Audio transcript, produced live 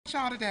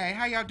Y'all today,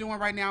 how y'all doing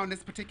right now in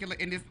this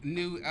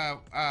new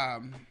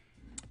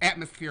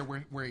atmosphere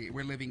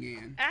we're living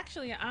in?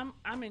 Actually,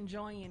 I'm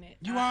enjoying it.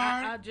 You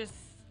are.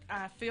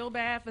 I feel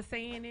bad for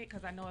saying it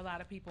because I know a lot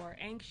of people are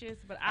anxious,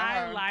 but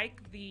I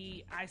like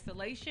the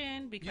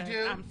isolation because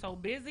I'm so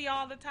busy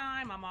all the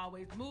time. I'm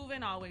always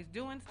moving, always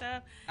doing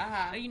stuff.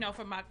 You know,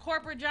 for my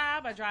corporate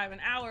job, I drive an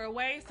hour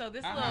away, so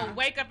this little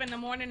wake up in the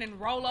morning and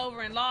roll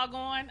over and log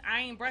on. I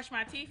ain't brushed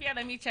my teeth yet.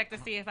 Let me check to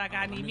see if I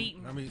got any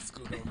meetings. Let me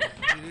scoot over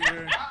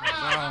here.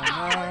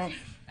 No.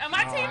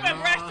 My teeth are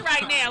brushed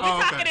right now.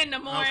 We're talking in the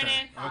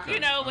morning. You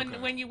know,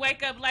 when you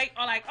wake up late,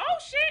 or like, oh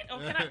shit, oh,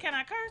 can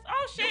I curse?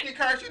 Oh shit, you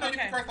can curse. You know you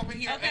can curse up in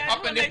here,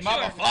 up in this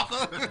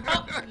motherfucker.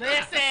 Oh,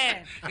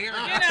 listen, you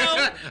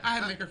know, I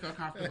had to make her feel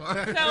comfortable.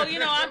 So you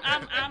know,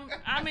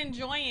 I'm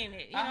enjoying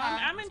it. You know,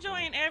 I'm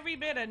enjoying every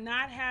bit of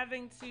not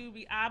having to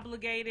be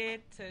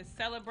obligated to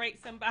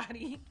celebrate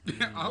somebody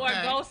or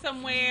go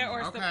somewhere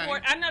or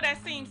support. I know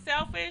that seems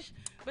selfish.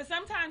 But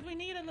sometimes we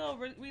need a little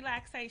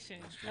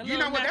relaxation. You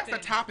know what? That's a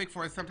topic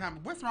for us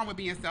sometimes. What's wrong with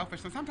being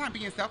selfish? And sometimes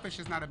being selfish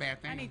is not a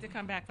bad thing. I need to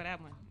come back for that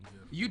one.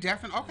 You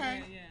definitely,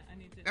 okay. Yeah, I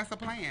need to. That's a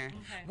plan.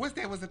 Okay. What's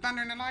that? Was it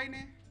thunder and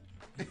lightning?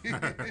 It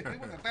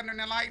was a thunder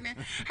and lightning.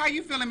 How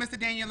you feeling, Mr.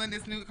 Daniel, in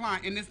this new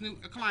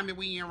climate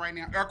we in right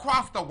now,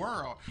 across the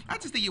world?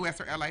 Not just the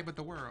U.S. or L.A., but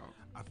the world.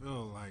 I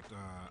feel like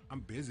I'm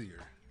busier.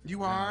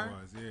 You are?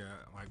 I was, yeah.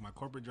 Like my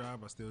corporate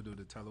job, I still do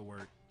the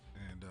telework.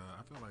 And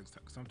I feel like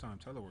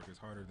sometimes telework is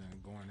harder than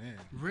going in.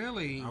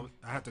 Really?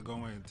 I had to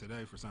go in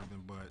today for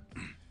something, but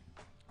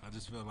I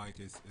just feel like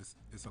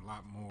it's a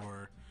lot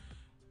more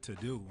to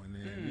do. And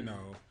then, you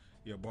know,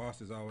 your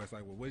boss is always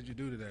like, well, what did you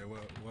do today?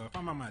 Well, if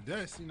I'm at my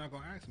desk, you're not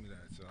going to ask me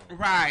that. So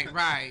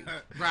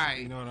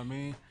Right. You know what I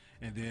mean?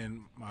 And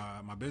then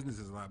my business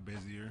is a lot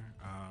busier,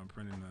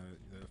 printing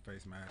the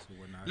face masks and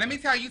whatnot. Let me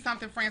tell you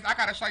something, friends. I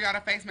gotta show y'all the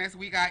face masks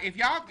we got. If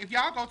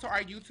y'all go to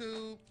our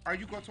YouTube, or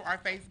you go to our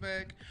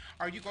Facebook,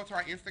 or you go to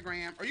our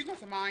Instagram, or you go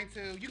to mine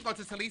too. You can go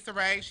to Talisa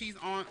Ray. She's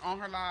on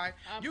her live.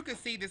 You can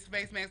see this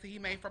face mask that he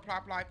made for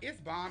Plop Life.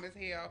 It's bomb as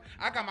hell.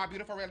 I got my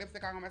beautiful red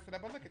lipstick. I'm gonna mess it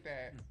up, but look at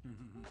that.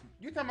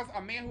 You talking about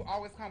a man who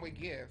always come with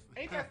gifts?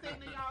 Ain't that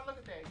sitting in y'all? Look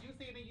at that. You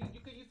see it?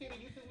 You see the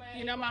YouTube man?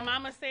 You know,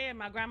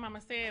 my grandmama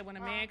said, when a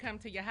man come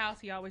to your house,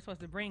 he always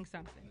supposed to bring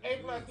something. A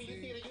plus, can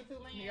you see the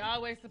YouTube man? He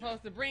always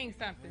supposed to bring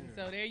something.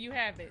 So there you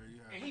have it.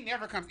 And he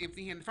never comes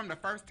empty-handed from the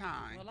first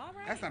time. Well, all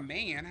right. That's a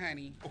man,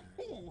 honey.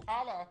 Ooh,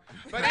 holla.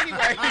 But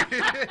anyway,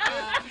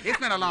 it's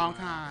been a long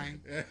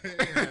time. It's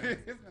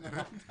been a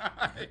long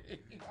time.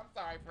 I'm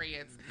sorry,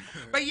 friends.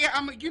 But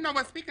yeah, you know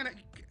what? Speaking of,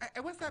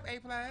 what's up, A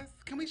plus?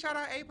 Can we shout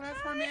out A plus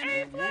for a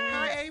minute?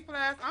 Hi, A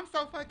plus. I'm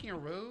so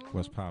fucking rude.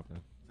 What's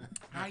poppin'?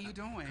 How you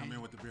doing? Come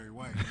in with the Barry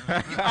White.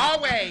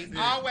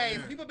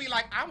 always. People be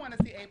like, I want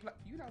to see A plus.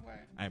 You know what?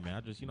 Hey man,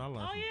 I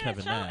learned from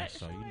Kevin Nash,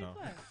 so you know,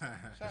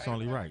 it's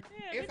only right.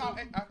 Yeah, it's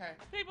okay.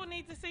 People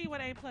need to see what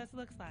A plus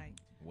looks like.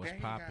 What's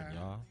poppin',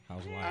 y'all?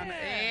 How's life?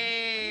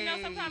 Hey. You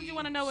know, sometimes you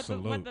want to know what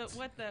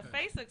the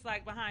face looks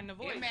like behind the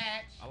voice. It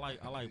match. I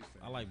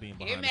like being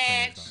behind the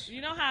scenes.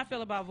 You know how I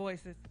feel about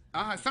voices.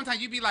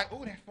 Sometimes you be like,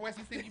 oh, that voice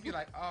you see, you be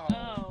like, oh.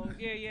 Oh,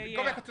 yeah.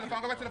 Go back to the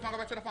phone.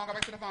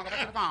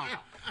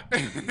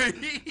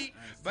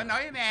 But no,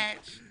 it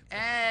match.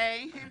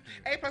 Hey,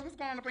 plus, what's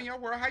going on up in your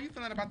world? How you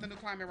feeling about the new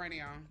climate right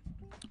now?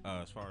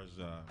 As far as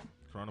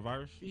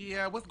coronavirus?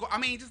 Yeah,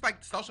 just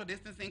like social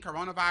distancing,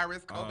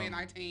 coronavirus,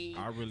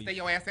 COVID-19. Stay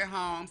your ass at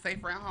home,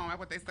 safer at home. That's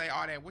what they say,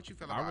 all that. What you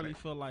feel about it? I really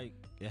feel like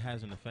it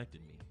hasn't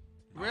affected me.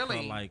 Really?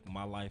 I feel like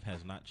my life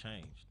has not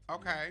changed.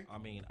 Okay. I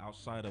mean,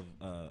 outside of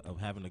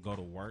having to go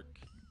to work,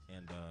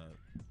 and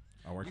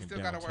I work in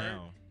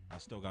downtown. I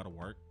still got to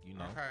work, you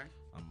know. Okay.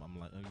 I'm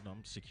like, you know,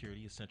 I'm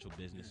security, essential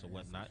business or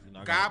whatnot. You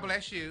know, God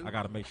bless you. I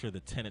got to make sure the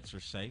tenants are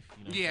safe.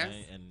 You know yes. What I'm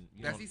saying? And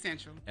that's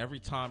essential.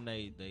 Every time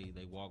they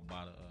walk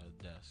by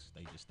the desk,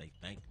 they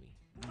thank me.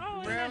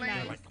 Oh, really? Nice.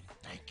 They're like,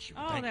 thank you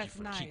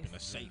for keeping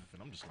us safe.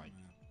 And I'm just like,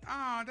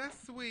 oh,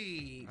 that's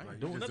sweet. I ain't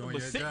doing nothing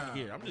but sitting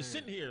here. I'm just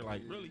sitting here,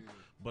 like, really.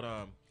 But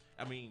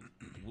I mean,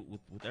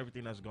 with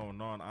everything that's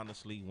going on,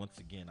 honestly, once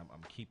again,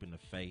 I'm keeping the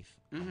faith.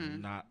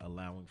 I'm not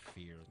allowing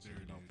fear to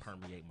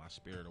permeate my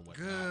spirit or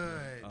whatnot.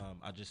 Good.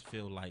 I just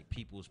feel like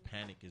people's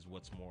panic is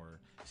what's more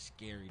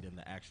scary than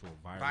the actual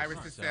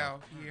virus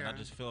itself. Yeah. And I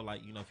just feel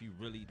like, if you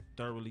really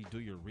thoroughly do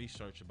your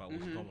research about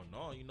what's going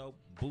on,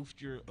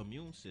 boost your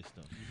immune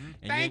system.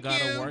 And you ain't got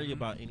to worry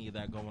about any of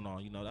that going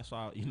on. That's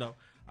why,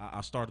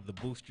 I started the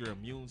Boost Your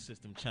Immune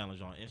System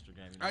challenge on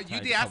Instagram.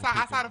 You did? I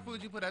saw the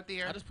food you put up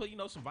there. I just put,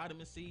 some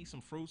vitamin C,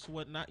 some fruits,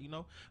 whatnot.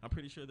 I'm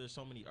pretty sure there's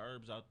so many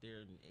herbs out there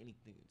and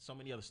so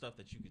many other stuff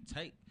that you could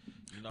take.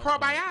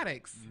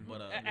 Probiotics.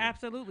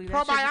 Absolutely.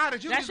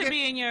 Probiotics. That should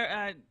be in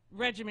your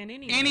regimen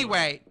anyway.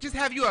 Anyway, just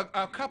have you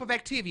a cup of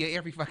Activia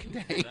every fucking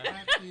day.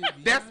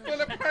 That's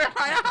full of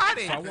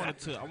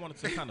probiotics. So I wanted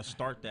to kind of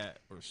start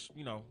that, or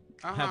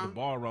have the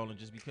ball rolling,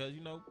 just because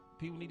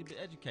People need to be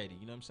educated.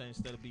 You know what I'm saying?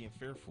 Instead of being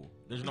fearful.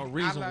 There's no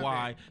reason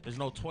why there's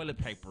no toilet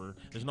paper.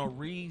 There's no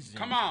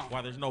reason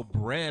why there's no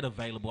bread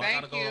available. I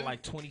gotta go to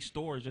like 20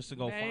 stores just to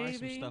go find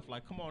some stuff.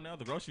 Like, come on now,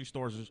 the grocery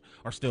stores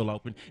are still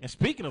open. And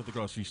speaking of the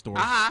grocery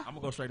stores, I'm gonna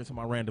go straight into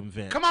my random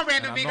vent. Come on,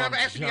 random vent. I'm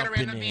actually get a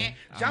random vent.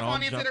 Jump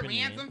on into the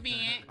random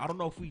vent. I don't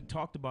know if we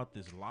talked about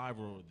this live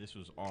or this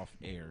was off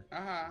air,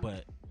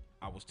 but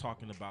I was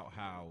talking about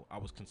how I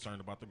was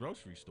concerned about the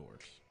grocery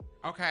stores.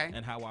 Okay.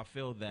 And how I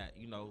feel that,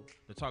 you know,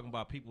 they're talking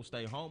about people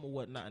stay home or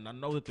whatnot. And I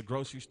know that the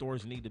grocery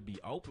stores need to be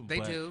open. They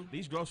do.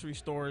 These grocery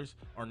stores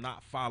are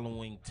not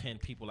following 10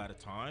 people at a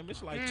time.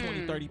 It's like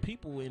 20, 30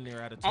 people in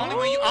there at a time.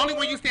 Only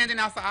when you standing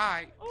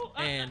outside.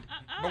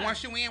 But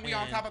once you in, we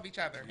on top of each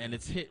other. And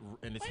it's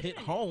hit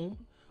home.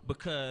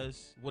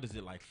 Because what is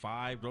it, like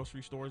 5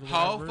 grocery stores? Or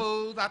Whole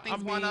Foods, I think,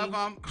 is one of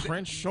them.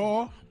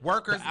 Crenshaw,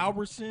 Workers, the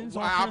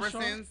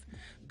Albertsons,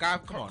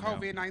 got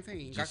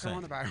COVID-19, got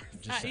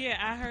coronavirus. Yeah,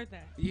 I heard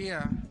that.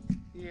 Yeah.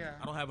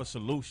 I don't have a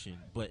solution,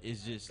 but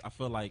it's just I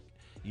feel like,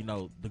 you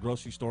know, the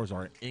grocery stores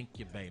are an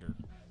incubator.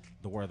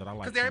 The word that I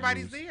like. Because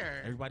everybody's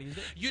there. Everybody's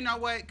there. You know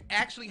what?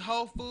 Actually,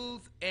 Whole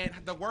Foods and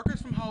the workers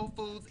from Whole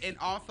Foods and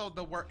also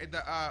the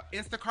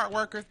Instacart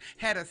workers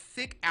had a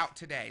sick out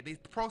today. They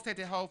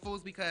protested Whole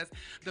Foods because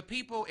the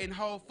people in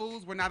Whole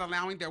Foods were not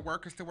allowing their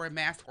workers to wear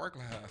masks or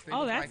gloves.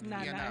 That's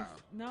not nice.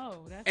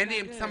 No, that's and not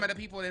then good. Some of the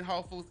people in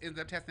Whole Foods ended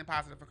up testing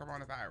positive for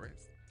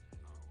coronavirus.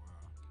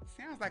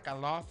 Sounds like a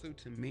lawsuit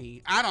to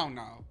me. I don't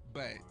know,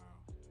 but.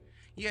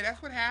 Yeah,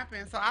 that's what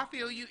happened. So I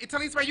feel you.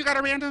 Talisa, you got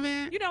a random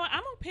event? You know what?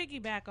 I'm going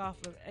to piggyback off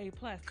of A+.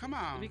 Come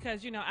on.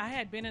 Because, you know, I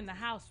had been in the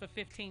house for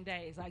 15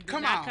 days. Like,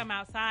 did not come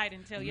outside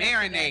until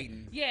yesterday.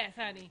 Marinating. Yes,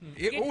 honey.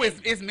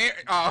 It's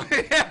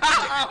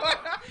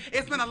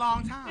it's been a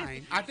long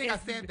time. I think I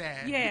said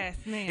that. Yes,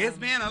 ma'am. It's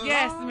been a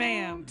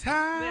long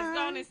time. Let's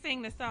go on and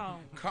sing the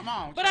song. Come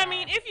on, But, I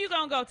mean, if you're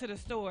going to go to the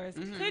stores,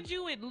 could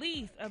you at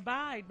least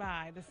abide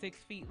by the 6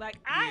 feet? Like,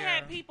 I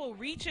had people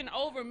reaching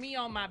over me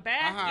on my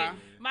basket.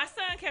 My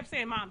son kept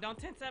saying, Mom, don't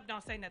tense up.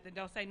 Don't say nothing.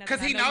 Don't say nothing.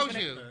 Because he knows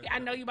you. I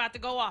know you about to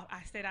go off.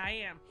 I said I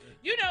am.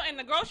 You know, in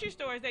the grocery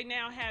stores, they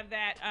now have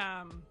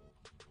that,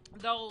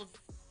 those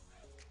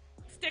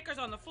stickers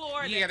on the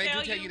floor. Yeah, they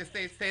do tell you to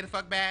stay the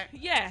fuck back.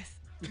 Yes.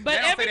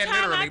 But every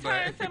time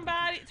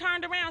I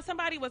turned around,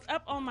 somebody was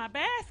up on my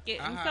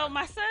basket. And so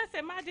my son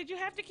said, Ma, did you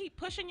have to keep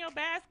pushing your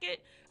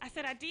basket? I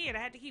said, I did. I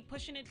had to keep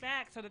pushing it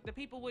back so that the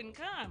people wouldn't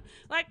come.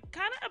 Like,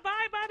 kind of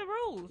abide by the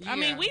rules. Yeah. I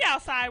mean, we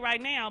outside right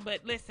now,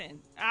 but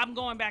listen, I'm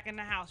going back in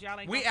the house. Y'all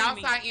ain't gonna see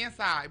me. We outside,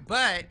 inside,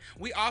 but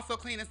we also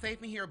clean and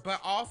safe in here.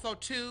 But also,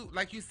 too,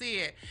 like you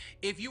said,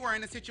 if you are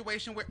in a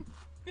situation where...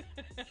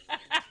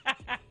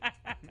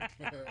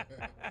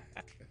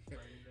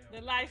 The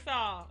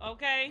Lysol,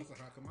 okay? That's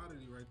a hot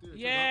commodity right there.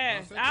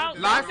 Yes.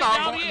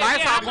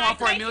 Lysol going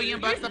for $1 million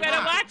a pop. You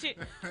better watch it.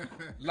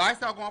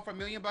 Lysol going for $1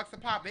 million a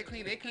pop. They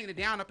clean it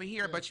down up in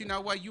here. But you know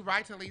what? You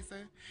right,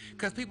 Talisa.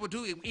 Because people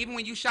do it. Even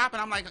when you shopping,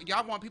 I'm like,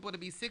 y'all want people to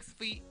be 6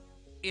 feet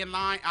in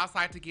line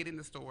outside to get in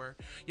the store.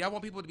 Y'all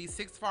want people to be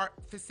 6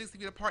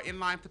 feet apart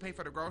in line to pay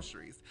for the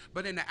groceries.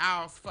 But in the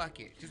aisles, fuck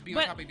it. Just be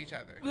on top of each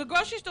other. The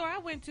grocery store I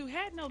went to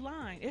had no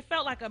line. It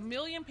felt like 1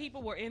 million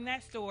people were in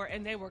that store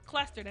and they were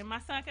clustered. And my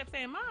son kept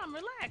saying, Mom,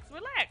 relax.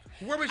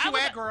 Where was you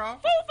at, girl?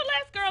 Food for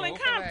Less, girl, in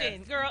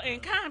Compton. Girl,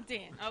 in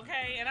Compton.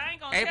 Okay? And I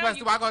ain't going to tell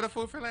you. Do I go to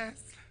Food for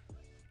Less?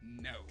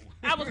 No.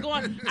 I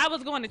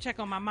was going to check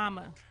on my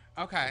mama.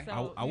 Okay.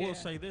 So, I will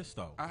say this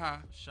though.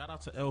 Shout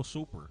out to El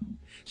Super.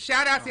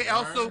 Shout out to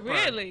El Super.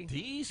 Really?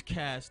 These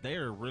cats, they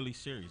are really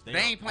serious. They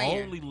ain't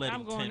playing. Only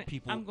letting 10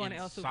 people inside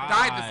El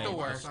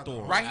Super. The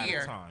store right at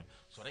here. a time.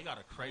 So they got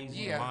a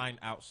crazy line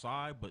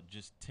outside, but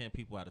just 10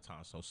 people at a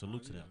time. So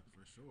salute to them.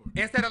 For sure.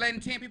 Instead of letting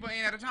 10 people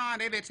in at a time,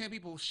 they let 10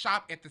 people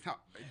shop at the time.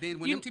 Then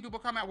when them 10 people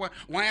come out,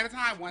 one at a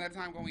time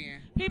go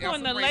in. People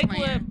in the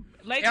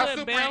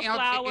Lakewood,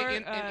 Bellflower,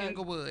 in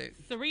Inglewood,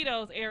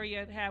 Cerritos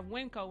area have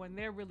Winco, and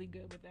they're really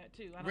good with that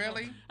too. I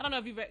don't know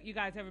if you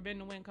guys ever been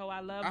to Winco. I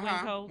love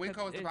Winco.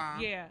 Winco is the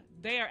bomb. Yeah,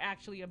 they are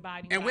actually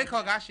abiding. And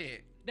Winco got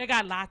shit. They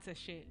got lots of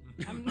shit.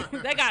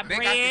 They got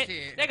bread.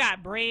 They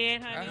got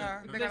bread,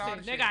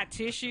 honey. They got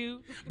tissue.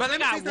 But let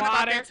me say something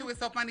about that too. It's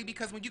so funny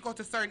because when you go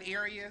to certain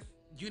areas,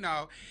 you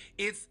know,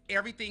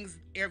 everything's.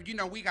 You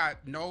know, we got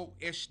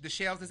the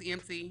shelves is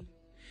empty.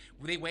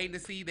 They waiting to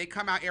see. They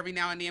come out every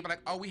now and then, but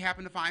like, oh, we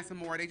happen to find some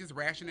more. They just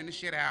rationing the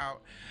shit out.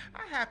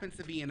 I happen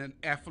to be in an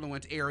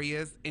affluent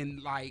areas,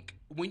 and like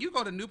when you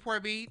go to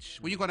Newport Beach,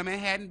 when you go to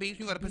Manhattan Beach,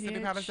 you go to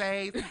Pacific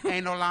Palisades,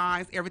 ain't no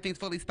lines. Everything's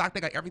fully stocked.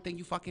 They got everything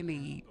you fucking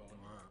need.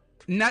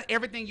 Not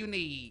everything you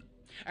need.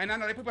 And I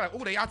know they people are like,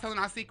 oh, they y'all telling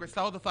our secrets.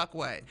 So the fuck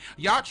what?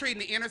 Y'all treating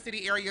the inner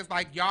city areas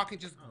like y'all can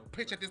just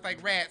pitch at this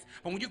like rats.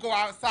 But when you go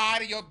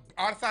outside of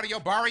your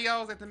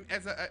barrios,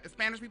 as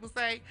Spanish people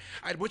say,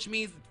 which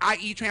means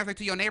i.e. translate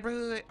to your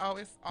neighborhood,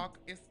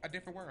 it's a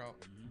different world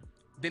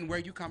than where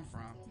you come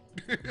from.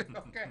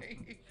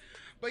 Okay.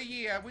 But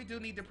yeah, we do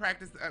need to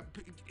practice.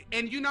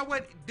 And you know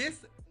what?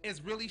 This has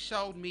really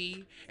showed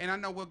me, and I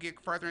know we'll get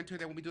further into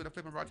that when we do the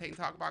flip and rotate and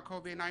talk about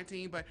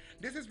COVID-19, but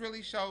this has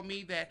really showed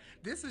me that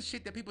this is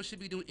shit that people should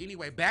be doing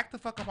anyway. Back the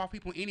fuck up off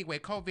people anyway,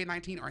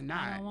 COVID-19 or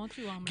not. I don't want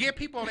you on me. Give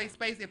people their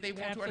space if they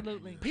want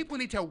Absolutely. to. People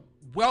need to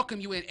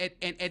welcome you and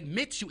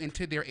admit you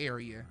into their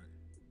area.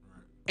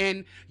 Right.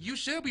 And you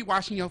should be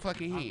washing your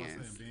fucking hands. I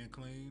was saying, being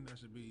clean, that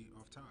should be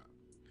off top.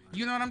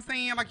 You know what I'm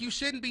saying? Like, you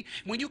shouldn't be.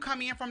 When you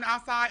come in from the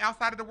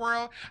outside of the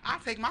world, I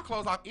take my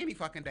clothes off any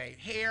fucking day.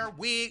 Hair,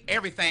 wig,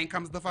 everything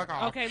comes the fuck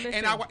off. Okay,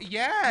 listen. And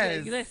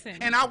yes. Listen.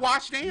 And I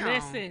wash them.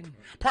 Listen.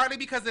 Partly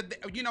because of,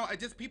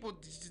 just people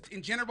just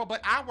in general, but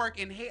I work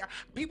in hair.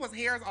 People's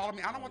hair is all of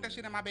me. I don't want that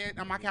shit in my bed,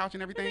 on my couch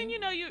and everything.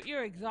 And then,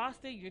 you're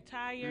exhausted, you're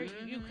tired,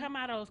 Mm-hmm. you come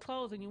out of those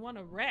clothes and you want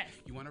to rest.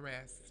 You want to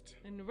rest.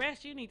 And the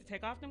rest, you need to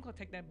take off them clothes,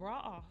 take that bra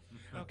off.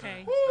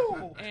 Okay?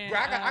 Woo! And,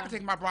 Girl, I can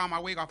take my bra and my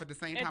wig off at the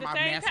same time. I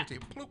mastered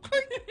it. Bloop,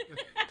 clink.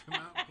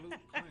 Come out blue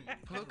clean.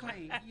 Blue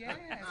clean. Yes.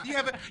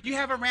 You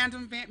have a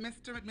random vent,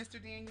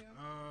 Mr. Daniel?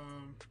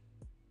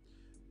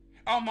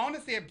 Oh,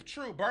 Mona said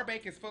true.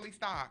 Burbank is fully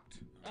stocked.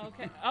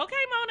 Okay,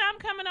 Mona, I'm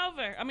coming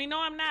over. I mean, no,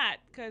 I'm not,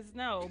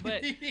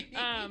 but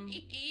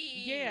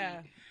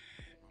yeah.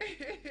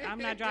 I'm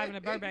not driving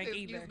to Burbank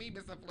either. Excuse me,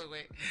 Mr.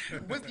 Fluid.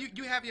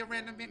 You have your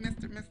random vent,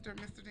 Mr.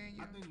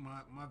 Daniel? I think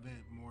my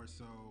vent more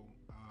so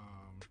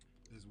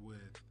is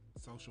with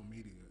social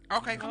media.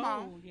 Okay, come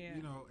on. Yeah.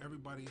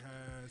 Everybody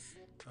has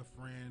a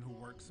friend who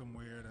works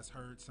somewhere that's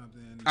heard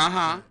something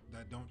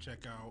that don't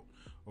check out,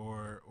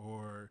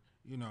 or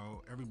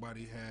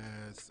everybody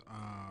has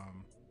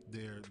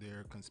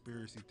their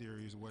conspiracy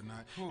theories and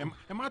whatnot.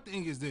 And my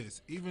thing is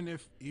this: even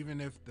if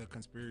the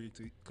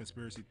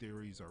conspiracy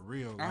theories are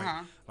real,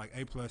 like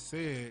A+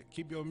 said,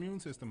 keep your immune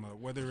system up.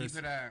 Whether it's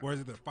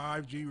the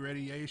 5G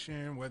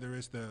radiation, whether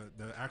it's the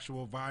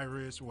actual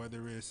virus,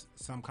 whether it's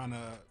some kind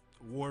of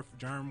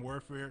germ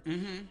warfare.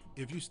 Mm-hmm.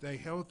 If you stay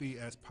healthy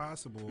as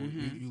possible,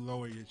 you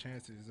lower your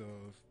chances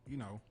of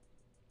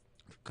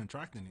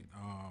contracting it.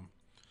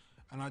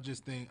 And I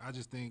just think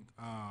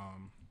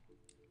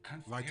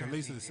like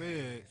Talisa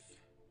said,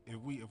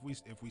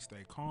 if we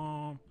stay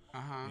calm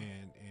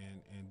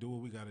and do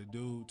what we got to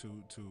do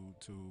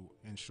to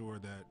ensure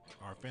that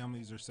our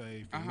families are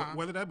safe,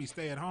 whether that be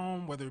stay at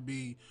home, whether it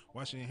be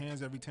washing your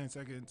hands every 10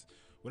 seconds,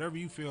 whatever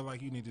you feel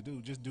like you need to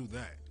do, just do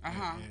that.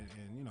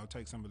 And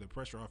take some of the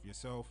pressure off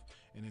yourself,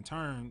 and in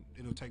turn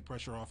it'll take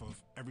pressure off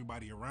of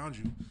everybody around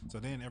you, so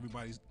then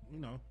everybody's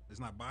it's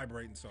not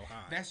vibrating so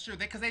high. That's true,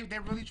 because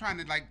they're really trying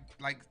to like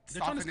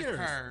soften this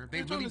curve.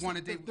 They really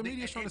wanted the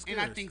media's trying to scare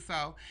us. And I think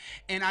so,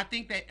 and I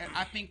think that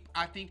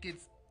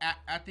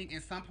I think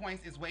in some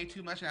points it's way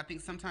too much, and I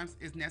think sometimes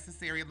it's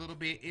necessary a little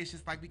bit. It's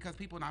just like because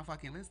people not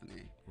fucking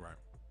listening. Right.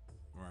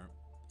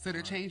 So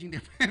they're changing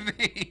different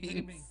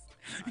things.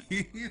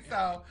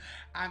 So,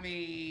 I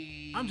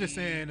mean, I'm just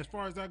saying, as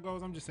far as that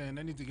goes, I'm just saying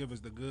they need to give us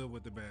the good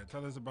with the bad.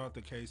 Tell us about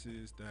the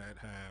cases that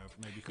have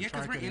maybe contracted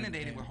because we're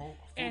inundated with whole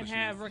and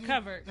have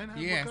recovered. And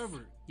have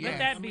recovered. Let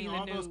that be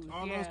the news.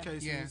 All those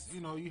cases,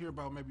 you hear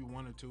about maybe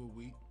 1 or 2 a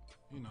week,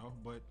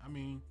 but I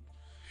mean.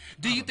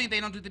 Do you think they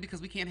don't do that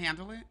because we can't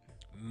handle it?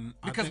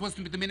 Because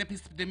the minute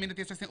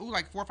they start saying,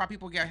 like 4 or 5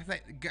 people got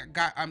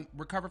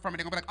recovered from it,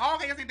 they're gonna be like, oh,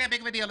 okay, it's not that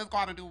big of a deal. Let's go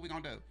out and do what we're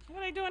gonna do.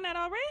 Well, they doing that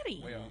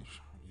already. Well,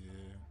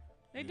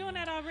 they're doing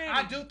that already.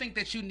 I do think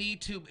that you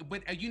need to,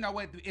 but you know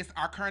what? It's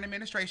our current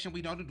administration.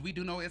 We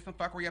do know it's some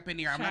fuckery up in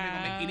there. I'm not even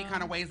gonna make any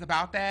kind of ways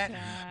about that.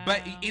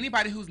 But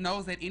anybody who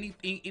knows that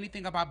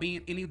anything about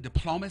being any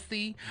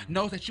diplomacy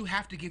knows that you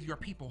have to give your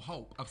people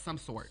hope of some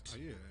sort. Oh,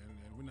 yeah,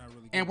 and we're not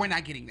really. And we're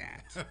not getting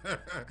that.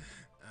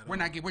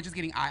 We're just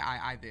getting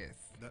this.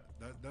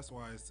 That's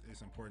why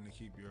it's important to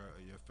keep your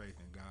faith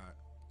in God.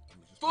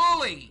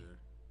 Fully.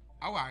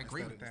 Oh, I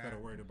agree with that. Instead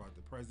of worried about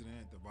the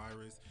president, the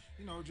virus,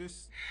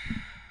 just.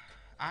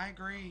 I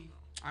agree.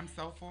 I'm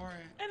so for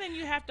it. And then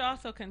you have to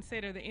also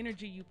consider the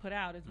energy you put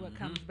out is what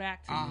comes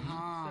back to you.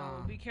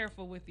 So be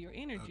careful with your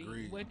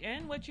energy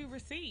and what you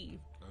receive.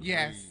 Agreed.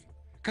 Yes.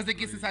 Because it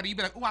gets inside of you,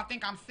 be like, oh, I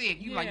think I'm sick.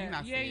 You're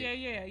not sick.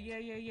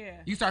 Yeah.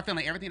 You start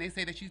feeling everything they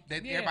say that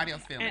everybody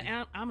else feeling.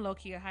 And I'm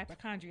low-key a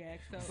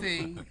hypochondriac, so.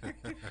 See.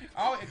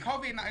 Oh, and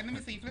COVID, let me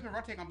see. Flip and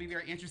rotate going to be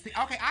very interesting.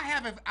 Okay, I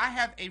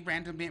have a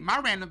random vent. My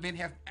random vent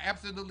has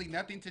absolutely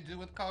nothing to do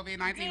with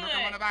COVID-19 or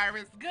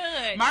coronavirus.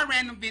 Good. My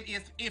random vent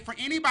is for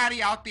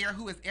anybody out there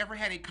who has ever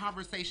had a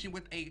conversation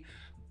with a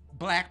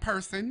Black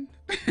person.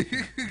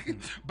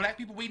 Black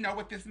people, we know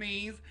what this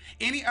means.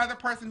 Any other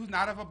person who's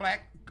not of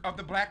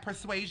the black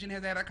persuasion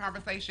has had a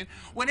conversation.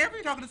 Whenever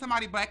you're talking to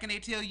somebody black and they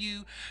tell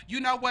you, you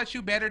know what,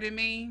 you better than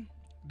me,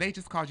 they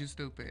just called you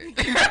stupid.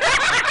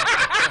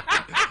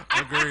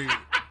 Agreed.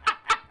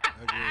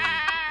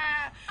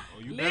 Oh,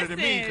 you better than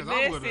me because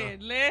I would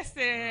have.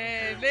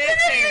 Listen.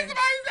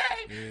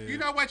 You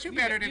know what? You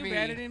better than me. You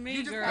better than me,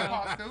 you just girl.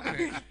 got called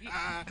stupid.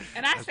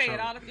 And I say it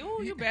all the time.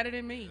 Ooh, you better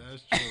than me.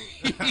 That's true.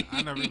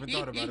 I never even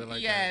thought about it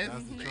like that.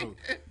 That's the truth.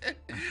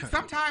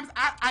 Sometimes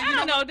I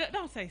don't know.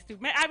 Don't say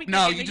stupid. Man, I be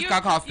no, thinking, you just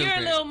got called stupid. You're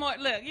a little more.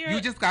 Look, you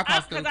just got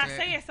called stupid. Because I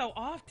say it so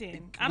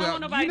often. I don't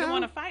want nobody to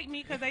want to fight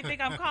me because they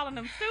think I'm calling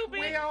them stupid.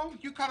 Well,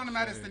 you calling them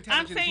out as intelligent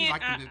I'm saying, as you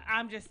like to do.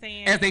 I'm just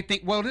saying. As they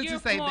think. Well, you're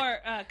more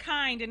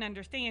kind and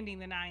understanding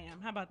than I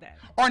am. How about that?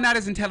 Or not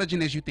as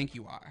intelligent as you think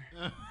you are.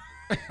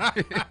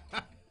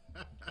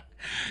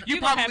 You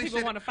probably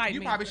people want to fight me.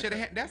 You probably should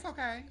have. That's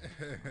okay.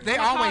 They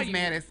always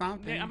mad at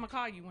something. I'm gonna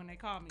call you when they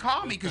call me.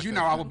 Call me because you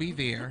know I will be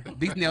there.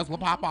 These nails will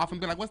pop off and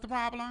be like, "What's the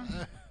problem?"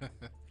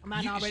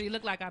 Mine already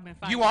look like I've been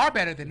fighting. You are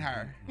better than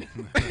her.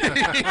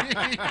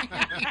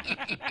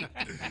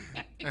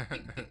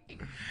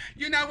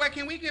 You know what?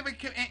 Can we give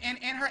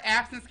in her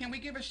absence? Can we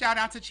give a shout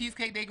out to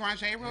Cheesecake de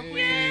Granger real quick?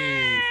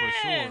 Yeah, for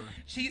sure.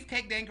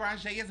 Cheesecake de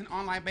Granger is an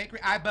online bakery.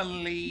 I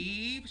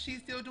believe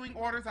she's still doing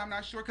orders. I'm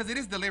not sure because it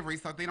is delivery,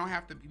 so they don't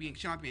have to be.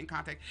 She don't have to be in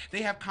contact.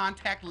 They have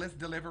contactless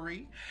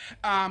delivery.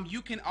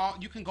 You can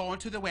go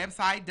onto the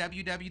website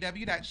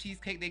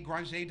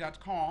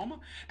www.cheesecakedegranger.com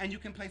and you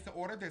can place an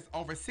order. There's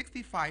over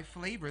 65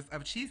 flavors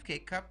of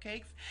cheesecake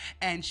cupcakes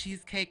and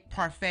cheesecake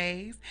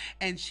parfaits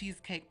and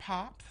cheesecake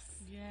pops.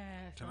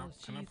 Yes.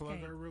 Can I plug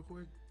her real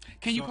quick?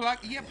 Can you plug?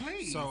 Yeah,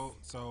 please. So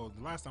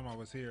the last time I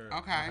was here,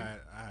 okay, I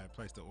had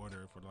placed an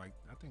order for I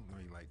think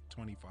maybe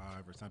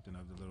 25 or something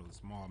of the little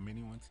small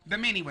mini ones. The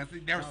mini ones,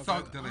 they're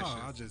so delicious.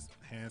 Oh, I'll just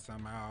hand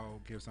some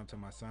out, give some to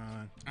my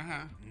son.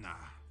 Nah.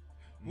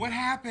 What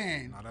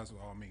happened? Nah, that's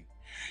all me.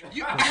 For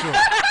sure.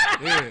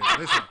 Yeah,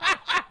 listen.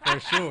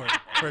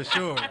 For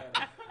sure.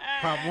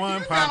 Pop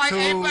 1, pop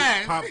 2,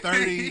 pop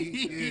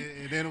 30,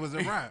 and then it was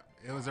a wrap.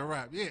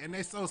 Yeah, and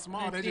they're so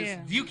small. They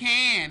just you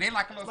can. They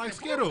like a little like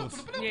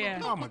Skittles. Yeah.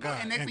 Oh my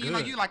god. And next thing you know,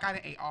 you like I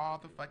done ate all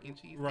the fucking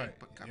cheesecake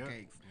cupcakes.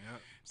 Yep.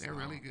 They're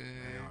really good.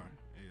 They are.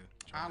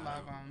 Yeah. I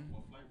love them.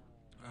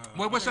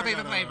 What's your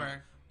favorite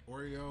flavor?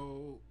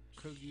 Oreo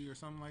cookie or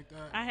something like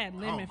that. I had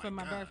lemon for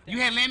my birthday. You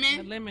had lemon?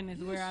 The lemon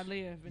is where I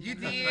live. You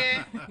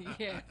did?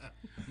 Yeah.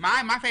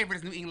 My favorite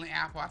is New England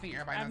apple. I think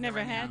everybody knows. I've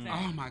never had that.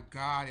 Oh my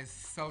god, it's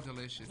so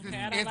delicious.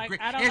 It's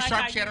great. It's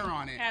sharp cheddar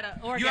on it. Had an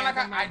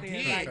orgasm I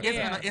did.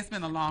 It's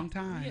been a long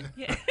time.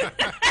 Yeah.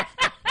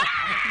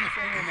 I keep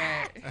saying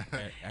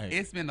that.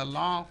 It's been a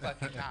long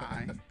fucking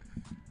time.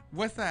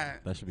 What's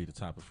that? That should be the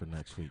topic for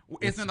next week.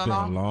 It's been a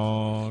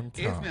long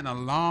time. It's been a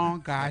long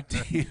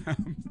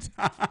goddamn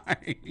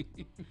time.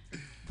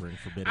 Bring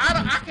forbidden.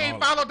 I can't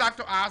follow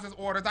Dr. Oz's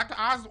orders. Dr.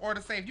 Oz's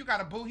orders say if you got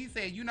a boo, he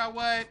said, you know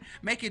what?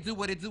 Make it do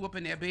what it do up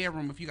in their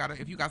bedroom if you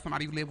got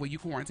somebody who live where you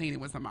quarantining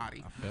with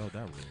somebody. I failed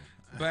that rule.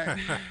 But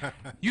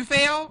you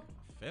failed?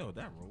 I failed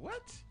that rule.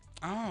 What?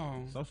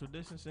 Oh. Social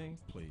distancing,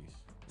 please.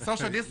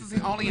 Social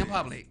distancing only in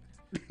public.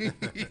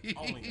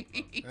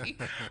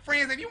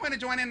 Friends, if you want to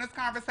join in this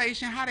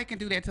conversation, how they can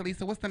do that,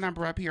 Talisa? What's the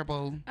number up here,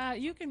 boo?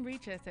 You can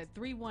reach us at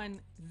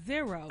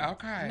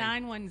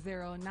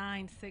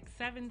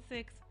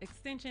 310-910-9676,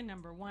 extension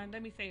number 1.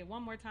 Let me say it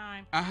one more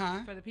time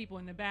for the people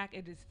in the back.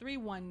 It is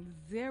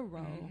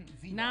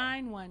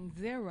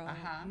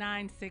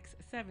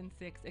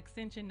 310-910-9676,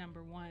 extension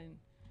number 1.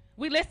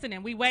 We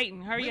listening. We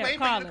waiting. Hurry up.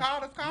 Call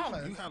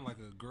us. You had like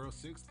a girl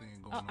 6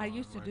 thing going on. I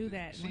used to do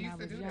that when I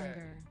was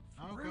younger.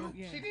 Okay.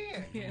 Yeah. She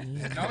did. Yeah.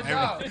 No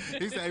joke.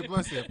 He said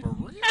A+ said for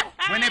real.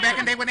 When they back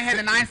in the day when they had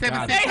the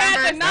 976 they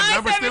had the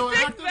numbers.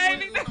 976,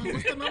 baby.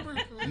 What's the number?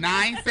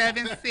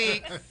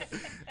 976.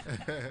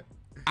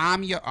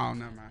 I'm your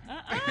number.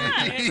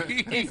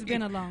 It's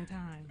been a long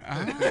time.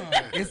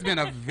 It's been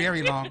a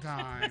very long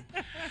time.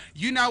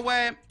 You know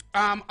what?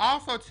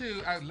 Also,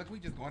 too, look, we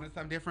just going to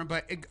something different,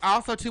 but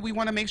also, too, we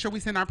want to make sure we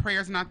send our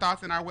prayers and our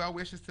thoughts and our well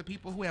wishes to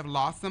people who have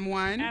lost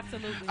someone.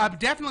 Absolutely.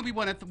 Definitely,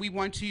 we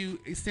want to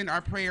send our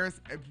prayers.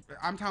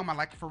 I'm talking about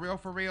like for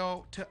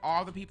real, to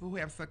all the people who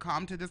have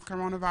succumbed to this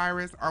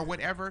coronavirus or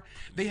whatever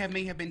they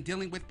may have been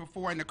dealing with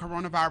before, and the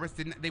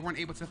coronavirus they weren't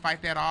able to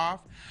fight that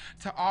off.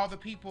 To all the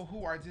people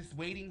who are just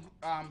waiting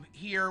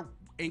here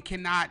and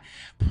cannot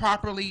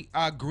properly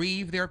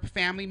grieve their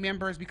family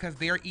members because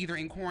they're either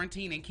in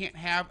quarantine and can't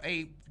have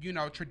a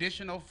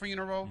traditional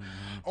funeral,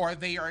 or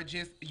they are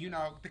just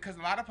because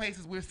a lot of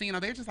places we're seeing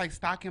they're just like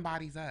stocking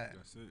bodies up.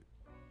 That's it.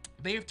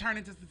 They've turned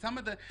into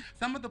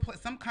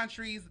some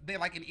countries. They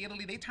like in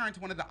Italy, they turned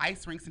one of the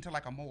ice rinks into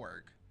like a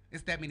morgue.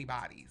 It's that many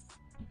bodies.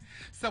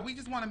 So we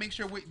just want to make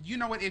sure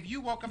if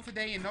you woke up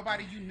today and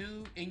nobody you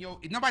knew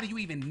nobody you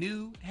even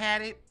knew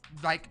had it,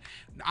 like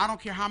I don't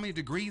care how many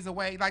degrees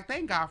away, like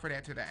thank God for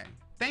that today.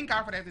 Thank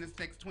God for that in the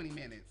next 20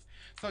 minutes.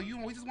 So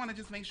we just want to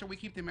just make sure we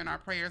keep them in our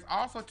prayers.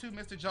 Also, too,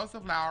 Mr.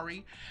 Joseph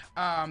Lowry,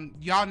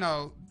 y'all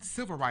know,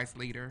 civil rights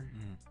leader,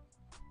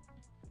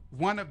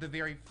 one of the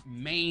very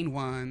main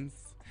ones.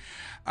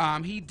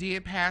 He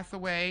did pass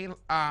away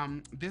a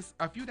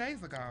few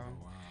days ago. Oh,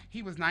 wow.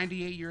 He was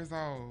 98 years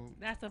old.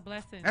 That's a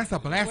blessing. That's a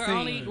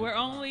blessing. We're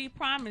only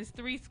promised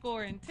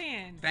 10.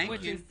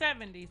 Which is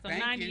 70. So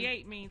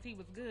 98 means he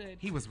was good.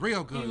 He was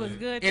real good. He was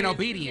good. And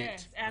obedient.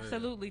 Yes,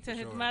 absolutely. To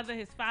his mother,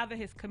 his father,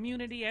 his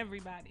community,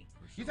 everybody.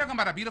 You're talking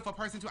about a beautiful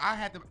person, too. I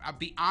had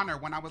the honor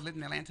when I was living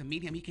in Atlanta to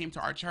meet him. He came to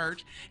our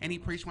church, and he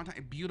preached one time.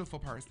 A beautiful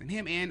person.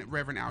 Him and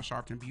Reverend Al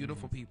Sharpton.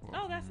 Beautiful people.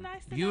 Oh, that's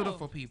nice to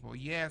Beautiful people.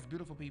 Yes,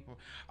 beautiful people.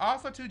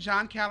 Also, to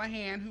John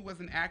Callahan, who was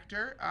an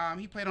actor.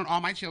 He played on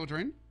All My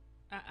Children.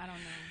 I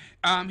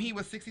don't know. He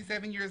was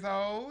 67 years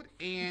old,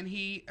 and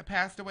he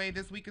passed away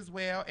this week as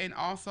well. And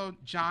also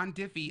John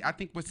Diffie, I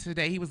think was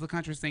today. He was a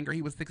country singer.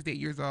 He was 68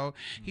 years old.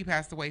 He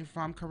passed away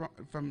from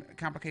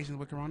complications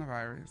with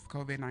coronavirus,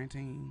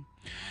 COVID-19.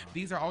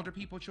 These are older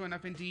people, true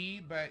enough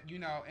indeed, but,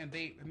 and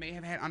they may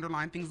have had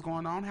underlying things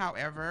going on.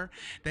 However,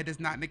 that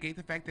does not negate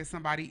the fact that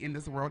somebody in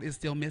this world is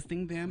still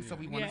missing them. So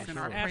we want to send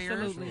our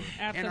prayers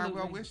and our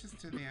well wishes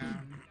to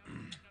them.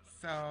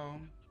 So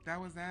that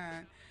was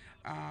that.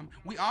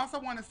 We also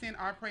want to send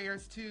our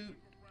prayers to.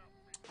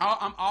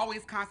 I'm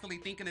always constantly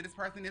thinking of this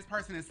person. This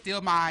person is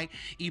still my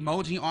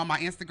emoji on my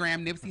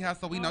Instagram, Nipsey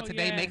Hussle. We know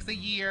today makes a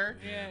year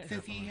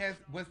since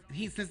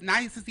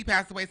since he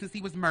passed away, since he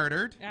was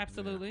murdered.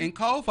 Absolutely. In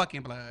cold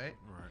fucking blood.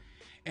 Right.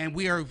 And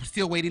we are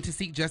still waiting to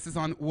seek justice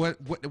on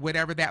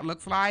whatever that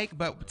looks like.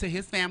 But to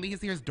his family,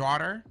 his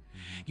daughter,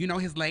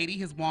 his lady,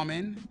 his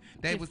woman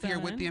that was here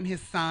with him, his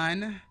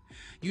son.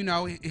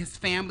 His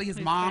family, his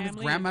mom, his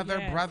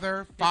grandmother,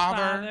 brother,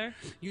 father.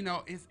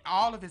 It's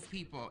all of his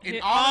people. And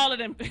all of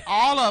them.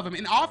 All of them.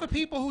 And all the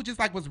people who just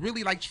was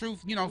really true,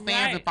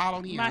 fans and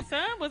followed him. My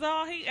son was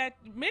at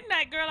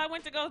midnight, girl. I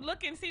went to go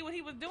look and see what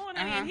he was doing.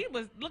 And he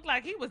looked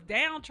like he was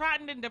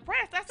downtrodden and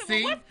depressed. I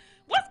said, well,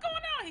 what's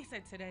going on? He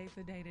said, today's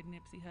the day that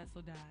Nipsey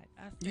Hussle died.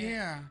 I said,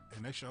 yeah.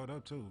 And they showed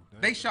up too.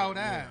 They showed up.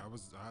 Yeah,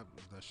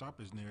 the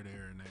shop is near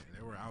there, and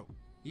they were out.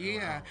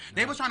 Yeah,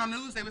 they was trying on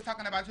news. They was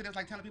talking about you. They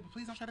was telling people,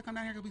 please don't try to come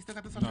down here because we still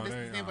got the social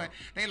distancing. But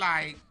they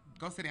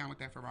go sit down with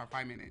that for about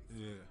 5 minutes.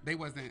 Yeah, they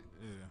wasn't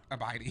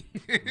abiding.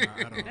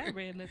 That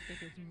red lipstick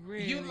is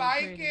really. You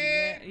like pretty.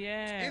 it?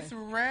 Yeah, it's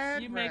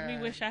red. You make me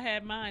wish I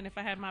had mine. If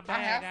I had my bag,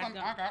 I have some.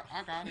 I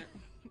got it.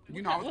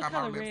 I was what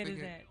color red is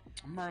that?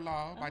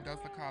 Merlot by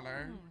Dust the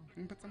Color.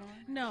 You put some on?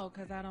 No,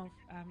 because I don't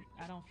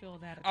feel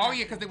that. Oh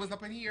yeah, because it was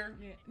up in here.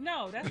 Yeah.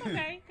 No, that's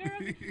okay, girl.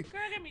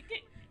 Get me.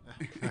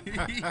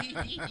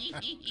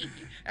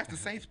 That's the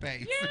safe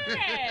space.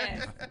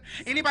 Yes.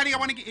 Anybody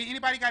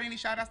got any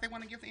shout outs they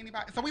want to give to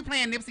anybody? So we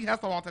playing Nipsey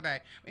Hussle all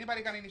today.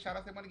 Anybody got any shout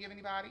outs they want to give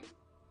anybody?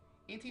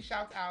 NT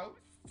shouts out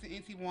to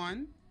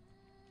NT1.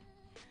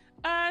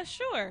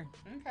 Sure.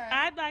 Okay.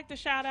 I'd like to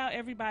shout out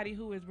everybody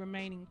who is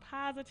remaining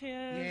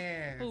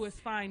positive, who is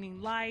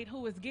finding light,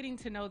 who is getting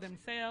to know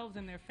themselves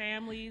and their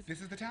families.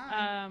 This is the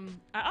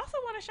time. I also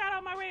want to shout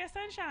out my ray of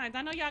sunshines.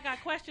 I know y'all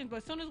got questions, but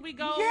as soon as we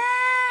go,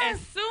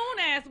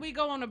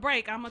 on a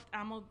break, I'm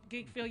gonna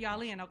fill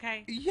y'all in.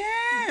 Okay?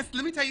 Yes.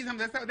 Let me tell you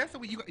something. That's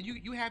what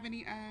you have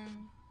any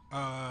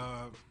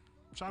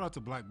shout out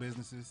to black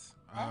businesses.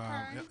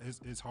 Okay.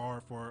 It's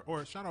hard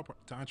shout out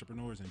to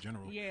entrepreneurs in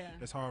general. Yeah.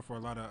 It's hard for a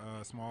lot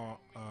of small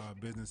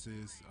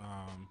businesses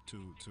to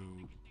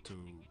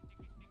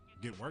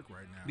get work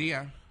right now.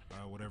 Yeah.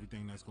 With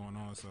everything that's going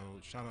on. So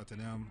shout out to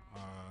them.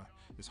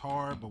 It's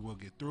hard, but we'll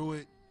get through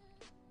it.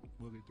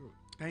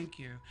 Thank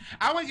you.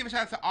 I want to give a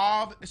shout out to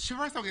all.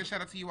 First, I'll give a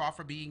shout out to you all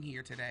for being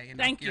here today and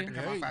Thank not you. to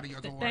come outside of your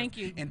doors. Thank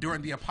you. And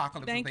during the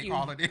apocalypse, as they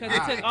call it. Because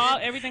it took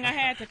everything I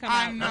had to come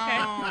out. I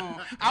know.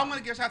 Okay? I want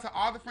to give a shout out to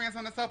all the friends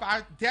on the sofa.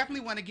 I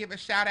definitely want to give a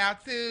shout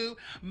out to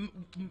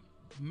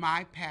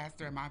my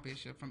pastor and my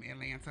bishop from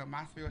Atlanta,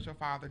 my spiritual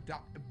father,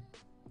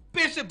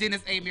 Bishop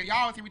Dennis Amir. Y'all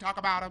always hear me talk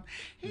about him.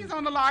 He's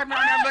on the live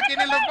right now looking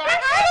in the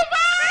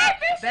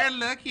They're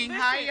looking.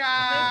 Hi, y'all.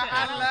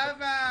 I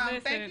love him.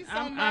 Listen, thank you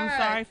so much. I'm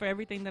sorry for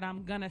everything that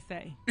I'm going to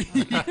say.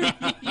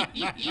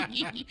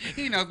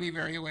 He knows me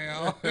very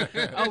well.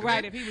 Oh,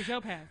 right. If he was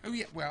your pastor. Oh,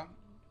 yeah. Well.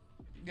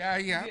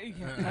 Yeah.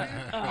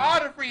 All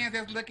the friends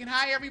that's looking.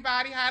 Hi,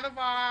 everybody. Hi, LeVar.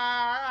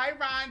 Hi,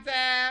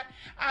 Rhonda.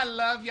 I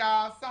love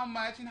y'all so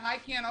much. And hi,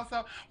 Ken.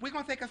 So we're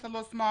going to take us a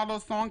little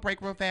song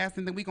break real fast,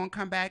 and then we're going to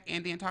come back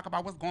and then talk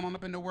about what's going on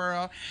up in the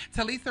world.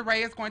 Talisa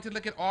Ray is going to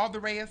look at all the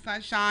Ray of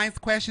Sunshine's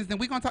questions, and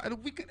we're going to talk.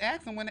 We could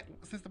ask them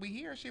since we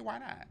here. Why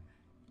not?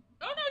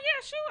 Oh, no,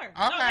 yeah, sure.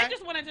 Okay. No, they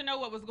just wanted to know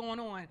what was going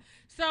on.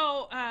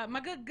 So,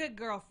 my good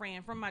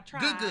girlfriend from my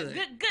tribe. Good.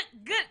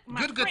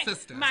 My good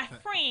sister. My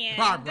friend.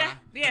 Barbara.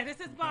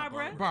 This is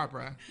Barbara.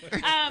 Barbara.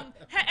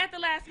 At the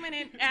last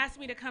minute, asked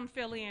me to come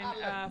fill in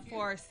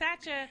for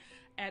Satcha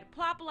at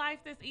Plop Life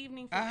this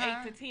evening from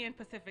 8 to 10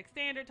 Pacific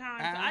Standard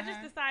Time. So I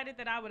just decided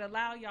that I would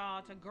allow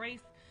y'all to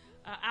grace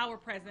our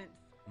presence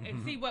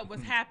and see what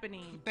was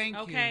happening. Thank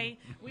you. Okay.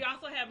 We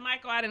also have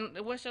Michael.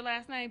 What's your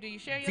last name? Do you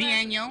share your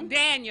Daniel? Last name?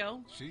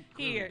 Daniel. She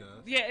here. Does.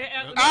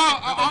 Yeah.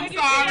 I'm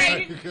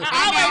sorry. I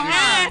always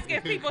ask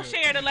if people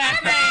share the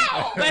last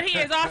name, but he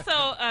is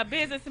also a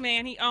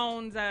businessman. He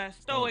owns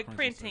Stoic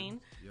Printing.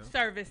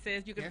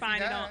 services. You can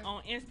find it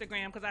on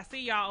Instagram because I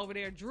see y'all over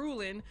there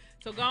drooling.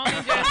 So go on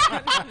and just.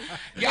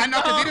 Yeah, I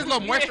know because there's a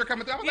little moisture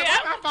coming through. I was like,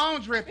 why my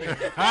phone dripping?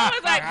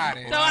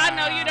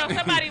 I know,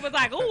 somebody was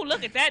like, "Ooh,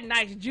 look at that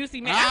nice juicy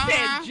man." I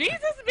said,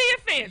 "Jesus be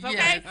offense,"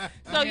 okay? Yes.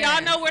 So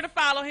y'all know where to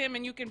follow him,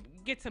 and you can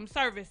get some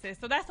services.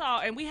 So that's all.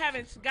 And we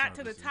haven't got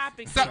to the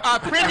topic. So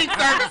printing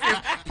services,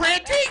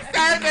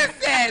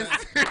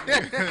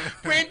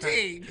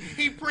 printing.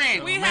 He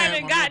prints. We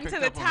haven't gotten to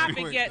the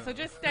topic yet, so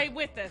just stay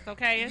with us,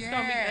 okay? It's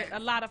gonna be a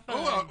lot of fun.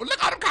 Ooh, look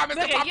at all the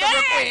comments that popped up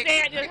real quick.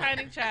 Daniel,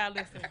 honey, child,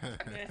 listen.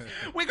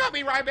 We're gonna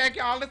be right back,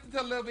 y'all. Listen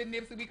to a little bit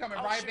Nipsey. We coming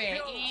right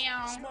back.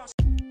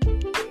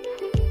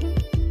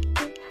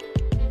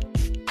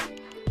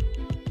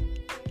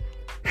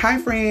 Hi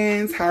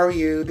friends, how are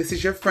you? This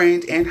is your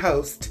friend and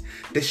host,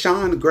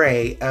 Deshawn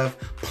Gray of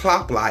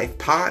Plop Life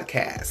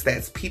Podcast.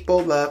 That's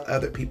People Love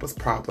Other People's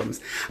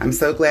Problems. I'm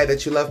so glad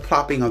that you love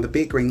plopping on the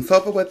big green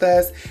sofa with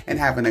us and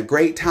having a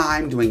great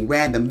time doing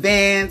random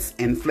dance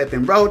and flip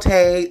and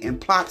rotate and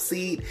plop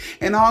seat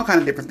and all kind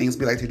of different things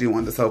we like to do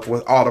on the sofa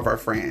with all of our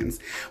friends.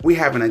 We're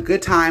having a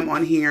good time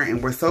on here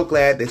and we're so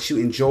glad that you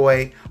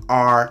enjoy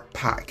our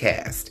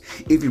podcast.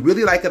 If you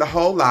really like it a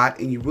whole lot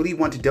and you really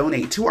want to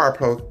donate to our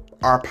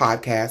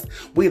podcast,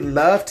 we'd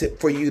love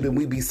for you to,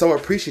 we'd be so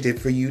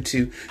appreciative for you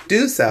to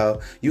do so.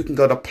 You can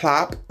go to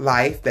Plop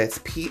Life, that's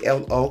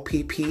PLOPPLIFE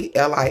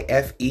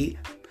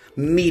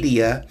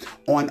media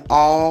on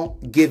all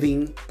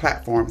giving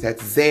platforms.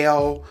 That's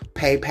Zelle,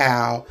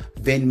 PayPal,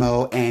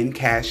 Venmo, and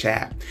Cash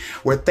App.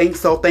 We're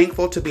so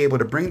thankful to be able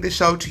to bring the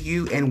show to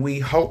you, and we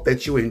hope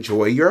that you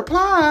enjoy your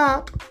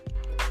plop.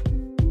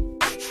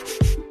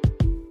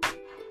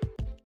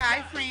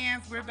 Hi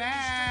friends, we're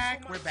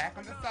back. We're back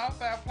on the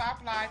sofa,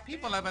 Plop Life.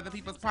 People love other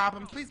people's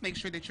problems. Please make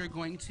sure that you're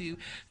going to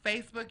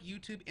Facebook,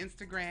 YouTube,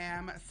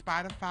 Instagram,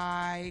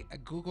 Spotify,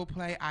 Google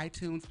Play,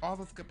 iTunes, all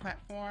those good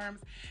platforms.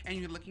 And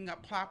you're looking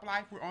up Plop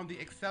Life. We're on the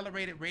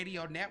Accelerated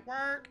Radio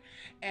Network.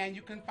 And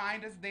you can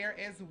find us there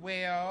as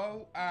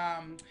well.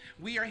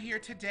 We are here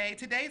today.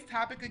 Today's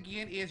topic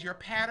again is your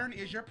pattern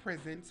is your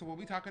prison. So we'll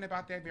be talking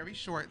about that very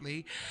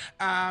shortly.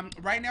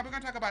 Right now we're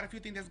going to talk about a few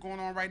things that's going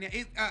on right now.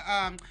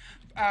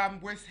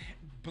 We're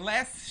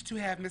blessed to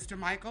have Mr.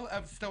 Michael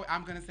of Stoic.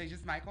 I'm going to say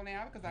just Michael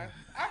now because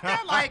I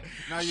feel like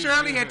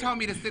Shirley had told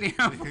me to sit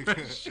down.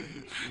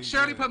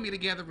 Shirley put me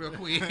together real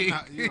quick.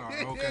 You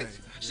are okay.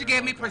 She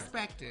gave me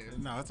perspective.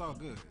 No, it's all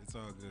good. It's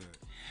all good.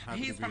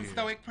 He's from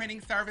Stoic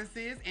Printing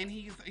Services, and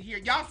he's here.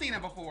 Y'all seen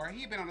him before.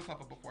 He's been on the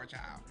sofa before,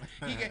 child.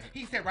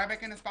 He said right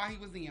back in the spot he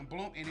was in.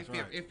 Bloom, and it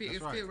fit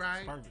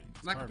right.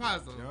 It's like perfect. A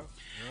puzzle. Yep.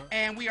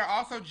 And we are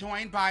also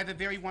joined by the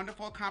very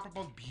wonderful,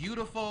 comparable,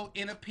 beautiful,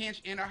 in a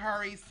pinch, in a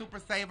hurry, super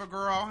saver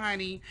girl,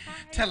 honey,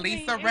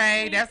 Talisa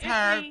Ray. That's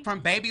her from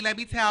Baby Let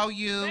Me Tell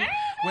You,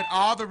 with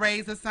all the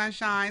rays of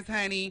sunshines,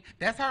 honey.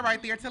 That's her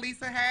right there,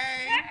 Talisa.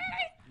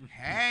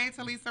 Hey,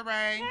 Talisa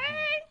Ray.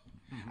 Hey.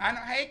 I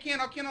know. Hey,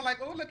 Kendall. Kendall, like,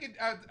 oh, look at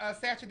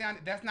Satcha down.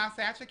 That's not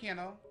Satcha,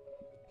 Kendall.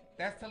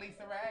 That's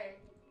Talisa Ray.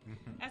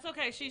 That's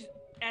okay. She's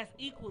as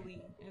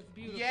equally as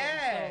beautiful.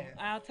 Yes.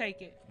 So I'll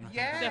take it.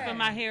 Yes. Except for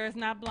my hair is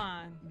not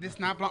blonde. It's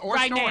not blonde or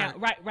right short. Now.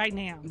 Right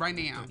now. Right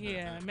now.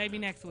 Yeah, maybe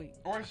next week.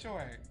 Or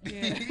short.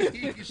 Yeah.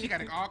 She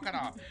got it all cut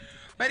off.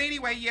 But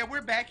anyway, yeah,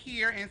 we're back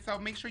here, and so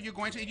make sure you're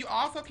going to. You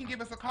also can give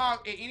us a call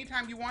at any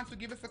time you want to.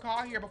 Give us a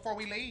call here before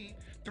we leave.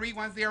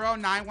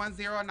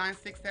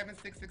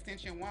 310-910-9676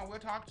 extension 1. We'll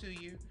talk to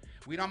you.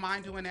 We don't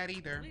mind doing that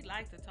either. We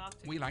like to talk to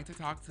you. We like to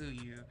talk to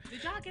you.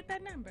 Did y'all get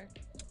that number?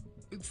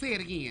 Say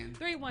it again.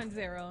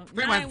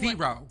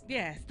 310.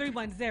 Yes,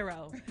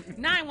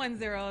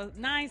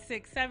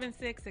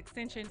 310-910-9676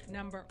 extension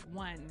number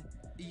 1.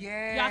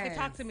 Yeah. Y'all can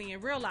talk to me in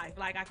real life.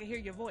 Like, I can hear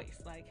your voice.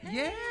 Like,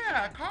 hey.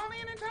 Yeah, call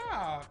in and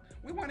talk.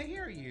 We want to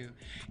hear you.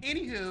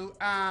 Anywho,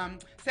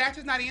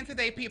 Satcha's not in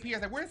today.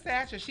 Pierre's like, where's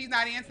Satcha? She's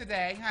not in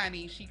today,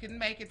 honey. She couldn't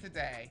make it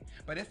today.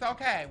 But it's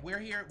okay. We're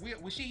here.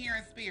 She here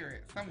in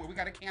spirit somewhere. We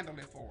got a candle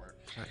lit for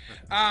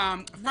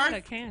her. Not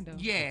a candle.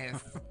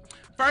 Yes.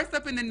 First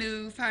up in the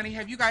news, honey,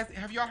 have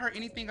y'all heard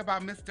anything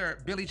about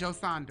Mr. Billy Joe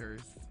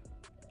Saunders?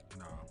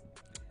 No.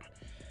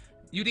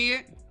 You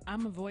did?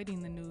 I'm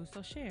avoiding the news,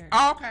 so share.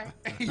 Oh, okay.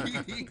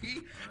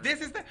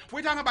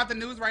 We're talking about the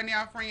news right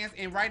now, friends,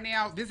 and right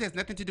now this has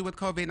nothing to do with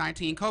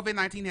COVID-19.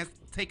 COVID-19 has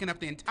taken up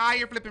the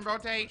entire flip and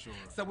rotate, sure.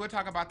 So we'll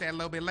talk about that a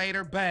little bit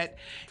later. But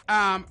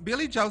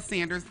Billy Joe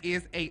Saunders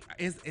is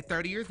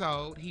 30 years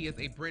old. He is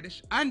a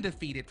British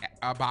undefeated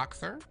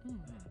boxer.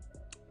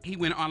 He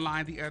went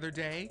online the other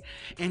day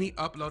and he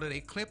uploaded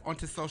a clip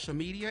onto social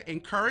media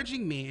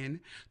encouraging men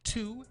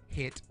to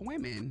hit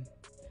women.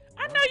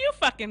 I know you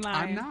fucking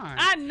lying. I'm not.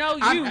 I know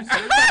you fucking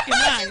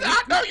lying.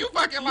 I know you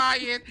fucking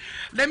lying.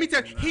 Let me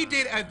tell you, he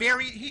did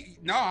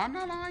no, I'm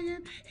not lying.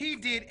 He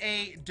did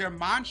a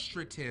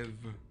demonstrative.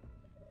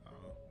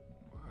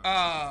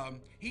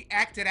 He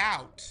acted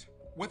out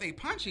with a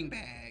punching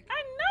bag.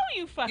 I know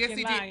you fucking yes,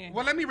 he lying. Did.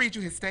 Well, let me read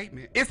you his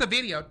statement. It's a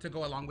video to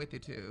go along with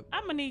it too.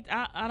 I'm gonna need.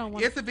 I don't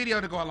want. It's a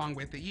video to go along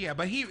with it. Yeah,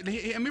 but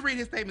let me read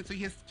his statement. So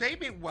his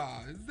statement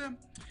was.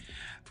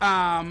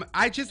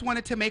 I just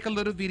wanted to make a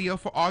little video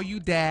for all you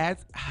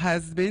dads,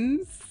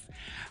 husbands.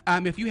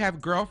 If you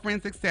have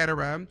girlfriends,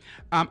 etc.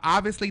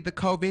 Obviously, the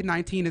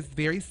COVID-19 is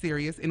very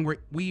serious, and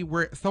we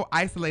were so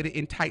isolated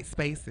in tight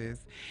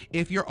spaces.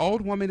 If your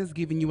old woman is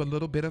giving you a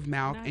little bit of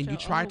mouth and you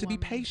try to be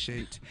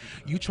patient,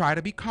 you try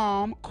to be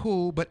calm,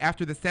 cool, but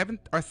after the 7th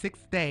or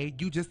 6th day,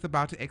 you just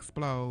about to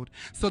explode.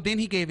 So then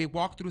he gave a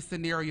walkthrough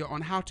scenario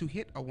on how to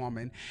hit a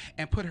woman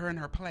and put her in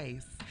her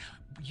place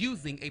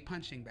using a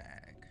punching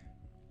bag.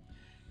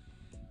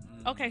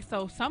 Okay,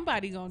 so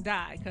somebody gonna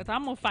die because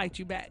I'm gonna fight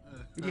you back.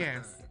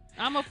 Yes.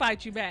 I'm gonna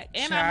fight you back,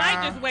 and I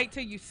might just wait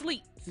till you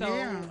sleep. So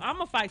I'm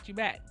gonna fight you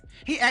back.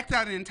 He acted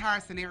out an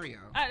entire scenario.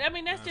 I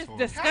mean, that's just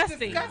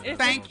disgusting.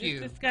 Thank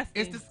you. It's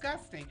disgusting. It's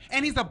disgusting,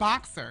 and he's a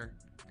boxer.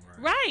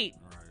 Right.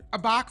 A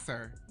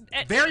boxer.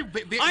 Very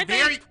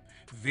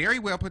very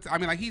well put. I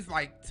mean, like he's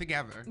like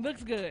together.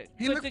 Looks good.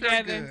 He looks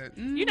together. Very good.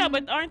 Mm-hmm. You know,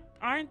 but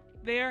aren't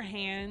their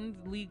hands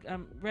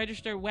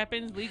registered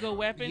weapons, legal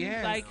weapons?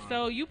 Yes. Like,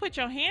 so you put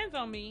your hands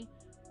on me,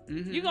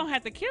 you're gonna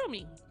have to kill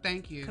me.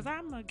 Thank you. Because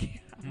I'm a.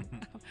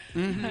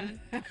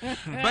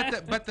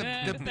 But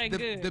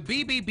the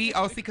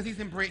BBBOC, because he's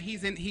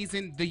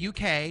in the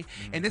UK,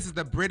 and this is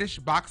the British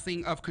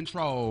Boxing of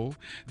Control.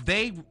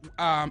 They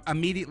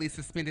immediately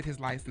suspended his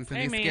license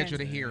and they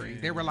scheduled a hearing.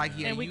 They were like,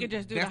 "Yeah, and we could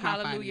just do the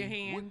hallelujah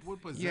hands."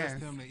 What possessed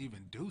him to even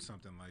do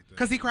something like that?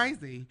 Because he's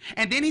crazy.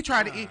 And then he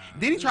tried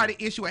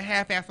to issue a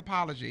half-ass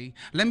apology.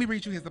 Let me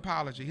read you his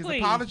apology. His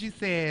apology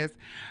says.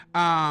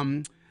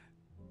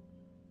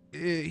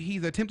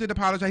 He's attempted to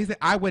apologize. He said,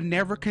 "I would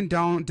never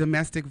condone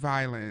domestic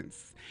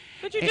violence."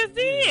 But you just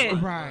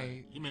did.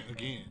 Right. You meant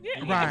again.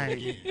 Yeah. Right.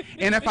 Again.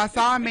 And if I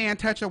saw a man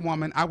touch a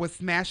woman, I would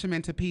smash him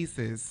into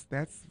pieces.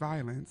 That's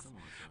violence.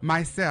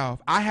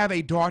 Myself, I have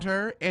a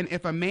daughter, and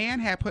if a man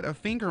had put a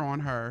finger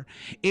on her,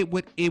 it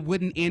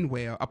wouldn't end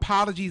well.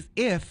 Apologies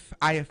if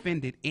I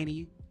offended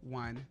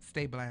anyone.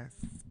 Stay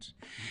blessed.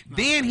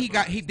 Then he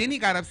got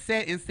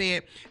upset and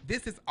said,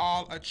 "This is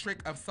all a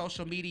trick of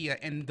social media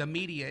and the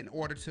media in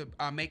order to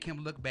make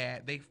him look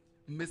bad. They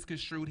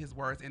misconstrued his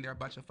words, and they're a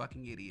bunch of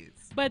fucking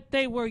idiots." But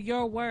they were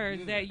your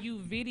words that you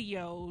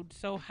videoed.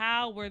 So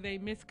how were they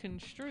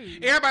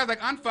misconstrued? Everybody's like,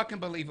 unfucking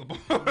believable.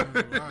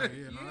 Right,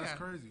 that's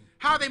crazy.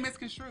 How are they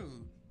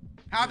misconstrued?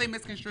 How are they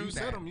misconstrued? You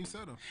said them. You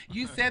said them.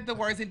 You said the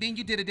words, and then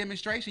you did a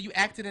demonstration. You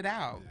acted it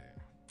out.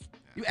 Yeah.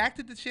 You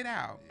acted the shit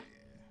out.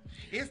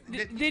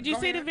 Did you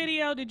see the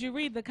video? Did you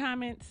read the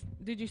comments?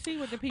 Did you see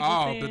what the people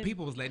said? Oh, the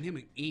people was letting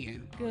him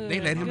in. Good, they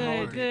let him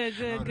hold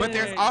good. But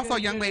there's also a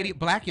young lady,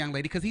 black young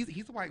lady, because he's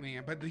a white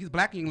man, but he's a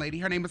black young lady.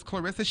 Her name is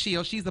Clarissa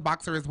Shields. She's a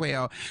boxer as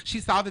well. She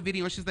saw the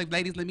video and she's like,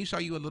 "Ladies, let me show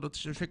you a little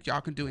trick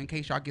y'all can do in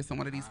case y'all get some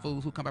one of these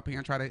fools who come up here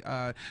and try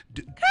to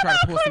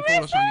pull some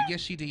foolish on you."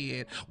 Yes, she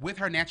did. With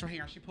her natural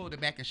hair, she pulled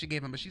it back and she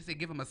gave him. But she said,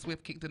 "Give him a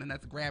swift kick to the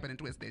nuts, grab it and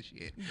twist that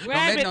shit.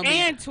 Grab it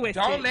and twist it.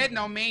 Don't let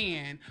no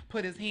man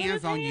put his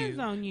hands on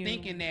you,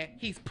 thinking that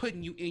he's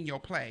putting you in your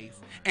place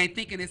and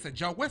thinking it's a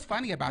joke." What's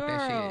funny about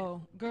that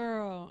shit?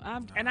 Girl,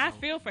 I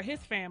feel for his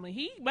family.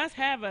 He must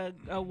have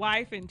a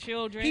wife and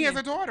children. He has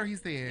a daughter, he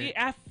said.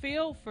 I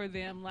feel for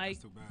them.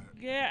 Like, That's too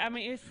bad. yeah, I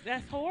mean,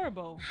 that's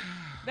horrible.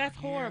 That's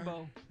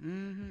horrible.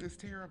 Yeah. It's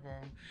terrible.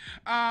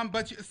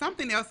 But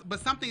something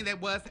that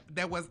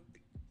was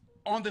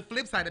on the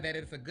flip side of that,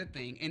 it's a good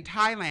thing. In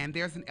Thailand,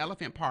 there's an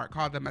elephant park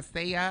called the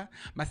Masaya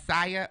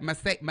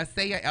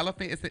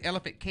Elephant. It's an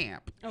elephant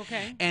camp.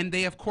 Okay. And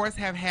they, of course,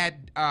 have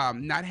had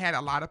not had a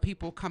lot of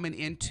people coming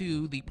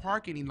into the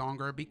park any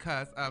longer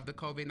because of the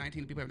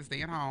COVID-19. People have to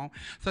stay at home.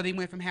 So they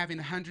went from having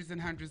hundreds and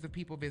hundreds of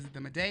people visit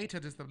them a day to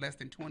just less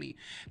than 20.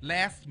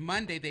 Last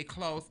Monday, they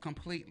closed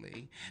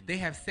completely. They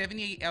have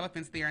 78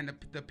 elephants there, and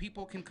the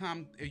people can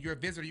come. If you're a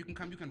visitor, you can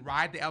come. You can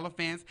ride the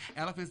elephants.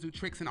 Elephants do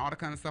tricks and all the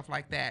kind of stuff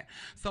like that.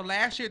 So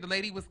last year, the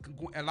lady was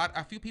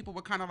a few people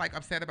were kind of like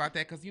upset about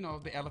that because, you know,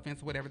 the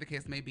elephants, whatever the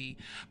case may be.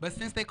 But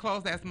since they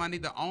closed last Monday,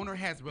 the owner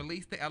has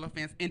released the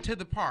elephants into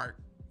the park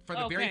for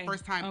the very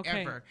first time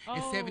ever.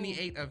 It's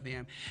 78 of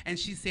them. And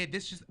she said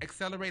this just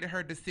accelerated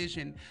her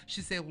decision.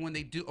 She said when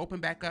they do open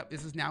back up,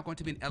 this is now going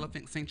to be an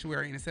elephant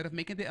sanctuary. And instead of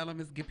making the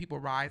elephants give people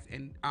rides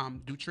and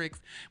do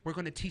tricks, we're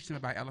going to teach them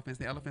about elephants.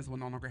 The elephants will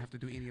no longer have to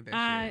do any of that shit.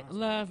 I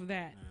love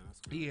that.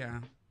 Yeah.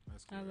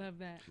 I love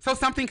that. So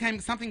something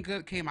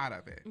good came out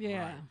of it.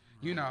 Yeah. Right.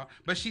 You know,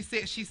 but she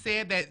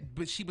said that,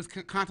 but she was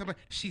contemplating.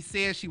 She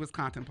said she was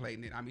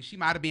contemplating it. I mean, she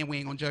might have been. We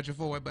ain't gonna judge her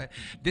for it, but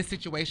this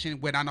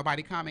situation without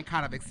nobody coming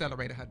kind of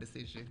accelerated her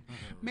decision.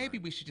 Maybe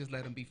we should just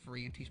let them be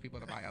free and teach people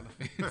to buy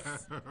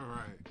elephants.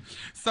 Right.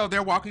 So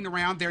they're walking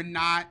around. They're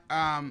not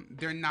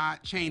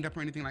chained up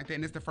or anything like that,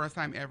 and it's the first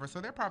time ever.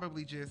 So they're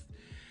probably just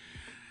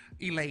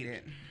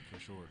elated. For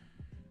sure.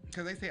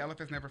 Because they say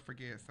elephants never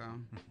forget. So.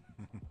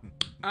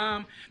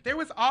 There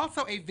was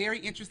also a very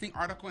interesting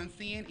article in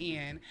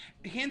CNN,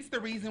 hence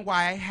the reason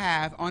why I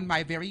have on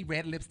my very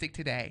red lipstick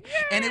today.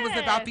 Yes, and it was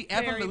about the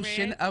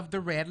evolution of the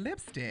red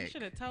lipstick. You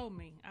should have told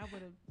me. I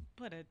would have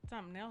put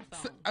something else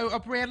on.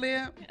 A red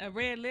lip? A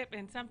red lip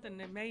and something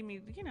that made me,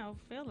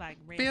 feel like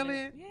red Feel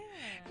lip. it?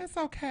 Yeah. It's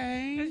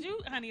okay. Because you,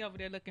 honey, over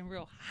there looking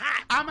real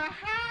hot. I'm a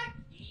hot.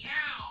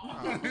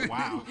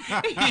 Wow.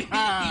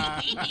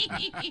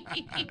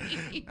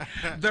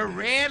 The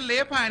red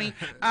lip, honey.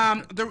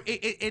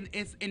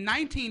 It's in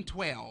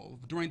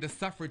 1912 during the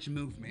suffrage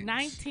movement.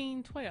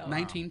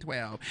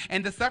 1912.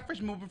 And the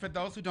suffrage movement, for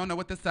those who don't know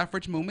what the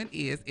suffrage movement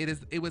is,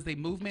 it was a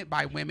movement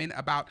by women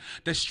about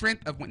the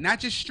strength of women,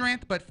 not just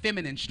strength, but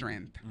feminine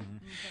strength. Mm-hmm.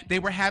 Okay. They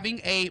were having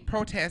a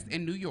protest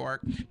in New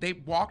York. They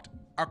walked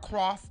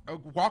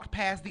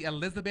past the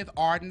Elizabeth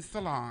Arden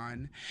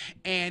salon,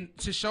 and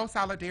to show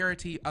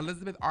solidarity,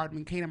 Elizabeth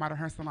Arden came out of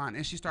her salon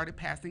and she started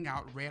passing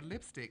out red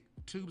lipstick,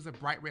 tubes of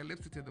bright red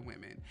lipstick to the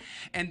women.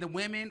 And the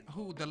women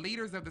who the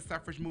leaders of the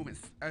suffrage movement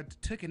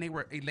took, and they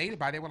were elated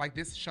by it. They were like,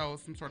 this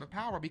shows some sort of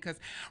power, because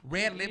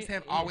red lips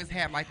have always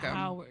had like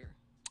power.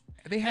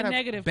 They had a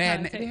negative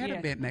bad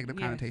negative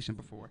connotation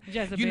before.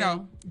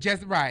 Jezebel.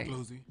 Just right.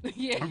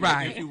 Yeah.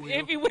 Right.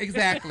 If you will.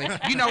 Exactly.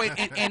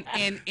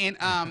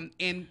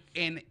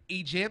 In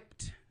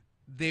Egypt,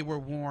 they were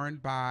worn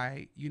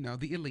by,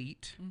 the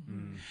elite.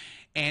 Mm-hmm.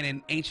 And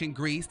in ancient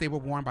Greece, they were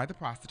worn by the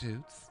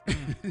prostitutes.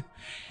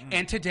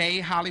 And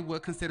today,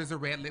 Hollywood considers a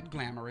red lip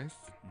glamorous.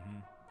 Mm-hmm.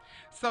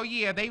 So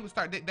yeah, they would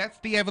start. That's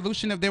the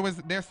evolution of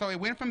So it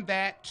went from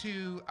that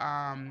to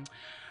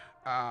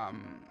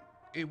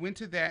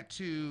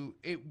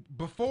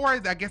before, I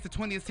guess, the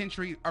 20th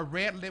century, a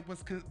red lip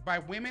was by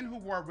women who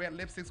wore red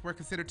lipsticks were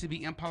considered to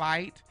be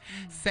impolite,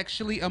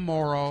 sexually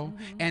immoral,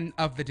 and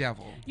of the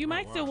devil. You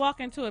might still walk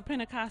into a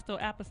Pentecostal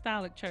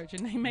apostolic church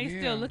and they may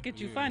still look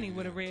at you funny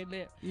with a red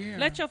lip. Yeah.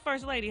 Let your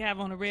first lady have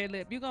on a red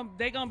lip.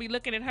 They're gonna be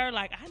looking at her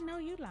like, I know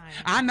you lying.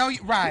 I know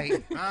you right.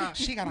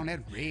 She got on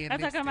that red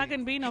That's lipstick. how come I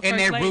couldn't be no and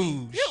first that lady.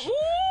 Rouge.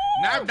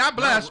 Not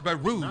blush,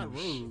 but rouge. Not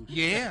rouge.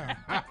 Yeah.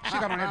 She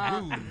got on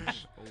that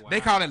rouge. Wow. They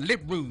call it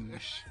lip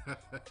rouge.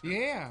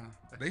 Yeah.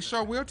 They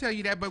sure will tell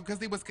you that, but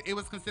because it was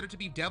considered to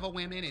be devil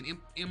women and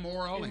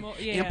immoral and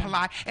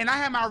impolite. And I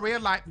have my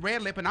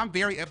red lip, and I'm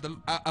very of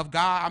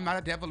God. I'm not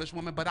a devilish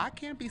woman, but I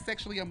can't be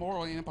sexually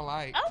immoral and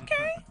impolite.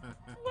 Okay.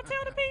 Well,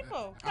 tell the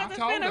people. Because it's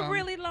been a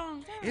really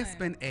long time. It's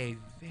been a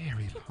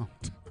very long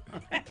time.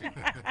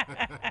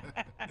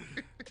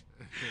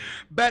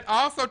 But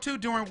also too,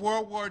 during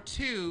World War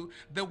II,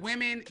 the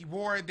women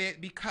wore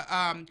that because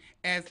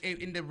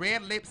in the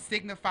red lip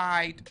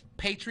signified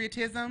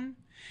patriotism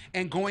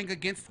and going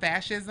against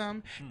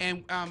fascism.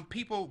 And a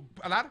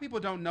lot of people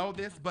don't know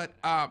this, but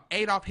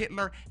Adolf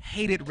Hitler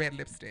hated red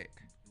lipstick.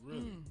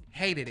 Really?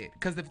 Hated it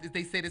because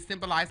they said it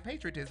symbolized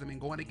patriotism and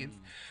going against,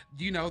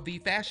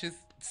 the fascist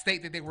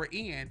state that they were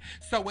in.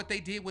 So what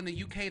they did when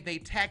the UK, they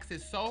taxed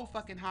it so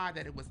fucking high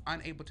that it was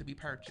unable to be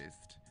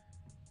purchased.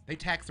 They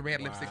taxed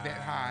red lipstick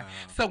that high.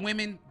 So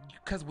women,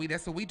 because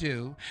that's what we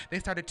do, they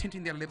started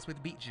tinting their lips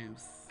with beet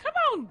juice. Come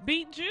on,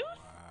 beet juice.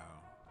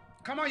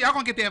 Come on, y'all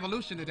gonna get the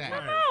evolution today.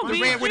 Come on,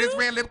 where this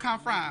red lip come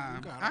from?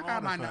 I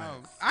got my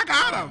nose. I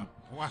got them.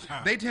 Wow.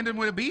 They tinted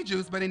with a beet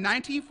juice. But in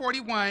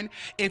 1941,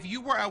 if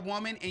you were a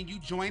woman and you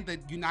joined the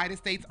United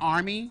States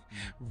Army,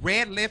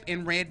 red lip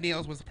and red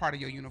nails was part of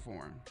your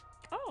uniform.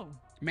 Oh.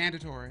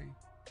 Mandatory.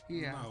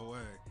 Yeah. No way.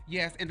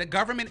 Yes, and the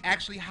government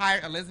actually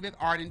hired Elizabeth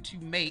Arden to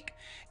make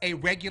a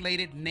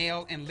regulated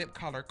nail and lip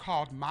color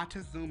called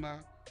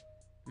Montezuma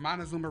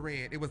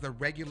Red. It was a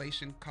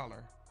regulation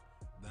color.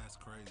 That's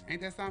crazy.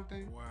 Ain't that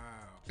something? Wow.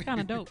 It's kind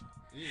of dope.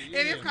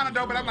 It is kind of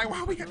dope, but I'm like,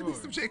 why we got to be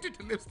subjected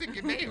to lipstick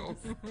and nails?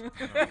 You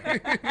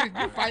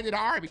fight in the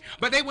army.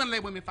 But they wouldn't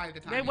let women fight at the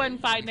time. They wasn't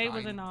fighting. They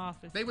was in the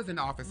office. They was in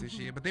the office this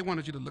year, but they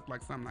wanted you to look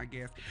like something, I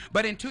guess.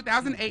 But in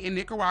 2008 in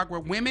Nicaragua,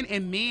 women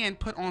and men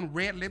put on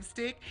red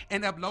lipstick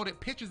and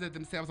uploaded pictures of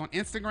themselves on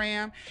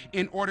Instagram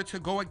in order to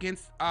go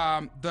against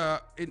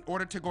the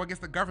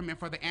government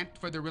for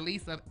the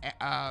release of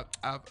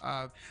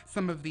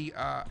some of the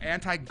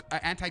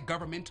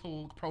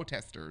anti-governmental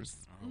protesters.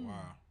 Oh, wow.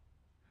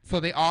 So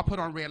they all put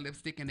on red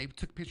lipstick and they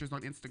took pictures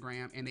on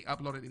Instagram and they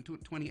uploaded in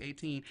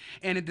 2018.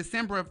 And in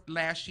December of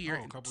last year,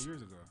 a couple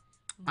years ago.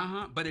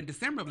 But in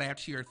December of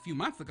last year, a few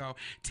months ago,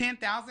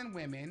 10,000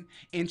 women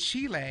in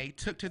Chile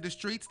took to the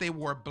streets. They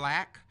wore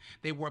black,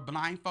 they wore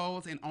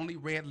blindfolds, and only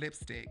red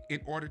lipstick in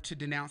order to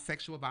denounce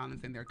sexual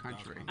violence in their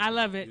country. I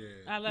love it. Yeah.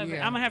 I love it.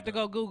 I'm going to have to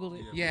go Google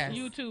it. Yes.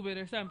 YouTube it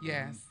or something.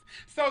 Yes.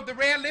 So the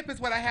red lip is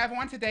what I have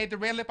on today. The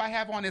red lip I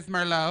have on is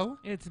Merlot.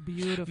 It's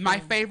beautiful. My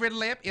favorite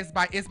lip is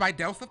by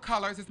Dose of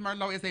Colors. It's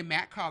Merlot. It's a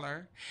matte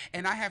color.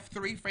 And I have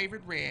 3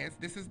 favorite reds.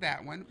 This is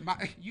that one.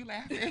 You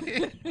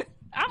laughing?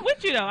 I'm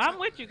with you, though. I'm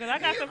with you because I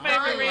got some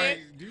favorite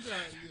reds.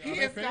 He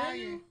is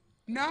dying.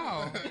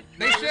 No,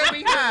 they should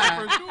be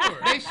high. For sure.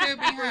 They should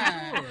be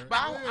high. Sure. But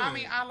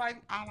I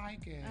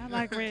like it. I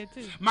like red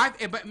too.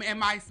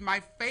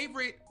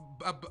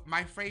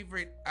 My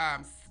favorite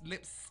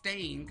lip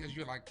stain, because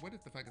you're like, what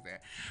the fuck is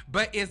that?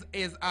 But is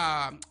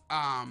oh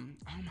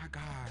my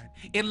god,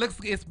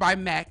 it's by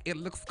MAC. It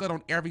looks good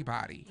on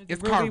everybody.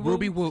 It's called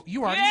Ruby Woo.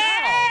 You already know.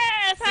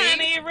 Yes,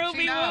 honey,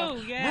 Ruby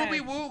Woo. Yes.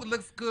 Ruby Woo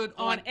looks good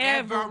on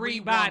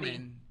everybody.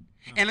 Woman.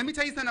 And let me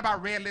tell you something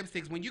about red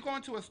lipsticks. When you go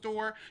into a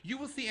store, you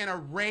will see an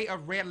array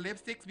of red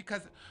lipsticks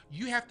because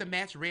you have to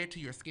match red to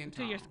your skin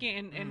tone. To your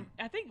skin. And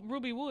I think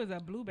Ruby Woo is a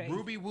blue base.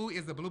 Ruby Woo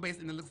is a blue base,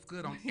 and it looks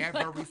good on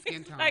every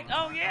skin tone. Like,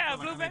 oh, yeah,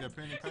 blue base.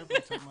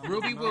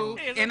 Ruby Woo.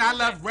 And I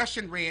love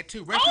Russian red,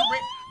 too.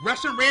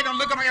 Russian red don't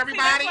look good on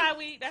everybody.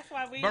 See, that's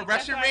why we. But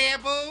Russian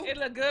red, boo. It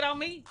look good on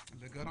me.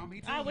 It look good on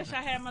me, too. I wish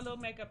I had my little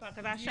makeup on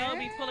because I sure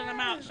be pulling them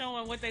out,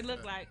 showing what they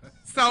look like.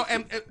 So,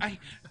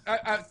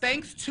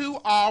 thanks to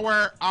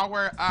our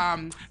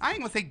I ain't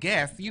gonna say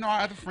guests, you know,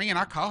 our other friend,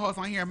 our co-host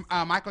on here,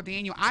 Michael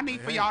Daniel. I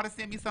need for y'all to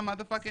send me some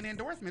motherfucking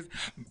endorsements.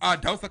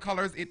 Dose of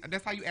Colors.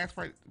 That's how you ask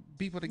for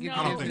people to give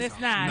you. No, it's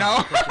not.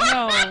 No.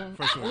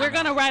 For sure. We're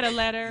gonna write a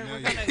letter.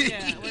 We're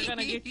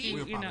gonna get you.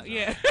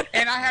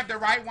 And I have the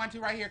right one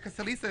too right here, because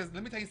Talisa,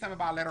 let me tell you something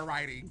about letter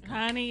writing.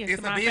 Honey,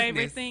 it's my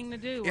favorite thing to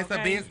do. It's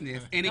a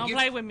business, and don't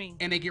play with me.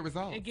 And they get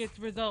results. It gets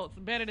results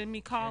better than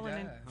me calling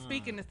and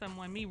speaking to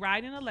someone. Me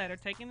writing a letter,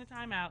 taking the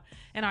time out,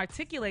 and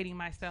articulating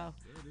myself.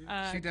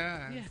 She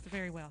does. Yes,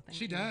 very well. Thank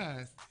you. She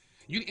does.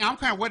 I'm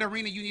kind of what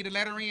arena you need a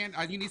letter in.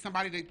 You need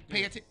somebody to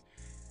pay attention.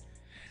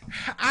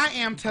 I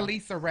am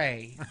Talisa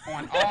Ray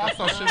on all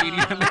social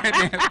media.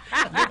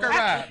 Look her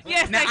up.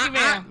 Yes, now, thank you,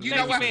 ma'am. You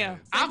know what?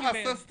 I'm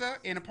her sister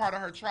and a part of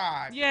her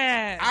tribe.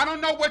 Yeah. I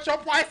don't know what your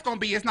price gonna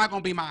be. It's not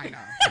gonna be mine though.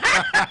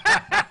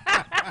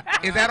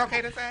 Is that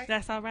okay to say?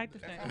 That's all right to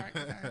say.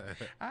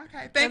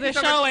 Okay. Thank you. The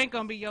show ain't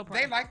gonna be your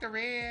price. They like the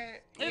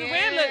red.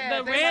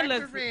 The red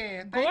looks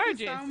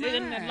gorgeous.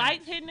 And the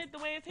light's hitting it the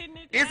way it's hitting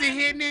it. Is it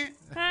hitting it?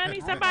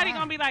 Honey, somebody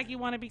gonna be like, you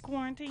want to be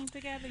quarantined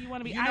together? You want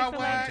to be isolated? You know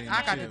what?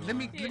 I got to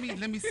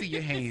let me see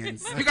your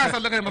hands. You guys are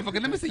looking at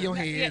motherfucker. Let me see your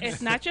hands. Yeah,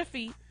 it's not your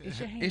feet. It's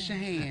your hands. It's your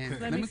hands.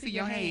 Let me see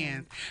your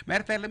hands.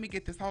 Matter of fact, let me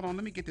get this. Hold on.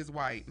 Let me get this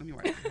white. Let me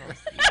wipe this.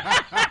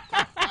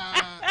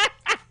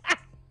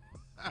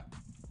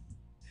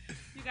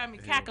 You got me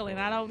cackling.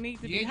 I don't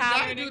need to be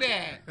hollering. You gotta do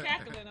that.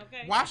 Cackling,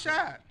 okay? Wash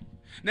up.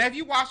 Now, if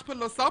you wash, put a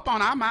little soap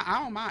on, I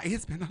don't mind.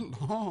 It's been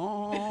a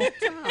long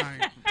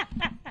time.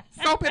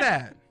 Soap it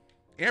up.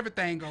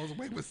 Everything goes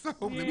away with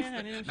soap.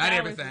 Yeah, not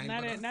everything.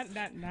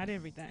 Not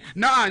everything.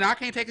 No, I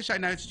can't take a shower.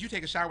 Now, you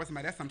take a shower with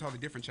somebody. That's something totally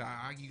different,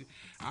 child.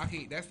 I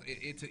can't. That's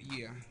it.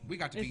 Yeah, we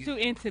got to be. It's too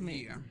intimate.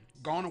 Yeah,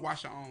 go on and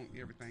wash your own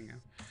everything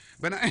else.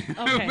 But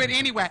but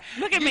anyway,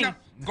 look at me.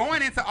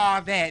 Going into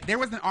all that, there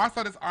was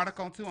also this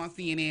article too on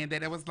CNN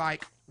that it was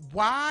like,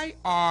 why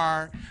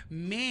are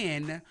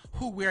men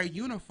who wear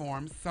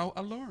uniforms so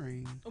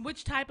alluring?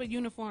 Which type of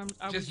uniforms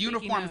are just we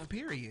uniforms, of?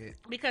 period.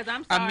 Because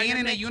I'm sorry, a man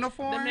in a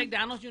uniform. The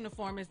McDonald's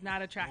uniform is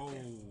not attractive.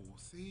 Oh,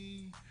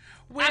 see.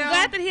 Well, I'm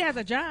glad that he has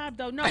a job,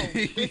 though. No,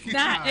 it's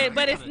not.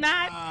 But it's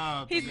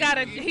not. He's got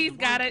a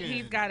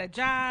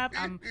job.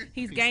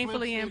 He's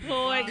gainfully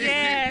employed.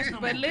 Yes,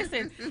 but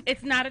listen,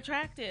 it's not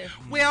attractive.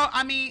 Well,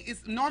 I mean,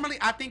 it's normally.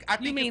 I think.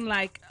 You mean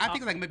like? I think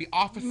it's like maybe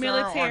officer or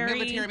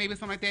military, maybe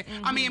something like that.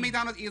 Mm-hmm. I mean,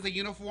 McDonald's is a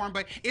uniform,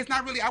 but it's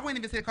not really. I wouldn't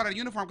even say call it a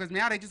uniform because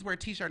now they just wear a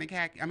t-shirt and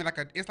khaki. I mean,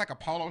 it's like a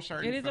polo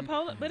shirt. It is a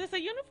polo, but it's a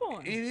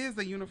uniform. It is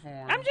a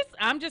uniform.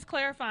 I'm just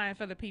clarifying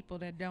for the people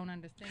that don't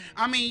understand.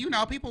 I mean,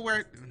 people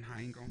wear.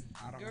 I ain't gonna.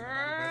 I don't know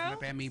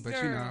up at me, but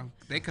I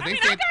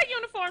got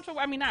uniforms for.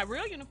 I mean, not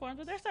real uniforms,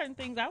 but there's certain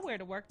things I wear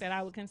to work that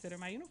I would consider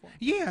my uniform.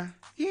 Yeah.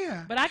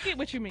 But I get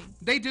what you mean.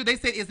 They do. They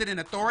said, is it an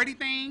authority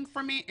thing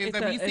for me? Is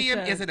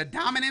it a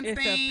dominance thing?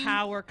 It's a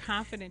power,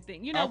 confident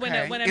thing. You know, when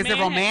a man is it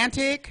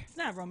romantic? It's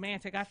not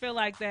romantic. I feel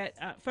like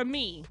that for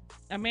me,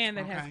 a man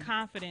that has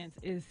confidence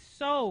is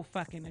so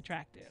fucking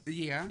attractive.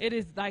 Yeah. It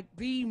is like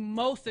the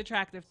most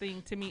attractive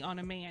thing to me on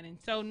a man, and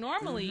so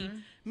normally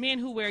men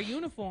who wear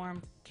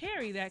uniforms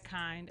carry that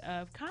kind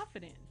of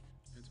confidence.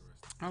 Interesting.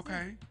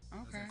 Okay.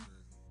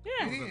 Yeah.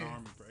 I was in the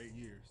Army for 8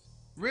 years.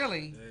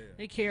 Really? Yeah.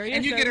 They carry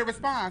and you get a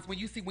response when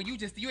you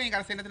ain't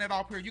gotta say nothing at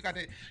all. Period. You got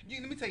to.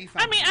 Let me tell you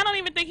something. I mean, I don't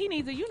even think he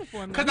needs a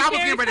uniform. Because I was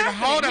getting ready to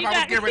hold up. I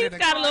was getting ready to.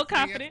 He's got a little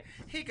confidence.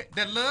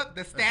 The look,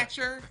 the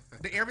stature,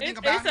 the everything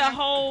about him. It's a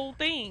whole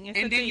thing.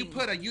 And then you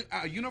put a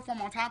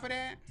uniform on top of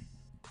that.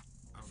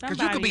 Because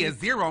you could be a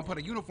zero and put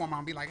a uniform on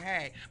and be like,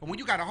 hey. But when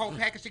you got a whole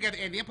package together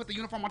and then put the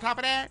uniform on top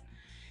of that,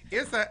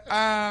 it's a.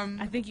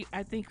 I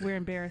think we're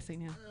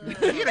embarrassing him.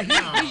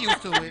 He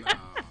used to it.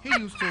 He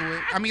used to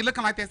it. I mean,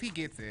 looking like this, he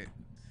gets it.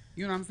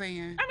 You know what I'm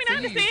saying? I mean, I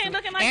understand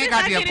looking like this.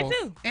 I get it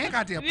too. And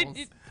got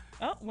dimples.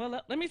 Oh,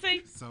 well, let me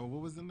see. So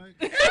what was the next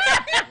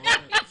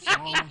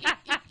song?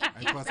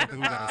 Plus, I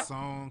think we got a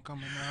song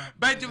coming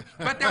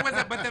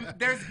out.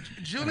 There's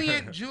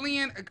Julian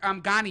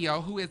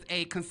Ganio, who is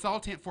a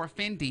consultant for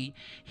Fendi.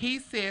 He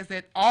says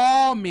that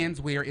all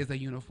menswear is a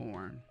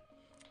uniform.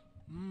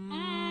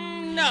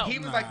 No. He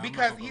was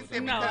because he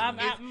said no.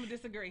 I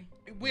disagree.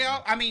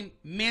 Well, I mean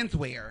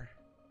menswear.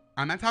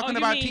 I'm not talking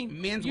about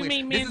menswear. You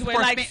mean menswear, this is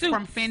like suits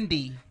from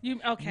Fendi.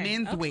 Menswear.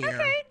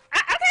 Okay.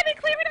 I can't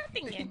clear it up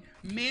then.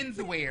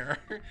 Menswear.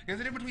 There's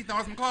a difference between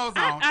throwing some clothes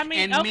on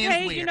and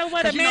okay, menswear. You know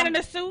what? A man in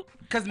a suit.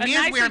 Because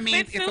menswear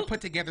means it's a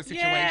put together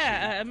situation.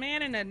 Yeah, a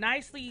man in a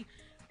nicely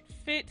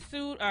fit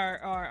suit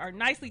or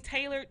nicely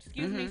tailored,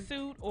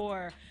 suit,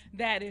 or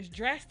that is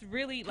dressed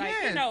really like,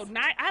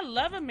 I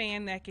love a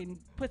man that can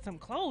put some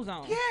clothes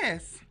on.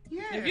 Yes.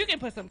 If you can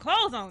put some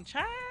clothes on,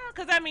 child,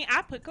 because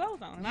I put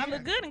clothes on and I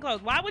look good in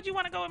clothes. Why would you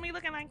want to go with me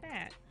looking like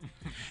that?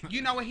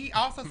 You know what? He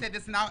also said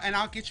this, and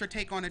I'll get your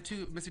take on it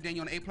too, Mr.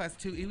 Daniel, on A+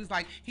 too.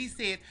 He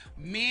said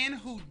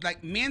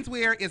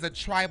menswear is a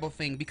tribal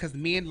thing because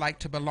men like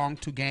to belong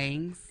to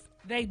gangs.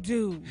 They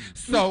do.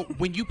 So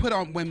when you put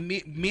on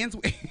men's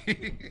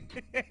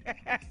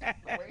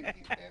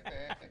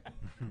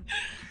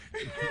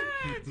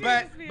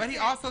but he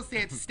also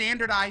said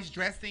standardized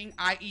dressing,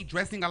 i.e.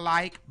 dressing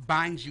alike,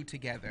 binds you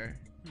together.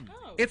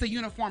 Oh. It's a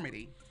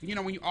uniformity.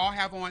 When you all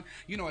have on,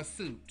 a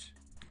suit.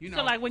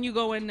 So like when you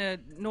go into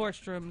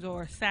Nordstrom's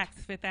or Saks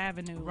Fifth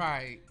Avenue.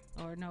 Right.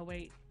 Or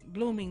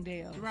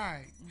Bloomingdale.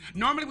 Right.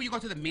 Normally when you go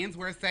to the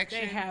menswear section,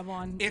 they have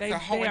on. It's a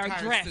whole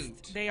entire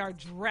suit. They are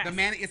dressed. The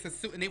man, it's a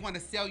suit, and they want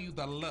to sell you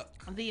the look.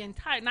 The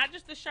entire, not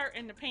just the shirt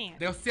and the pants.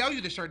 They'll sell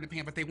you the shirt and the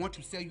pants, but they want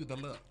to sell you the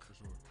look. For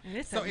sure. And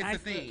it's a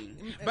thing.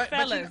 But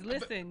fellas,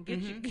 listen.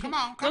 Come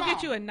on. Go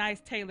get you a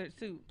nice tailored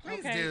suit.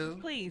 Please do.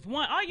 Please.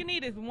 All you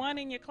need is one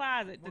in your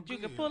closet that you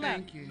can pull out.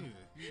 Thank you.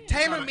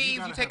 Tailor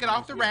means you take it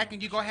off the rack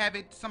and you go have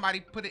it. Somebody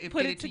put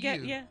it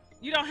together. Yeah.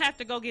 You don't have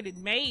to go get it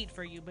made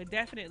for you, but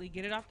definitely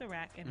get it off the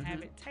rack and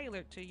have it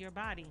tailored to your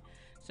body,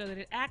 so that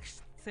it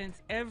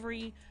accents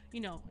every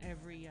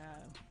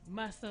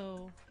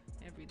muscle,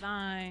 every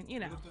line.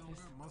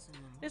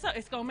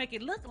 It's gonna make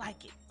it look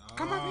like it.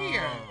 Come up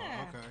here.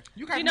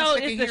 Yeah. Okay.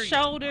 It's the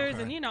shoulders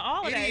and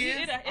all of that.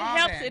 It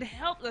helps. It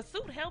helps. The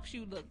suit helps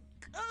you look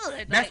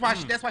good. That's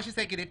why she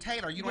said get it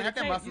tailored. You don't have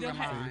to have muscles in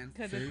mine.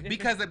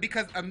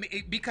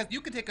 Because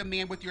you can take a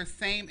man with your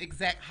same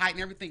exact height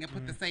and everything and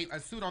put the same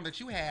suit on that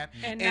you have,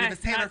 and if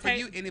it's tailored for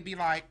you, and it'd be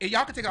like,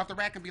 y'all can take it off the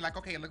rack and be like,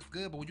 okay, it looks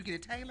good, but when you get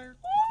it tailored,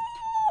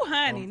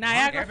 honey,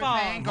 Niagara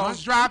Falls. Everything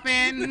goes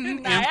dropping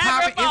and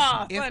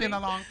popping. It's been a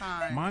long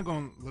time. Mine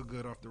gonna look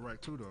good off the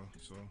rack too, though.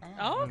 So.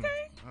 Oh,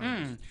 okay.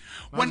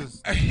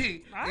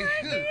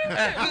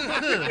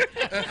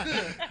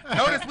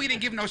 Notice we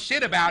didn't give no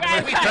shit about it.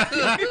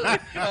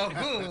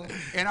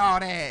 And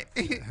all that.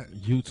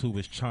 YouTube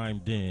has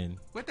chimed in.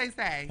 What they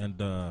say? And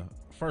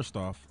first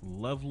off,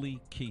 lovely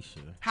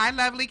Keisha. Hi,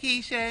 lovely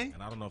Keisha.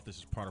 And I don't know if this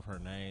is part of her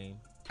name.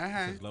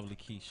 Says lovely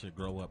Keisha,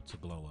 grow up to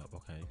glow up.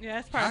 Okay. Yeah,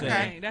 that's part of her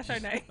name. That's her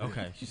name.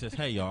 Okay. She says,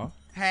 "Hey y'all."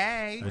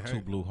 Hey. With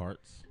 2 blue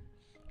hearts,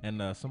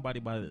 and somebody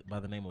by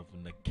the name of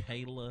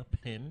Nikayla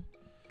Penn.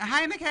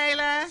 Hi,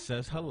 Nikayla.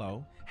 Says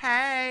hello.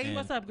 Hey. And,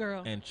 what's up,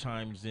 girl? And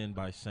chimes in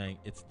by saying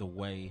it's the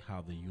way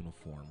how the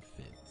uniform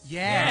fits.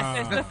 Yes,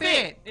 it's the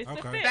fit. It's the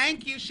fit.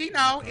 Thank you. She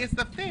know it's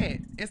the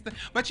fit.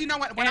 But you know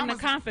what? The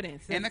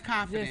confidence. And the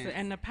confidence.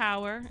 And the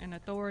power and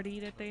authority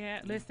that they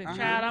have. Listen,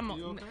 child,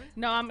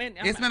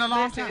 It's been a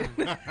long time.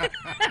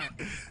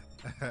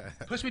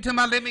 Push me to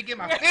my limit, get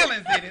my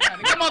feelings in it,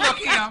 honey. Come on, little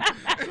Kim.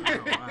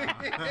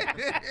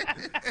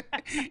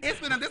 It's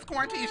been this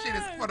quarantine shit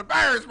is for the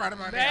birds right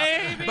about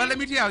now. But let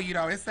me tell you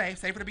though, it's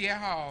safer to be at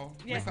home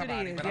with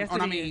somebody.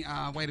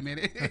 Wait a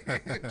minute,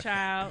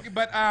 child.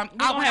 But we're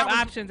gonna have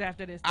options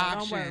after this.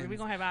 Don't worry, we're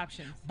gonna have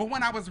options. But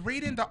when I was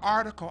reading the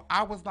article,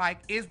 I was like,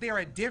 is there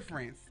a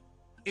difference?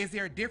 Is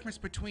there a difference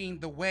between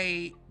the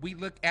way we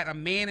look at a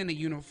man in a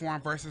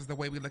uniform versus the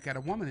way we look at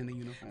a woman in a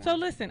uniform? So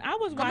listen, I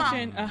was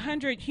watching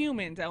 100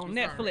 Humans on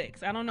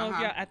Netflix. I don't know if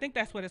y'all, I think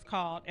that's what it's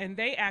called. And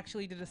they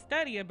actually did a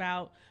study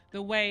about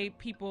the way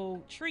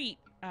people treat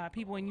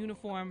people in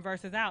uniform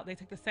versus out. They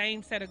took the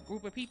same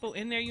group of people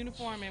in their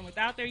uniform and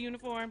without their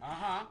uniform.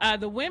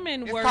 The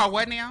women were... It's called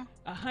what now?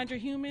 100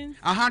 Humans.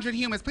 100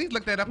 Humans. Please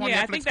look that up on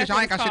Netflix because y'all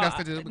ain't got shit else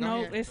to do.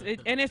 No,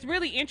 and it's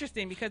really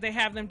interesting because they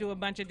have them do a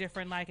bunch of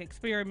different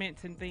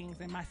experiments and things.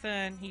 And my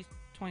son, he's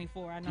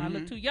 24. I know I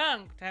look too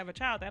young to have a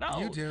child that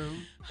old. You do.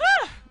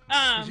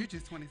 You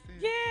just 26.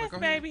 Yes,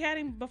 baby. Had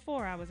him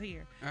before I was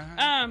here.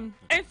 And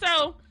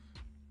so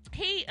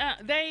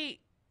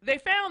they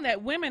found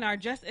that women are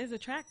just as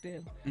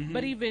attractive,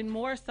 but even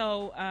more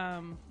so,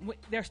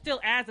 they're still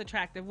as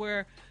attractive.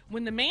 Where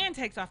when the man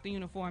takes off the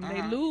uniform,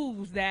 they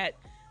lose that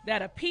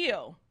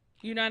appeal.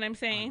 You know what I'm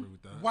saying? I agree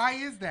with that. Why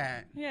is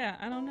that? Yeah,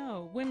 I don't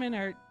know. Women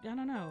are, I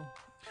don't know.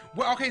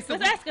 Well, okay, so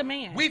let's ask a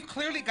man. We've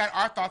clearly got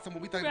our thoughts on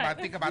when we think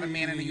about a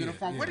man in a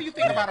uniform. What do you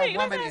think about a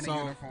woman in a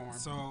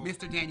uniform,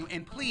 Mr. Daniel?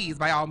 And please,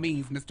 by all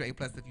means, Mr. A+,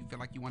 if you feel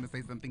like you want to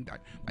say something,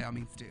 by all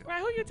means, too.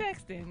 Right, who you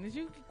texting? Did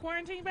you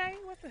quarantine, babe?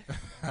 What's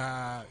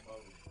the...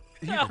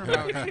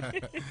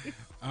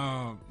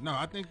 No,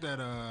 I think that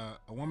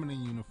a woman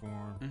in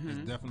uniform is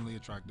definitely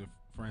attractive.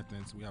 For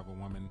instance, we have a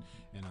woman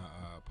in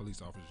a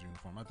police officer's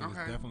uniform. I think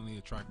it's definitely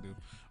attractive,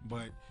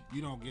 but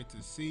you don't get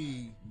to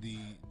see the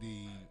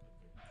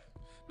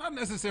not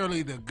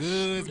necessarily the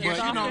goods, but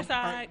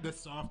the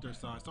softer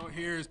side. So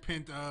hair is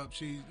pent up.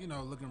 She's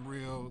looking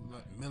real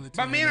militant.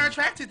 But men are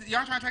attracted.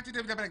 Y'all trying attracted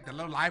to like the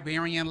little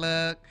librarian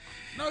look.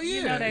 No,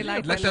 yeah, they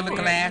like the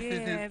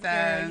glasses and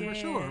stuff for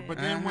sure. But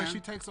then when she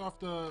takes off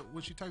the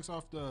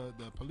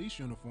police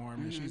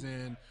uniform and she's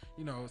in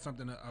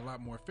something a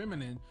lot more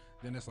feminine,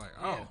 then it's like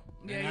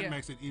that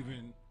makes it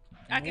even.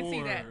 I can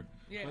see that.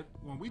 Yeah. But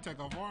when we take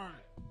off our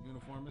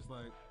uniform, it's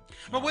like.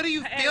 But what do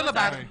you feel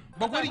about it?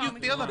 But what do you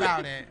feel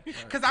about it?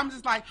 Because I'm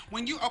just like,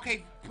 put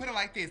it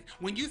like this.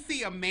 When you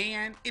see a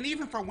man, and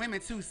even for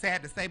women too,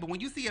 sad to say, but when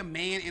you see a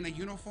man in a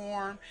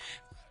uniform,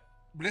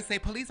 let's say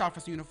police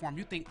officer uniform,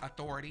 you think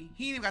authority.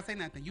 He ain't even got to say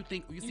nothing. You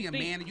see a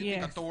man and you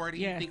think authority.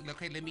 You think,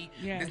 okay,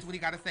 this is what he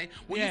got to say.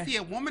 When you see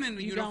a woman in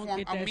the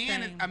uniform,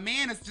 a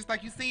man is just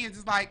like you see, it's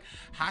just like,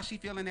 how's she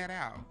feeling that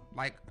out?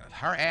 Like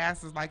her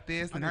ass is like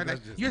this and her that.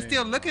 You're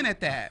still looking at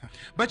that.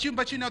 But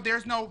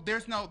there's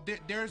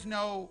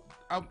no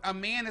a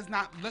man is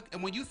not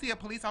and when you see a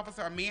police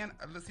officer, a man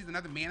sees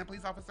another man, a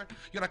police officer,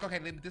 you're like, okay,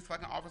 this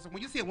fucking officer.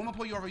 When you see a woman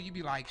pull you over, you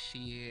be like,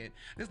 shit,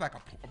 this is like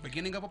a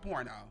beginning of a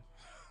porno.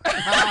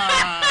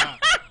 I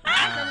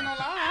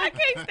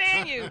can't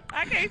stand you.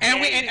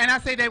 And I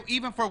say that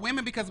even for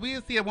women, because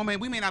we'll see a woman,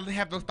 we may not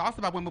have those thoughts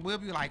about women, but we'll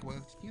be like,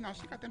 well,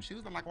 she got them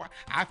shoes. I'm like, well,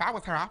 if I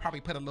was her, I'd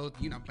probably put a little,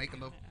 make a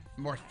little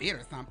more fit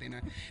or something.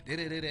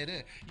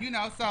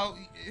 So,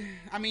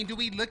 I mean, do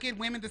we look at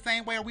women the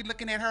same way? Are we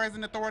looking at her as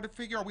an authority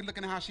figure, or are we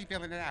looking at how she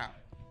feeling it out?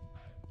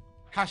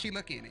 How she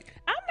looking at it?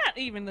 I'm not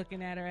even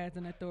looking at her as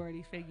an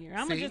authority figure.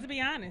 I'm going to just be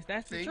honest.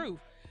 That's the truth.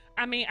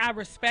 I mean, I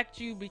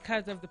respect you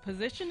because of the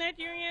position that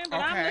you're in,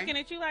 but I'm looking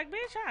at you like,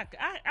 bitch, I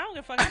don't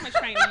give a fuck how much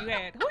training you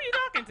had. Who are you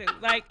talking to?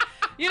 Like,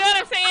 you know what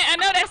I'm saying? I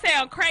know that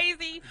sounds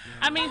crazy.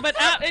 I mean, but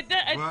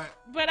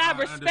I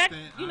respect,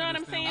 you know what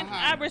I'm saying?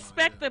 I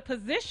respect the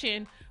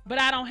position, but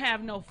I don't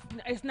have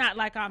it's not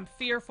like I'm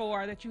fearful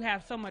or that you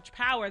have so much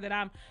power that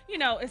I'm,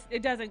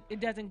 it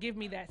doesn't give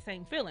me that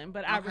same feeling,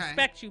 but I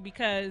respect you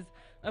because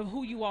of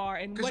who you are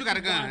and what you got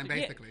a gun,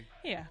 basically.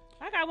 Yeah.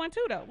 I got one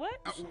too, though. What?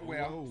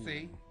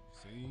 See?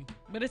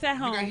 But it's at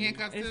home. You got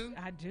handcuffs too?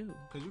 I do.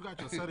 Because you got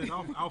your set it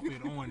off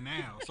outfit on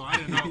now, so I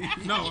didn't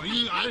know.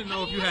 I didn't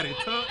know if you had it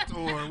tucked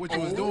or what you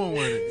was doing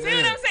with it. See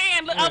what I'm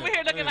saying? Over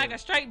here looking like a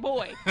straight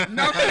boy. No,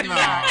 ain't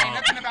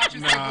nothing about you,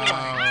 straight boy.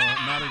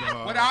 Not at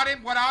all. With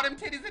all them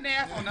titties and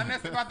ass on,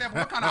 nothing about that.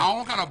 What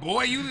kind of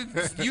boy you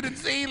done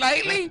seen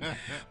lately?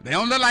 They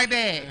don't look like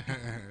that.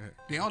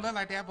 They don't look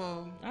like that,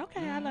 boo.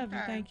 Okay, I love you.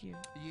 Thank you.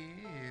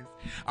 Yes.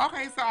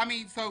 Okay,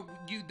 so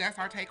that's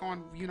our take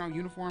on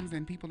uniforms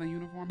and people in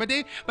uniform. But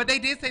they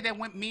did say that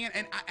when men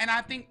and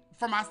I think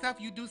for myself,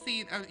 you do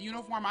see a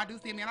uniform. I do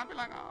see a man. I'll be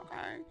like, oh,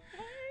 okay.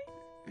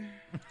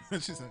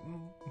 She said,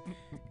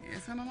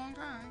 it's been a long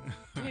time.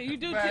 Yeah, you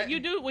do. You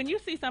do when you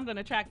see something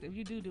attractive,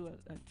 you do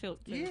a tilt.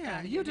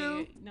 Yeah, you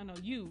do. No,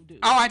 you do.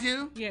 Oh, I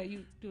do. Yeah,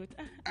 you do it.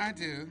 I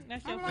do.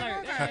 That's your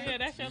flirt. Okay. Yeah,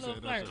 that's your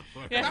little flirt.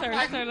 That's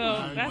her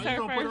little. That's her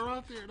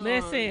first.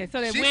 Listen,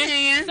 so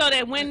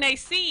that when they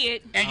see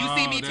it and you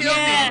see me tilting,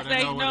 yes,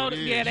 they know.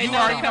 Yeah, they you know.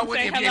 already know what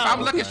it is. If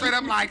I'm looking straight,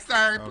 I'm like,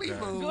 sir, please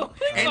move.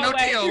 Ain't no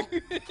tilt.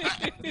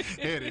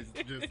 Head is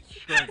just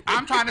straight.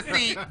 I'm trying to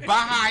see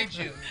behind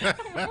you.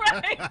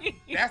 Right.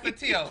 That's a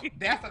tilt.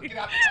 That's a get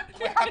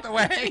out the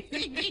way.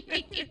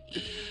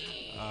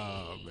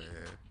 Oh man.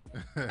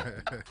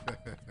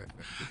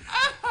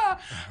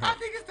 I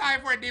think it's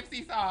time for a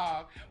Dipsy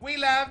song. We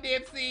love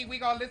Dipsy. We're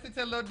going to listen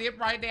to a little dip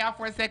right now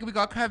for a second. We're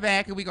going to come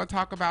back and we're going to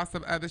talk about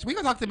some other We're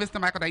going to talk to Mr.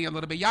 Michael Daniel a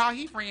little bit. Y'all,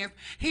 he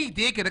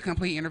did get a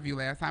complete interview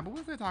last time, but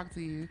we'll still talk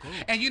to you. Cool.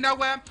 And you know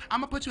what? I'm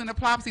going to put you in the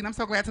plop seat. I'm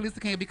so glad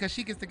Talisa came because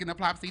she gets to get in the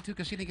plop seat too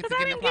because she didn't get to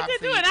get in the plop seat. I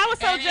didn't get to do it. I was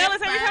so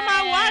jealous every time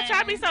I watch.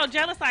 I'd be so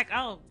jealous like,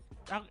 I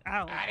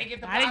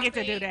didn't get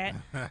to do that.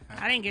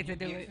 I didn't get to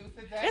do it.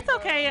 It's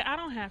okay. I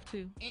don't have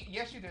to.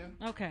 Yes, you do.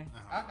 Okay.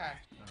 Okay.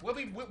 We'll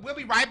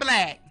be right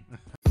back.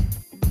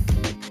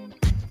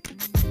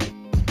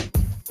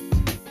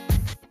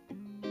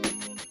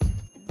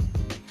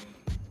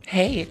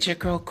 Hey, it's your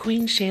girl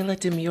Queen Shayla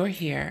Demure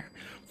here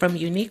from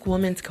Unique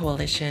Women's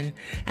Coalition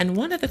and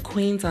one of the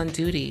queens on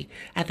duty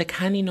at the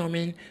Connie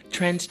Norman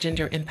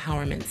Transgender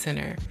Empowerment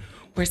Center.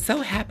 We're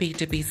so happy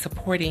to be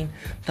supporting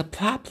the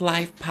Plop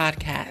Life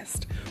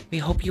podcast. We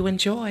hope you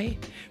enjoy.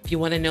 If you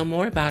want to know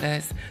more about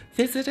us,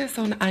 visit us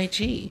on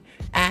IG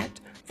at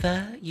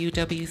the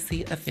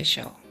UWC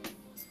Official.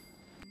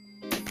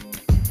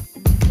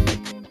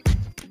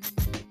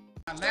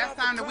 Last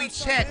time that we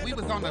checked, we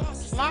was on the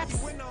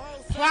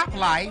Plop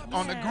Life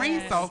on the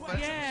green sofa,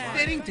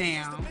 sitting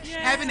down,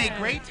 having a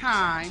great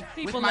time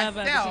with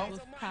myself,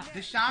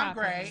 Deshaun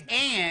Gray,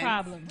 and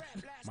Problems.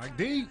 Mike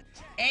D.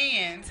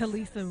 And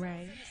Talisa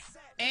Ray.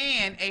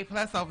 and A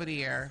Plus over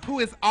there, who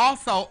is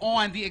also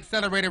on the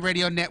Accelerated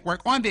Radio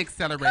Network on the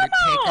Accelerated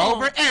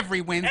Takeover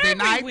every Wednesday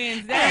night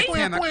at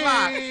 10 o'clock.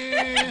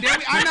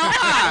 I know,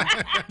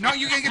 huh? No,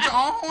 you gonna get your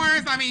own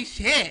horns? I mean,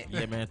 shit.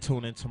 Yeah, man.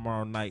 Tune in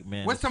tomorrow night,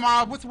 man. What's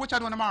tomorrow? What y'all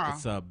doing tomorrow?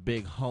 It's a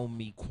big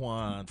homie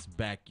Quan's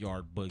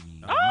backyard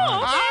boogie.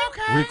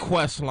 Okay.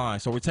 Request line.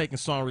 So we're taking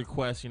song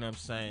requests. You know what I'm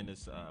saying?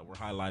 It's we're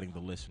highlighting the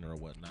listener or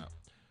whatnot.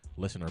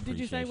 Listener appreciation.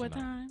 Did you say what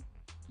time?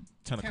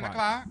 10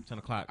 o'clock. 10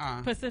 o'clock.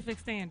 Pacific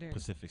Standard.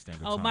 Pacific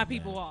Standard. Oh, time, my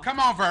people man. off. Come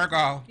on,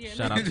 Virgo. Yeah,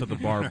 shout out to the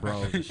Bar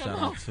Bros. And shout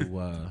out to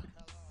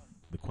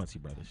the Quincy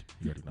brothers.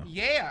 You already know.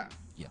 Yeah.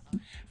 Yeah.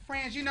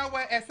 Friends, you know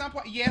what? At some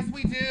point, yes,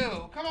 we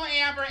do. Come on,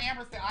 Amber.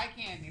 Amber said eye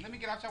candy. Let me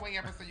get out your way,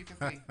 Amber, so you can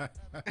see.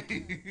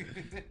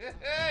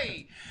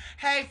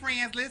 Hey,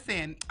 friends,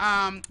 listen.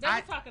 They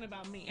were talking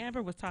about me.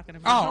 Amber was talking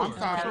about me. I'm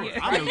sorry. Yeah.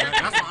 I knew that.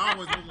 That's why I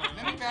was like,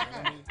 let me back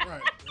up.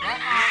 Right.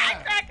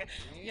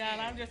 Yeah,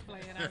 I'm just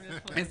playing.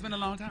 It's been a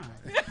long time.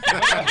 You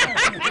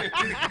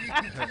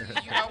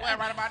know what?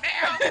 Right about now.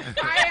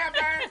 Hi,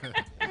 Amber.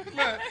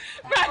 Look.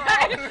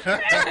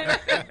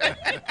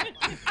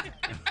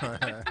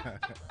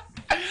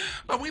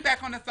 But we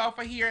back on the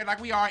sofa here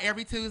like we are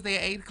every Tuesday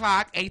at 8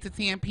 o'clock, 8 to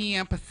 10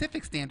 p.m.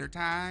 Pacific Standard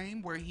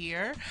Time. We're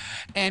here,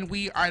 and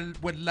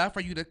would love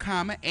for you to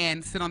come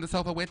and sit on the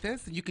sofa with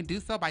us. You can do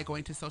so by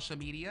going to social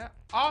media,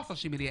 all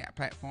social media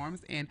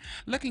platforms, and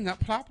looking up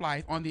Plop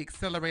Life on the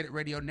Accelerated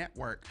Radio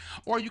Network.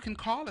 Or you can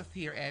call us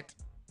here at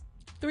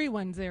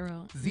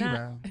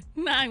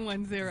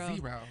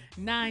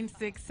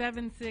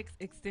 310-910-9676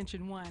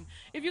 extension 1.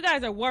 If you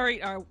guys are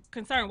worried or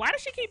concerned, why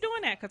does she keep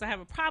doing that? Because I have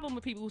a problem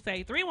with people who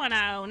say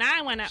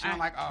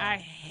 310-910. I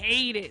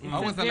hate it.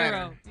 It's a zero.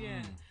 letter.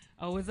 Yeah.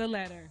 O is a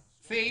letter.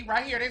 See,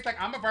 right here, they're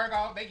like, I'm a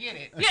Virgo. They get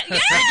it. Yeah, they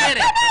get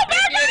it. They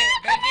get it.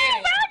 They get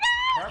it.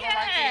 Virgo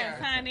right there.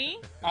 Honey.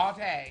 All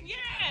day. Yes,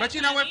 but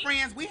you know what,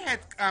 friends? We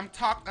had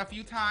talked a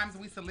few times.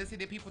 We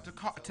solicited people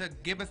to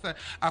give us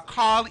a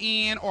call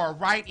in or a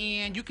write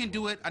in. You can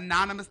do it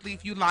anonymously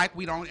if you like.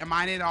 We don't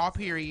mind it at all,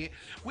 period.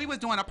 We was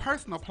doing a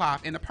personal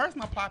plop, and the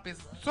personal plop is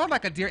sort of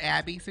like a Dear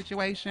Abby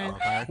situation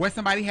where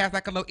somebody has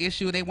like a little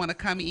issue. They want to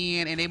come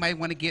in and they might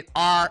want to get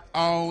our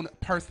own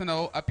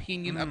personal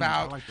opinion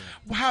about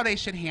how they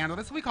should handle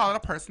this. We call it a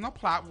personal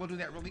plop. We'll do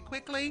that really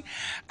quickly.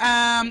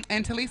 And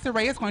Talisa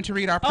Ray is going to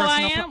read our personal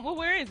plop. Oh, I am? Well,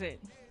 where is it?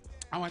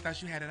 Oh, I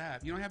thought you had it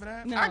up. You don't have it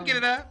up? No. I can get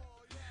it up.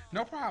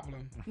 No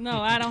problem.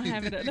 No, I don't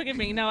have it up. Look at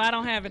me. No, I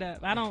don't have it up.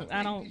 I don't,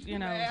 you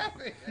know.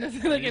 Look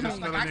at me. I can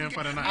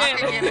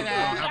get it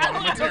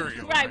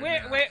up. Right,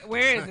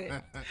 where is it?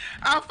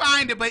 I'll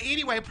find it. But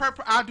anyway,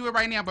 I'll do it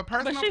right now. But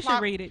personal But she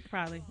should read it,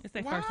 probably. It's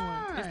their first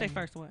one. It's their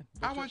first one.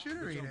 I want you to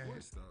read it.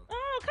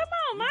 Oh, come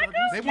on, Michael.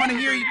 They want to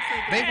hear you.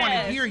 They want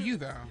to hear you,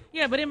 though.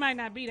 Yeah, but it might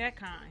not be that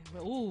kind.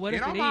 But, ooh, what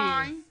if it is?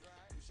 Let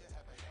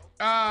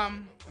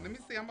me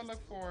see. I'm going to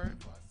look for it.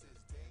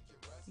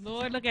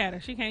 Lord, look at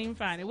her. She can't even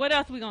find it. What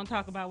else we gonna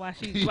talk about while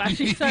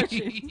she's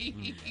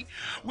searching?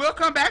 We'll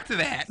come back to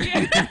that.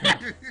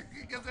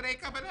 Because it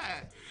ain't coming up.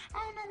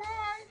 I don't know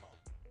why.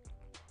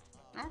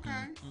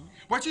 Okay.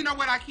 But you know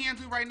what I can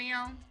do right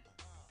now?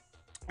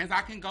 Is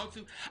I can go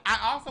to, I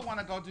also want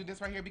to go do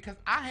this right here because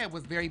I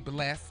was very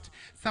blessed.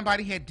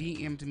 Somebody had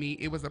DM'd me.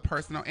 It was a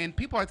personal, and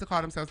people like to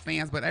call themselves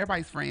fans, but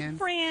everybody's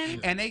friends.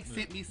 And they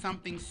sent me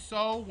something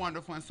so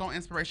wonderful and so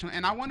inspirational,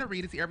 and I want to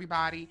read it to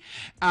everybody.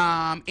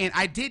 And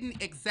I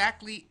didn't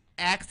exactly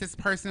ask this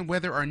person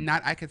whether or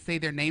not I could say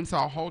their name, so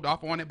I'll hold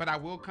off on it, but I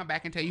will come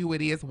back and tell you who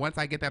it is once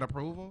I get that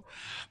approval.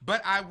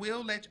 But I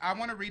will I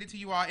want to read it to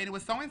you all, and it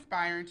was so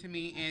inspiring to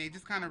me, and it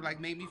just kind of like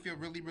made me feel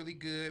really, really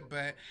good.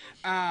 But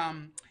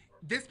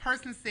this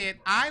person said,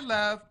 I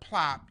love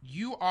Plop.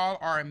 You all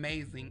are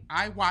amazing.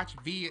 I watch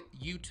via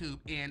YouTube,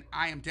 and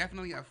I am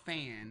definitely a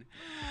fan.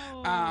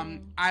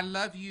 I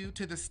love you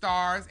to the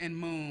stars and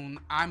moon.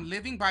 I'm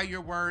living by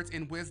your words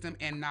and wisdom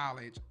and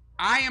knowledge.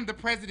 I am the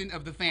president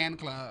of the fan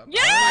club.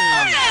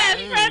 Yes,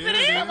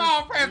 President. Come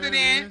on,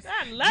 President.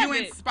 I love it. You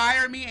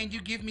inspire me, and you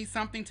give me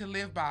something to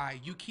live by.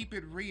 You keep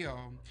it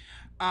real.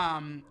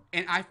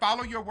 And I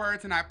follow your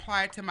words and I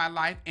apply it to my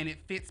life, and it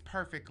fits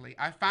perfectly.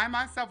 I find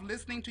myself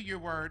listening to your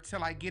words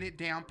till I get it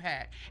down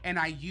pat, and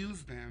I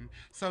use them.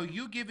 So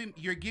you're giving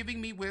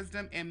me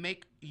wisdom and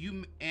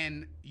you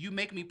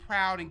make me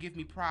proud and give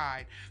me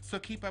pride. So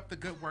keep up the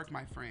good work,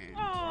 my friend.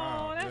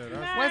 Oh, that's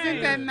nice.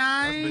 Wasn't that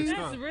nice?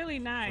 That's really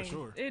nice. For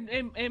sure.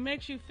 It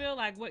makes you feel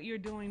like what you're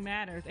doing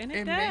matters, and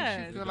it does. It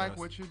makes you feel like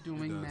what you're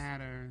doing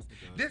matters.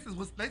 This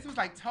was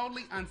like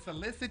totally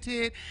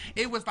unsolicited.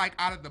 It was like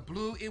out of the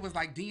blue. It was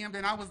like DM'd,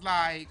 and I was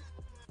like,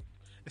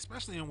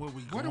 especially in what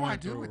we what do I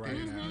do with right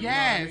this? now.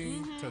 Yes. You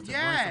know what I mean? To bring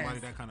somebody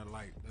that kind of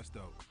light, that's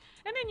dope.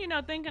 And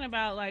then, thinking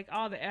about like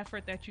all the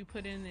effort that you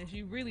put in this,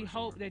 you really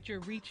hope that you're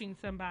reaching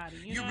somebody.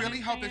 You really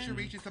hope that you're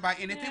reaching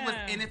somebody. And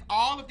if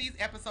all of these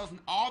episodes and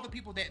all the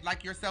people that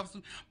like yourselves,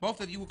 both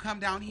of you who come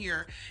down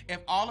here, if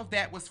all of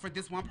that was for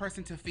this one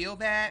person to feel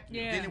that,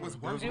 then it was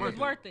worth it. It was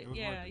worth it.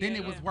 Then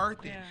it was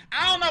worth it.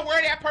 I don't know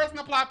where that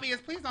personal plot is.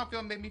 Please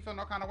don't make me feel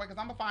no kind of way, because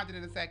I'm gonna find it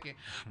in a second.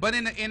 But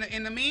in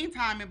the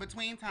meantime, in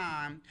between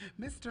time,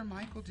 Mr.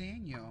 Michael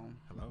Daniel.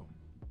 Hello.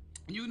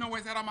 You know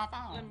where's that on my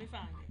phone? Let me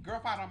find it. Girl,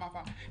 find it on my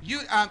phone.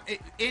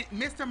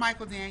 Mr.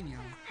 Michael Daniel,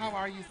 how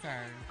are you,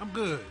 sir? I'm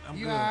good. I'm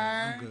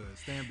good.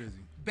 Staying busy.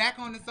 Back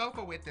on the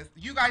sofa with us.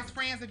 You guys,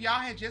 friends, if y'all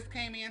had just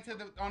came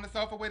on the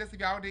sofa with us, if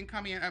y'all didn't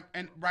come in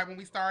and right when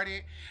we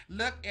started,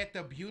 look at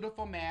the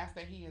beautiful mask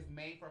that he has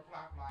made for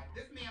Flop Life.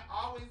 This man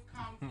always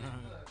comes and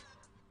look.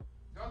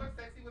 Do I look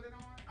sexy with it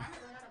on? I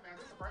never had a mask.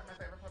 This is the first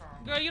mask I ever put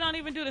on. Girl, you don't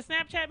even do the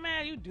Snapchat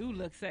mask? You do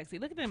look sexy.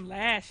 Look at them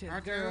lashes,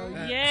 girl.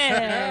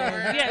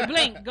 Yeah. Yeah,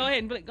 blink. Go ahead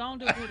and blink. Go on,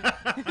 do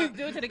it.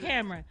 Do it to the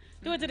camera.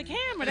 Do it to the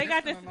camera. They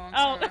got this.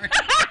 Oh.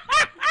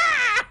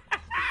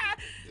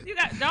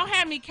 Don't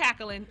have me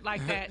cackling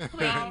like that.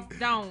 Please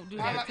don't do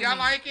that. Y'all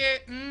like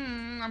it?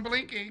 I'm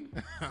blinking.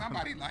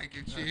 Somebody like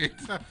it, shit.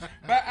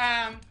 But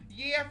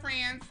yeah,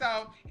 friends.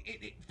 So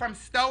from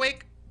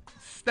Stoic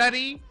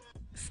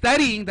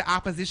studying the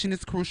opposition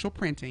is crucial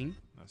printing.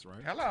 That's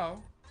right.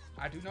 Hello.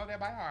 I do know that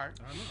by heart.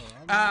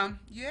 I know.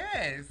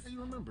 Yes. You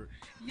remember?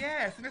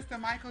 Yes, Mr.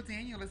 Michael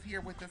Daniel is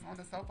here with us on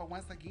the sofa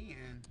once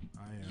again.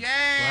 I am.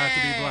 Yay! Glad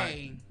to be black.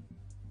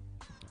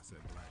 I said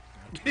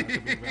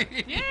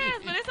black.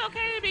 Yes, but it's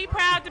okay to be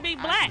proud to be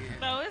black.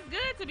 So it's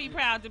good to be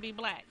proud to be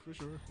black. For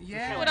sure.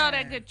 Yeah. With all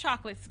that good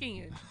chocolate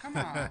skin. Come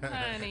on.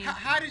 Honey.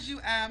 How did you,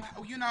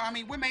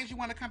 what made you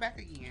want to come back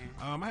again?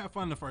 I had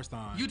fun the first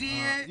time. You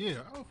did? Yeah.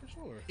 Oh, for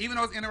sure. Even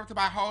though it was interrupted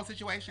by a whole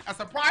situation. A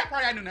surprise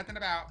party I knew nothing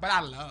about, but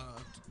I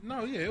loved.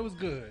 No, yeah, it was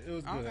good. It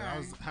was good. Okay. I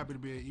was happy to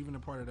be even a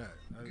part of that.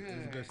 Good. It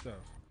was good stuff.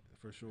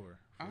 For sure.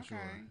 For sure.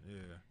 Yeah.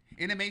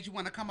 And it made you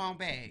want to come on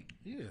back.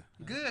 Yeah.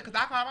 Good, because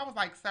I was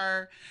like,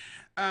 sir,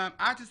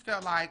 I just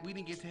felt like we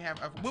didn't get to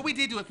have we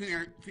did do a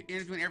few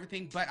interviews and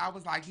everything, but I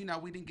was like,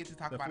 we didn't get to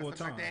talk about it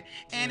stuff like that.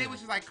 And it was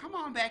just like, come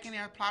on back in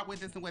there and plot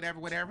with us and whatever.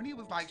 And he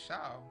was like, show.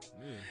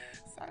 Yeah.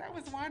 So that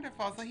was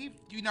wonderful. So he,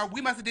 we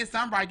must have did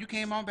something right. You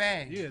came on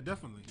back. Yeah,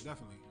 definitely.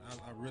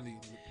 I really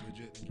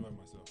legit enjoyed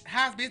myself.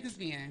 How's business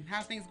been?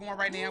 How's things going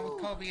right now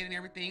with COVID and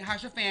everything?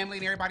 How's your family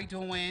and everybody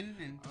doing?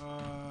 And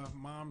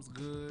mom's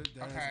good,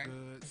 dad's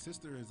good.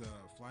 Sister is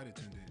a flight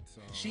attendant,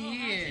 so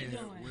she is.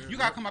 You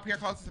gotta come up here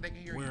closer so they can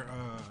hear you.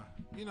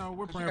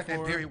 We're praying got for that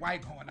her. very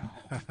white going on.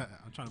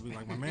 I'm trying to be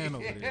like my man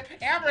over there.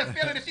 Amber is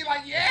feeling it. She's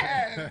like,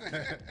 yes.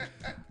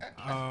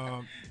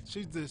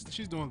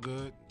 She's doing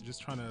good.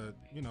 Just trying to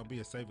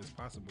be as safe as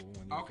possible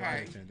when you're a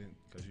flight attendant,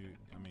 because you're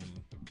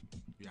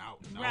out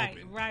in the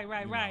open.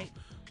 Right.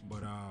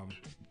 But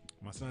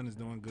my son is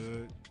doing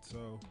good,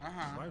 so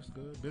life's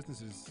good.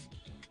 Business is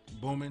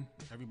booming.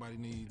 Everybody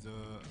needs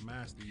a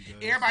mask these days.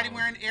 Everybody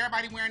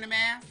wearing the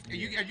mask. Yeah. Are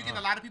you getting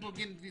a lot of people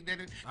getting that?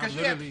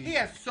 Because he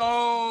has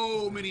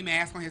so many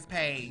masks on his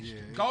page.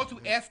 Yeah, go to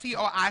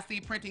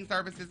STOIC Printing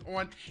Services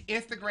on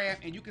Instagram,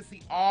 and you can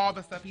see all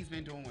the stuff he's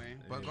been doing.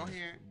 But go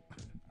ahead.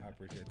 I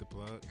appreciate the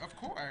plug. Of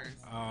course.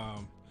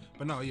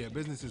 But no, yeah,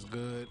 business is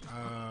good.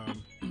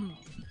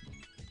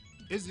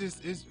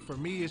 It's for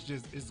me.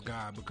 It's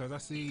God, because I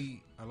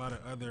see a lot of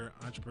other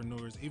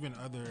entrepreneurs, even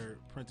other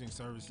printing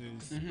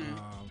services,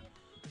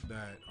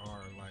 that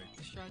are like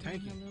struggling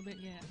tanking a little bit.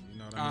 Yeah, you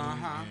know what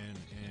I mean.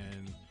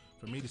 And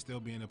for me to still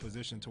be in a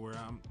position to where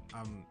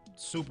I'm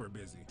super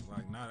busy,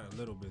 like not a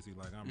little busy,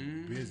 like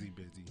I'm busy.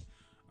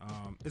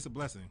 It's a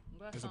blessing.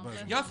 It's a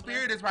blessing. Your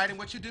spirit is right, and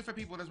what you do for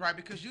people is right,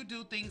 because you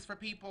do things for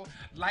people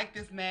like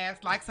this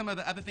mask, like some of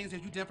the other things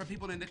that you've done for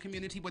people in the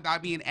community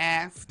without being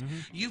asked.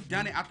 You've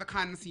done it out the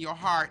kindness of your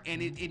heart,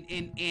 and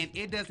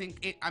it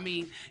doesn't.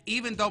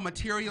 Even though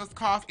materials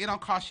cost, it don't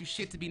cost you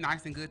shit to be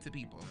nice and good to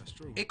people. That's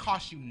true. It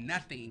costs you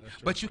nothing,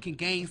 but you can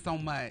gain so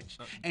much,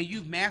 and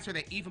you've mastered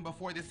it even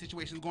before this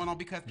situation is going on.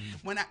 Because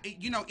when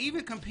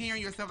even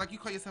comparing yourself, like you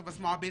call yourself a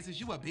small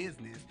business, you a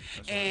business,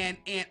 and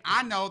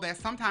I know that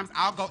sometimes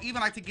I'll go.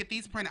 Even like to get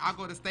these printed, I'll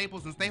go to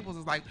Staples, and Staples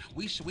is like,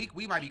 we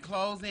might be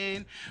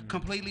closing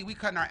completely. We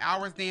cutting our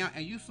hours down,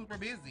 and you super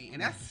busy,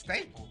 and that's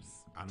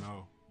Staples. I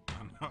know.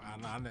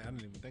 I didn't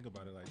even think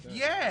about it like that.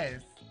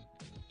 Yes,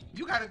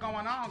 you got it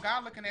going on.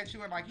 God looking at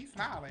you and like he's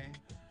smiling.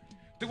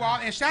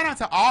 And shout out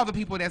to all the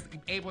people that's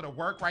able to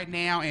work right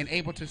now and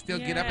able to still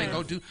get up and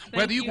go do,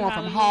 whether you're going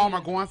from home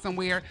or going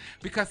somewhere,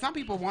 because some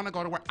people want to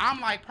go to work.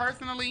 I'm like,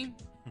 personally,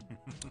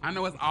 I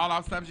know it's all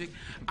off subject.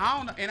 I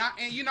don't know,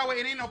 and you know what?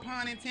 It ain't no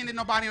pun intended.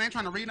 Nobody ain't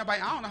trying to read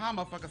nobody. I don't know how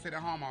motherfuckers sit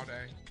at home all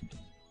day.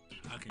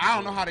 I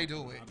don't know how they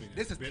do it.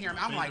 This is terrible.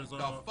 I'm like, the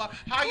fuck?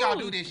 How y'all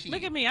do this shit?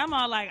 Look at me. I'm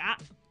all like,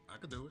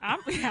 could do it. I'm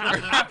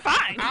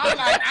fine.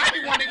 I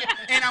be wanting to get,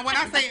 and when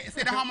I say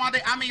sit at home all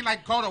day, I mean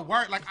like go to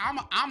work. Like I'm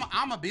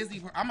a busy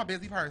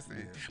person.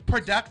 Yeah.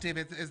 Productive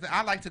is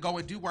I like to go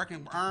and do work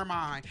and earn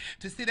mine.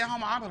 To sit at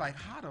home, I'll be like,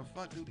 how the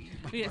fuck do these?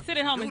 Yeah, sit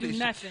at home and do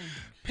nothing.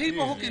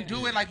 People who can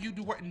do it like you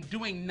do,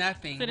 doing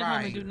nothing, sit at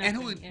home and do nothing,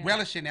 and who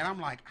relish in it.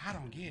 I'm like, I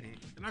don't get it.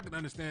 And I can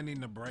understand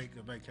needing a break,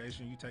 a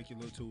vacation. You take your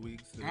little 2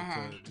 weeks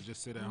to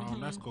just sit at home.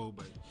 That's cool,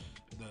 but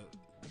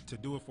to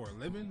do it for a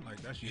living,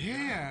 like that's your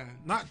job.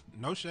 Not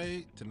no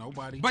shade to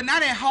nobody, but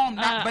not at home.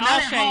 But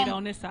not at home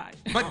on this side.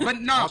 But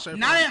no,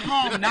 not at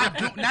home. Not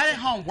at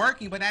home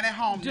working, but not at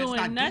home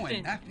doing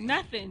nothing.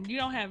 Nothing. You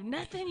don't have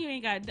nothing. You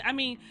ain't got. I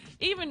mean,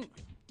 even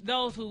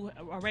those who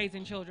are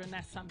raising children,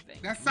 that's something.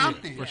 That's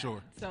something. For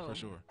sure. So, for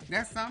sure.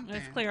 That's something.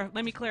 Let's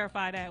let me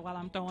clarify that while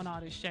I'm throwing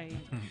all this shade.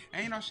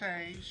 Ain't no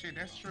shade. Shit,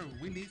 that's true.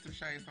 We need some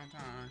shade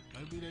sometimes.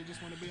 Maybe they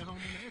just want to be at home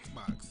on the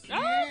Xbox.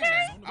 Oh,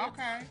 okay.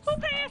 Okay. Who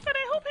paying for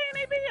that? Who paying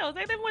their bills?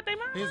 They living with their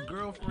mom? His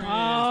girlfriend.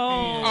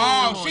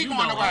 She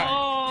going to work.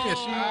 Yeah,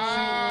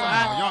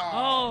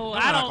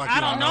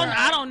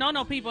 I don't know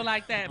no people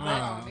like that.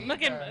 But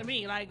look at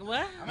me, like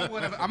what?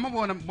 I'm a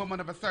woman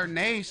of a certain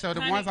age, so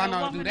the ones I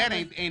know do that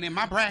ain't in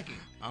my bracket.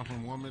 I'm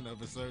a woman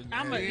of a certain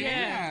age.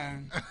 Yeah.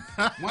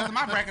 Ones in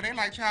my bracket, they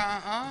like,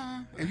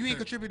 child, if you ain't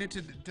contributing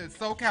to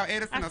SoCal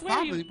Edison or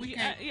something, we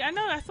can't. I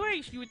know. I swear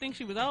you would think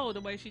she was old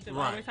the way she said.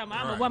 Always talking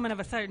about, I'm a woman of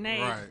a certain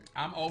age. Right.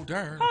 I'm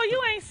older. Oh, you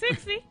ain't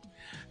 60.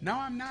 No,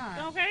 I'm not.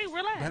 Okay,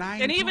 relax. But I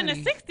ain't and even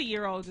 20. the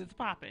 60-year-olds is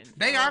popping.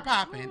 They are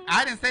popping.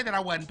 I didn't say that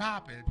I wasn't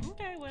popping.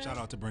 Okay, well. Shout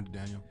out to Brenda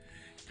Daniel.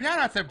 Shout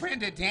out to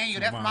Brenda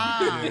Daniel. That's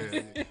mom.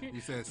 Yeah.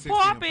 You said 60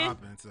 popping. and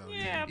popping, so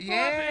yeah.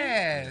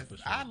 Yes, sure.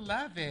 I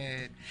love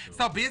it. Sure.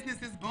 So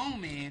business is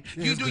booming.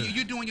 Yeah,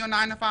 You doing your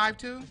 9 to 5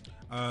 too?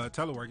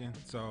 Teleworking.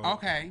 So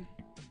okay.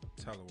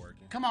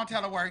 Teleworking. Come on,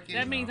 teleworking.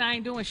 That means I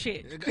ain't doing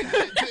shit. Because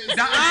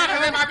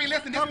they might be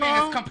listening. This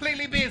man is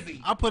completely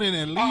busy. I put in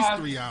at least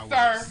 3 hours.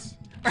 Sir.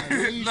 At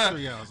least Look,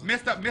 3 hours.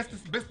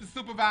 Mr.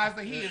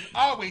 Supervisor, he is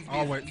always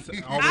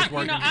busy. Always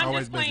working. I'm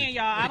always just playing, busy.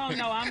 y'all. I don't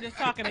know. I'm just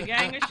talking a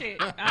gang of shit.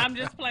 I'm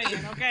just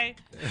playing, okay?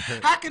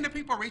 How can the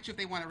people reach you if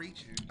they want to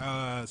reach you?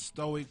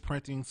 Stoic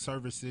Printing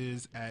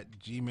Services at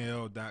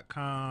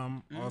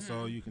gmail.com.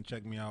 Also, you can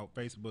check me out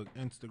Facebook,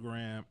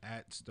 Instagram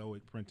at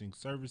Stoic Printing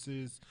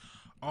Services.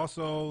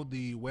 Also,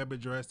 the web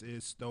address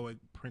is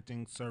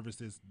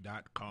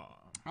stoicprintingservices.com.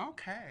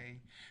 Okay.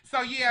 So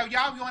yeah,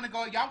 y'all want to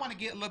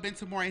get a little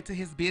bit more into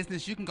his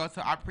business, you can go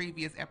to our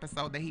previous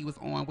episode that he was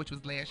on, which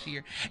was last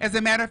year. As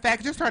a matter of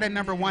fact, just start at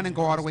number 1 and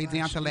go all the way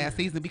down to last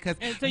season because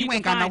so you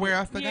ain't got nowhere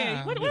else to go.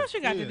 What else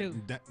you got to do?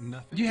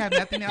 Nothing. You have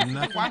nothing else.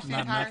 Nothing, Watch the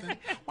entire nothing.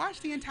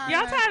 Watch the entire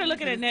Y'all tired of season.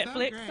 looking at It's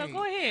Netflix, so great.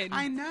 go ahead.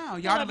 I know.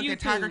 Y'all love look at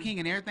YouTube. Tiger King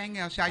and everything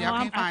else. Y'all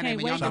can't find it.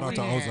 wait. Shout out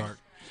to Ozark.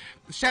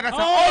 Shout out to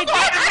Ozark.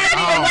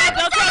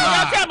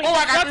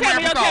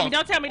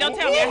 Don't tell me. Don't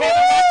tell me. I haven't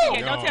watched it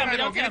yet. Don't tell me.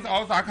 Don't tell me.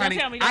 Ozark, honey.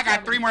 I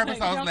got 3 more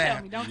episodes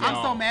left. I'm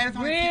so mad. It's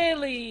only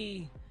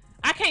Really?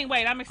 I can't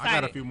wait. I'm excited. I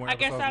got a few more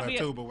episodes left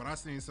too, but what I've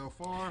seen so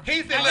far.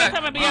 He said, I'm look,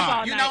 gonna be up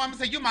all you night. know what I'm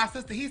saying? You my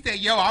sister. He said,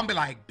 yo, I'm be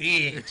like,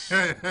 bitch.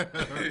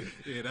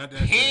 Yeah, that's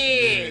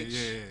Bitch.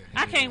 yeah.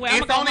 I can't wait.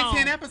 It's I'm only home.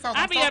 10 episodes.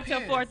 I'll I'm be so up till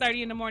pissed.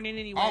 4:30 in the morning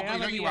anyway. Oh,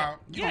 no, you out.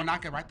 You Yeah. gonna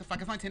knock it right the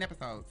fuck. It's only 10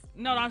 episodes.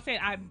 No, I'm saying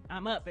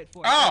I'm up at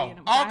 4:30. Oh, in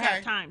the morning. I okay.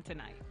 have time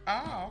tonight.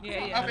 Oh,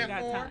 okay. Yeah, Up I at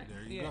got 4? time.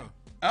 There you Yeah. go.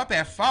 Up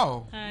at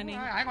 4. Honey.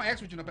 All right, I ain't gonna ask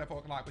what you up at 4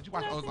 o'clock, but you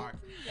watch Nothing. Ozark.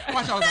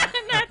 Watch Ozark.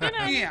 Nothing,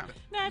 honey. Yeah.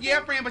 Nothing.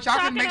 Yeah, friend, but y'all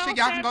can Talking make sure on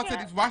y'all can go to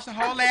Snapchat. watch the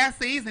whole last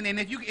season, and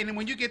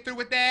when you get through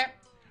with that,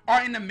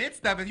 or in the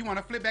midst of it, you want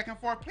to flip back and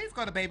forth, please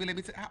go to Baby Let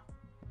Me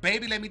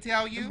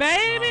Tell You.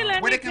 Baby, let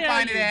me Where they can tell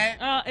find you. it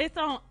at? It's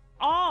on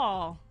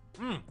all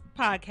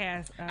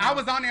podcast. I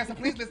was on there, so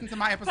please listen to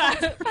my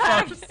episode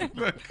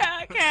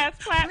podcast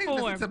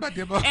platform. to my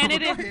demo. And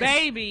it Go is ahead.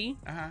 Baby,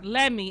 Uh-huh.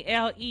 let me,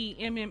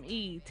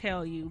 LEMME,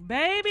 tell you.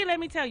 Baby, let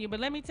me tell you.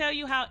 But let me tell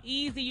you how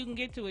easy you can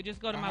get to it.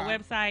 Just go to my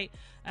website,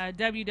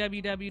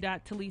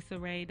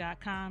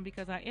 www.talisaray.com,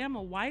 because I am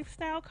a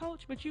lifestyle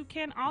coach, but you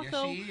can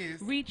also Yes, she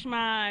is. reach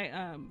my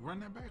Run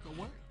that back or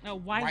what? a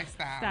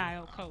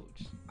lifestyle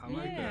coach. I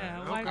like that.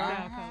 A Okay.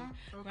 lifestyle Uh-huh.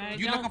 coach. Right?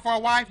 You Don't- looking for a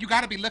wife? You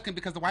got to be looking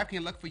because the wife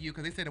can't look for you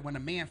because they said that when a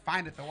man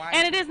findeth the wife.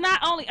 And it is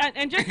not only,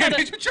 and just so Did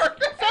you that, chirp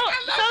that? so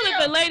I love that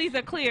you. the ladies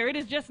are clear, it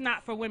is just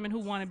not for women who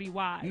want to be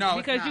wives. No,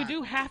 it's because you not.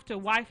 do have to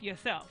wife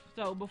yourself.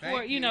 So before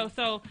Thank you know, you.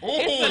 so Ooh.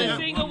 it's for the Yeah,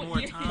 single. one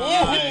more time.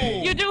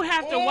 Ooh. You do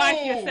have to wife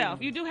Ooh.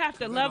 yourself. You do have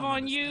to love don't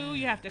on you. understand.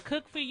 You have to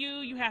cook for you.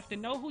 You have to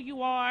know who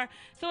you are.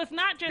 So it's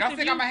not just Y'all if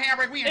think you, I'm a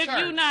handbrake? We in if church.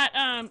 you not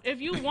if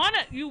you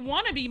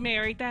wanna be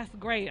married, that's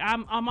great.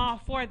 I'm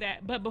all for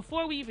that. But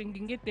before we even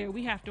can get there,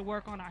 we have to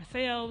work on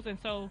ourselves. And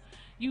so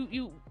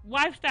you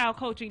lifestyle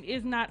coaching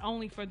is not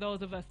only for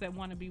those of us that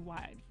want to be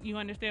wives. You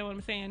understand what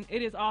I'm saying?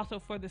 It is also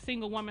for the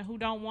single woman who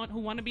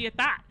want to be a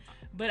thought.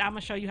 but I'm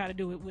gonna show you how to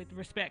do it with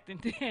respect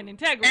and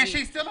integrity. And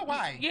she's still a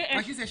wife. Yeah,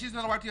 like you said, she's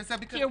still a wife to yourself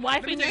because your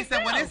wife let me and tell you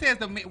something. yourself.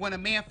 When it says when a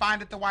man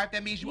findeth the wife,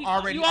 that means you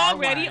already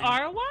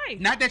are a wife.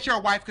 Not that you're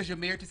a wife because you're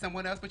married to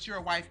someone else, but you're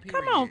a wife.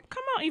 Period. Come on,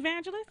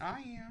 evangelist. I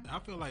am. I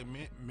feel like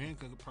men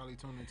could probably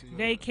tune into you.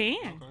 They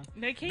can.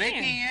 Okay. They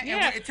can.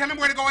 Yeah. And tell them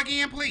where to go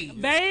again, please.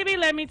 Baby,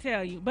 let me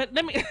tell you. But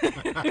let me.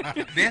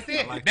 That's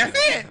it. Like That's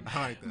that. it.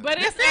 I like that. But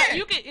it's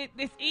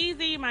it's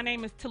easy. My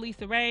name is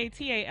Talisa Ray,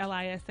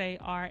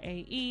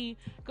 TALISARAE.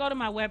 Go to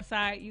my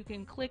website. You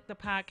can click the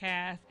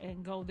podcast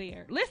and go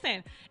there.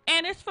 Listen,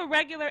 and it's for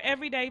regular,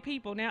 everyday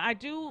people. Now, I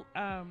do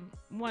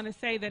want to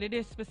say that it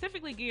is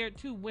specifically geared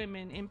to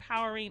women,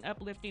 empowering,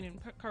 uplifting, and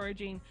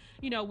encouraging,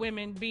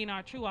 women being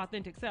our true,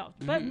 authentic self.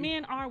 Mm-hmm. But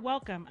men are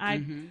welcome.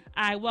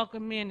 I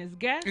welcome men as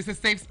guests. It's a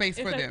safe space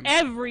for them.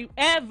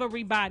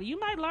 Everybody. You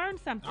might learn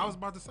something. I was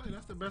about to say,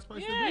 that's the best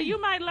place to be. Yeah,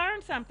 you might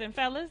learn something,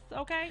 fellas.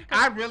 Okay?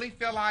 I really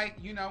feel like,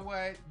 you know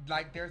what,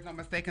 like there's no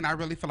mistake, and I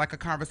really feel like a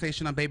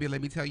conversation on Baby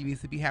Let Me Tell You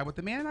needs to be had with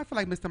the man. And I feel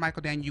like Mr.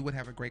 Michael Daniel, you would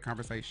have a great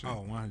conversation.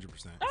 Oh,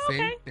 100%. Oh,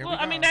 okay. See? Well,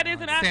 I mean, that is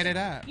an option. Set it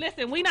up.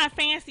 Listen, we not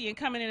fancy and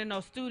coming in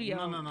no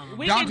studio.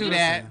 No. Don't do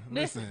that.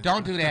 Listen.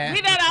 Don't do that.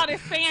 We not all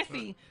this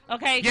fancy,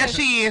 okay? Yes,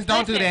 she is.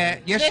 Don't do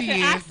that. Yes, she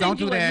is. Don't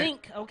do that. A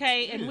link,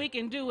 okay? And we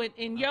can do it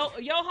in your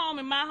home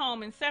and my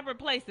home in separate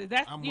places.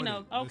 That's, okay.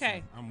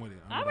 Listen, I'm with it.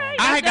 All right.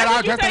 I had got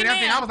all dressed up and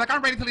everything. I was like,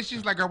 I'm ready to leave. She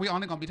was like, girl, we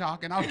only going to be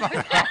talking. I was like,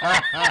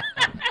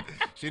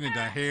 she did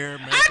that hair,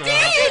 makeup. I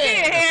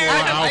did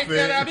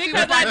hair. She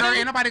was like, girl,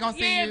 ain't nobody going to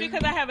see you. Yeah,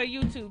 because I have a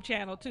YouTube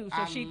channel, too.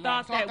 So she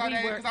thought that we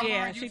were,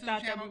 she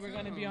thought that we were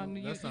going to be on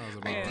the YouTube. That sounds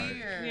about right.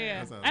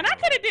 Yeah. And I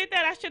could have did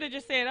that. I should have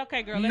just said,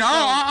 okay, girl, let's go.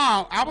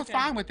 I was okay.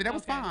 fine with it. That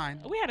was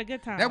fine. We had a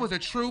good time. That was a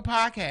true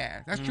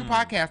podcast. That's true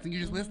podcasting.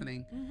 You're just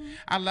listening.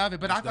 I love it.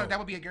 But I thought that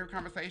would be a great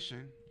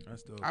conversation.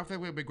 That's dope. I think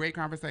it would be a great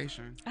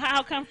conversation.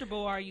 How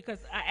comfortable are you? Because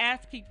I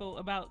ask people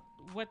about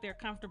what they're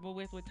comfortable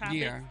with topics.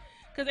 Yeah.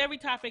 Because every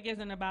topic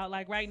isn't about,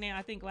 like right now,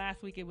 I think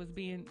last week it was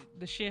being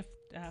the shift,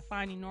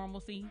 finding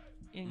normalcy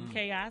in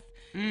chaos.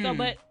 So,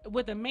 but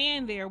with a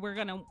man there, we're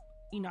going to,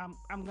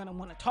 I'm going to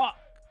want to talk.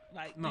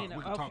 Like, we can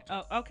talk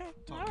to okay.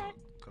 All right.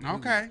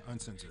 Okay.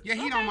 Uncensored. Yeah,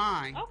 he don't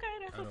mind. Okay,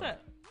 that's what's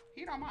up.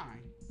 He don't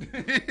mind.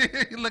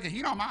 Look,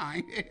 he don't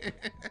mind.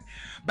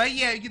 But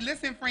yeah, you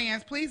listen,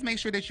 friends, please make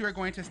sure that you are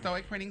going to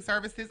Stoic Printing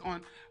Services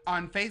on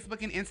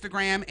Facebook and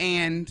Instagram,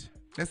 and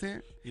that's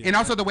it. Yeah, and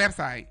also the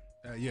website.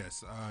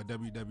 Yes,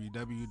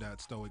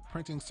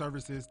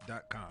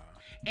 www.stoicprintingservices.com.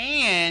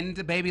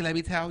 And baby, let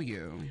me tell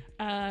you.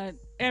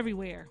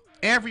 Everywhere.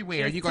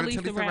 Everywhere. You go to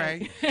Talisa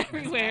Ray.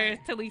 Everywhere is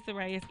Talisa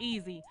Ray. It's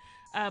easy.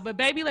 But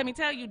baby, let me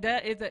tell you,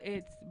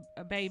 it's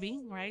a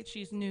baby, right?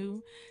 She's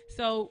new.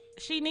 So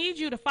she needs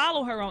you to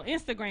follow her on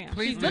Instagram.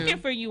 Please She's do. Looking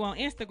for you on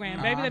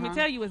Instagram. Baby, let me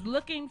tell you, is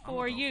looking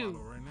for you.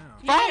 Follow right now.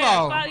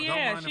 Follow.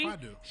 Yeah, don't mind if I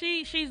do.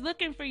 She's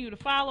looking for you to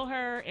follow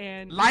her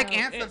and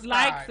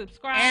subscribe.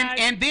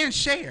 And then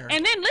share.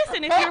 And then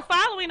listen, if you're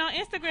following on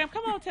Instagram,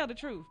 come on, tell the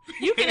truth.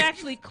 You can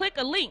actually click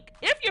a link.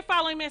 If you're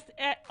following me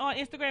on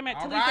Instagram at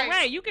Talisa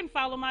Ray, you can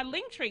follow my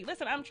link tree.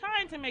 Listen, I'm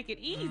trying to make it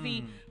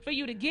easy for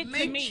you to get to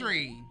me. Link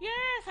tree.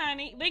 Yes,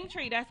 honey. Link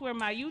tree. That's where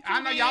my YouTube.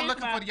 I know y'all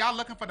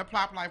looking for the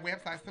Plop Life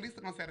website. So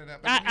Talisa gonna set it up.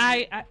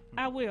 I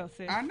will,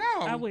 sis. I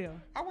know. I will.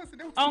 I wasn't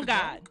there. On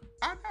God. Joke.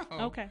 I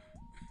know. Okay.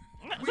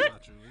 That's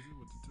not true, is it?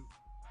 With the two?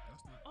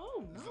 That's not,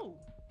 oh no.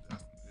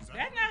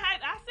 That's not how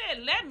I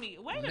said. Let me.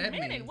 Wait a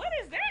minute. What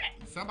is that?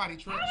 Somebody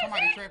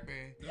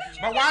tripping.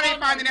 But why they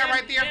finding that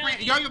right there, friend?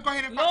 Yo, go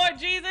ahead and find. Lord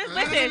Jesus,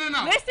 listen.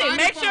 Listen.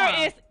 Make sure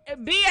it's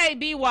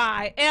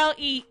BABYLEMME. Tell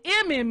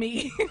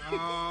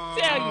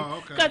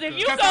you, because if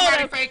you go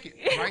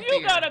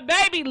to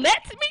baby,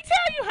 let me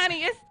tell you,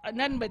 honey, it's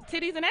nothing but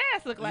titties and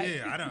ass look like.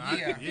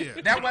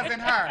 Yeah. That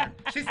wasn't her.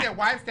 She said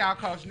lifestyle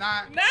coach,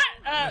 not.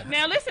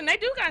 Now listen, they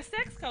do got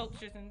sex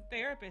coaches and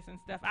therapists and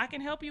stuff. I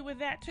can help you with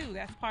that too.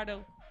 That's part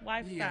of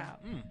lifestyle.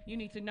 Yeah. You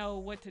need to know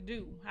what to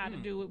do, how to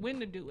do it, when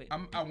to do it.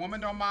 A woman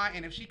don't mind,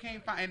 and if she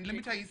can't find, and let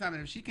me tell you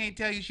something, if she can't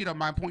tell you, she don't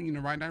mind pointing you in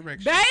the right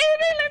direction. Baby,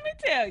 let me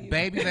tell you.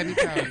 Baby, let me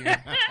tell you.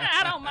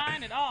 I don't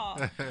mind at all.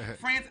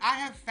 Friends, I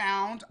have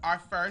found our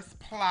first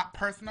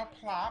personal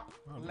plop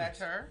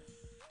letter.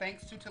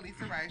 Thanks to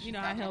Talisa Ray. She's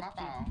I helped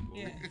my phone.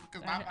 Yeah.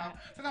 Because my phone,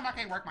 sometimes I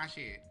can't work my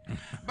shit.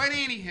 But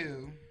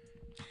anywho,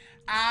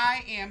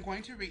 I am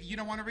going to read. You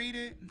don't want to read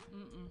it?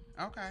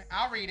 Okay,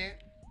 I'll read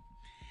it.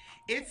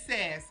 It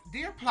says,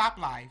 Dear Plop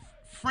Life,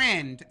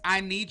 friend, I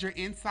need your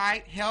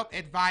insight, help,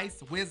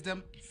 advice,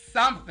 wisdom,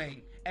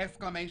 something!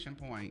 Exclamation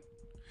point.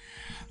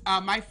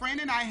 My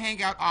friend and I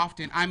hang out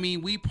often. I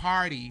mean, we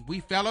party, we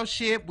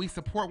fellowship, we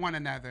support one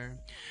another.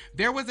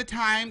 There was a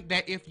time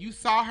that if you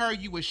saw her,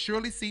 you would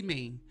surely see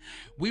me.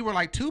 We were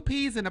like two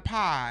peas in a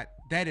pod.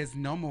 That is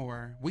no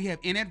more. We have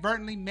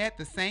inadvertently met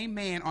the same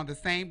man on the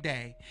same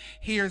day.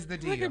 Here's the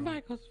deal. Look at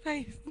Michael's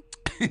face.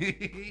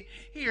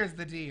 Here's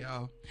the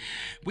deal.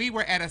 We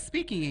were at a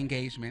speaking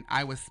engagement.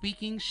 I was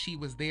speaking. She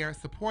was there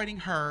supporting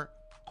her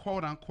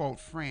quote-unquote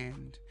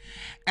friend.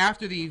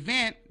 After the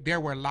event, there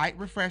were light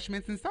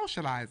refreshments and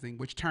socializing,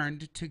 which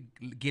turned to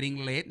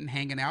getting lit and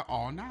hanging out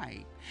all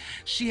night.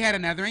 She had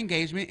another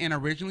engagement and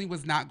originally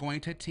was not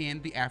going to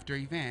attend the after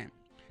event.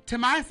 To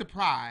my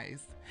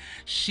surprise,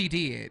 she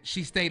did.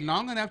 She stayed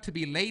long enough to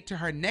be late to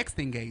her next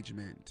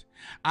engagement.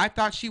 I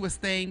thought she was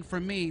staying for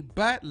me,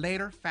 but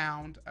later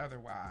found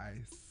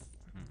otherwise.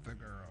 The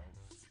girls.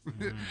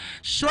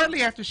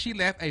 Shortly after she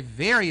left, a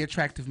very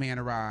attractive man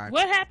arrived.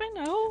 What happened?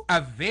 Who?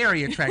 A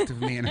very attractive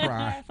man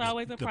arrived. That's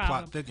always a The problem.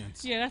 plot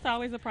thickens. Yeah, that's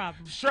always a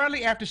problem.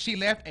 Shortly after she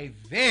left, a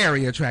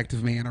very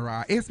attractive man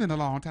arrived. It's been a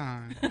long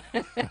time.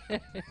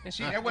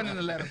 That wasn't in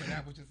the letter, but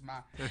that was just my.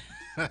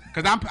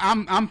 Because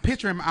I'm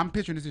picturing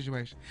the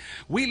situation.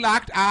 We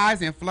locked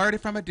eyes and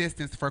flirted from a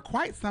distance for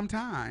quite some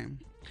time.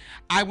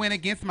 I went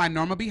against my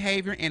normal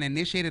behavior and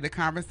initiated a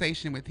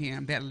conversation with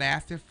him that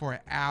lasted for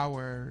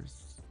hours.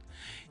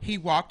 He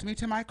walked me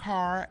to my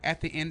car at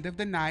the end of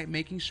the night,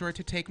 making sure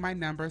to take my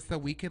number so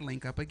we could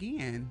link up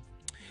again.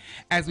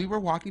 As we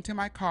were walking to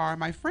my car,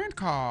 my friend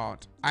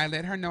called. I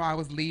let her know I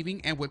was leaving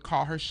and would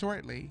call her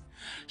shortly.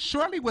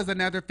 Shortly was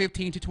another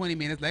 15 to 20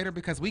 minutes later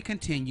because we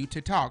continued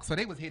to talk. So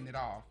they was hitting it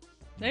off.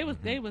 They was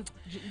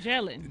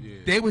gelling. Yeah,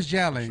 They was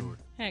gelling. sure.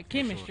 Had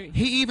chemistry.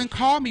 He even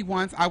called me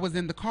once I was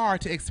in the car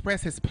to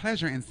express his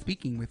pleasure in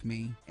speaking with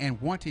me and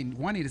wanting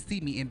to see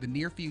me in the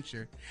near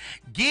future.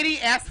 Giddy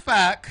as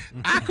fuck,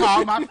 I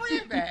called my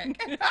friend back.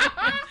 Because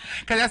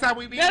that's how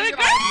we be. That's Like,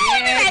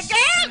 That's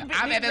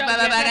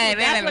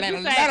yeah, what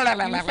you say.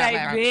 You say,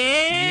 bitch.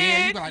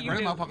 yeah, you be like,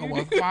 this motherfucker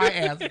was quiet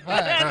as fuck.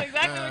 That's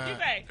exactly what you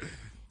say.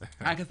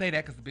 I can say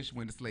that because the bitch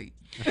went to sleep.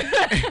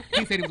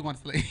 He said he was going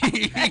to sleep.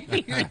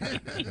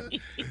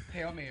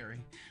 Hail Mary.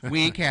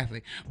 We ain't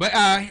Catholic. But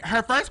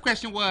her first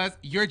question was,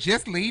 you're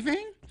just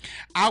leaving?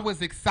 I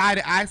was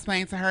excited. I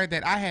explained to her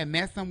that I had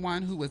met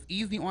someone who was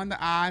easy on the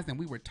eyes and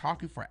we were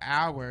talking for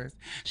hours.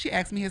 She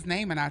asked me his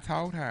name and I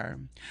told her.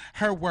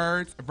 Her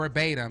words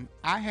verbatim.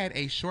 I had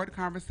a short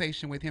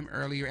conversation with him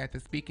earlier at the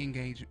speaking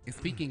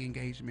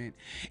engagement.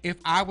 If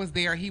I was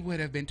there, he would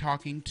have been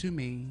talking to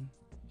me.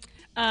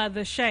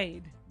 The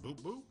shade. Boop,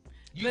 boop.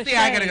 You The see,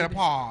 I gotta shade. get a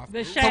pause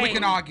The so we shade.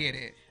 can all get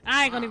it.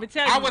 I ain't gonna even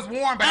tell you. I was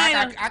warm, but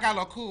I I got a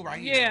little cool right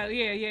here.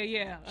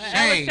 Yeah. That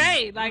Shade. was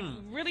shade. Like,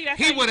 really, that's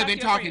how He you would have talk been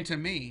to your talking friend. to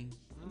me.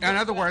 In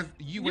other words,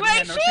 you You wouldn't ain't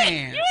have no shit.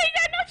 chance. You ain't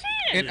got no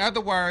chance. In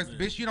other words,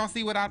 bitch, you don't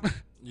see what I'm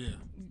Yeah.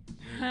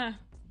 Huh.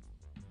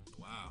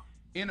 Wow.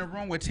 in a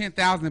room with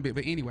 10,000 of it.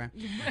 But anyway,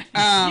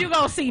 You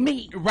gonna see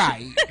me.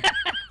 right.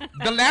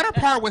 The latter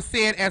part was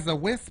said as a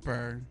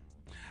whisper.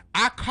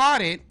 I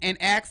caught it and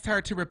asked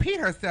her to repeat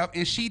herself,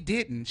 and she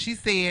didn't. She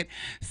said,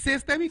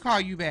 "Sis, let me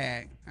call you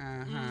back."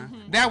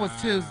 That was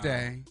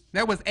Tuesday.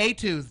 That was a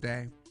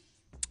Tuesday.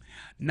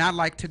 Not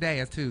like today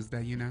is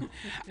Tuesday, you know.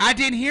 I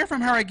didn't hear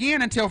from her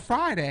again until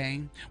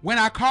Friday when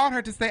I called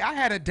her to say I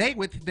had a date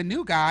with the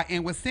new guy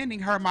and was sending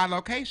her my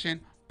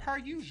location per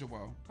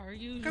usual. Per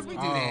usual. Because we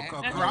do Oh, that.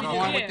 okay, Where I'm okay,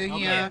 going yeah, with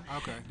the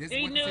okay, okay. This He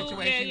is what knew, the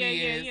situation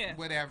is. yeah.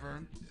 Whatever.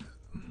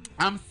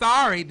 I'm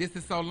sorry this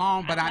is so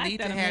long, but I like need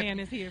that to a have. man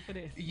is here for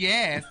this.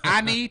 Yes,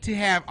 I need to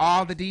have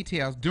all the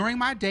details. During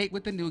my date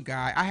with the new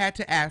guy, I had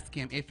to ask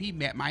him if he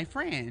met my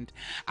friend.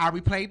 I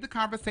replayed the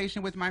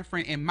conversation with my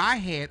friend in my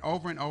head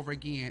over and over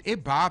again.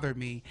 It bothered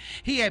me.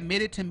 He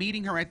admitted to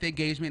meeting her at the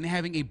engagement and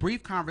having a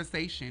brief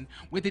conversation,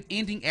 with it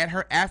ending at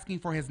her asking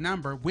for his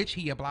number, which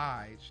he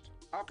obliged.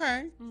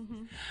 Okay.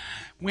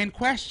 When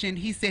questioned,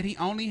 he said he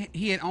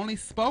had only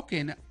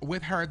spoken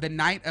with her the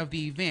night of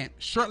the event,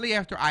 shortly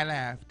after I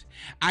left.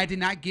 I did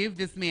not give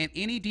this man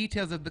any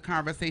details of the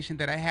conversation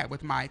that I had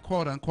with my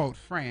quote-unquote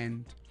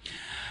friend.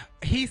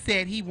 He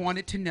said he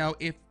wanted to know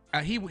if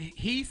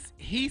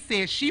he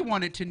said she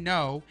wanted to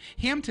know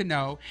him to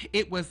know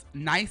it was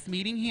nice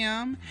meeting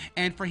him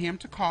and for him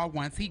to call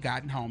once he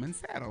gotten home and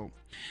settled.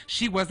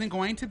 She wasn't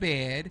going to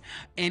bed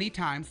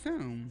anytime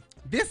soon.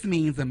 This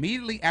means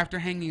immediately after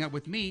hanging up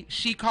with me,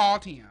 she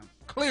called him.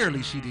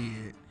 Clearly she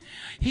did.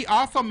 He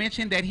also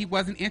mentioned that he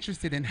wasn't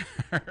interested in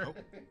her.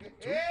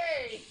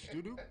 Hey!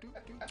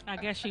 I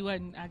guess she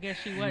wasn't. Nah.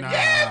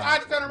 Yes, I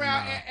turned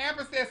around and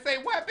Amber said, "Say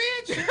what,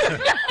 bitch?"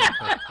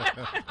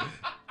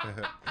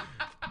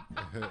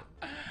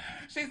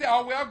 She said,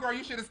 "Oh well, girl,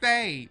 you should have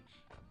stayed."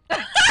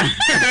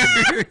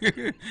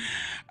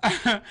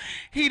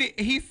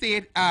 He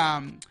said,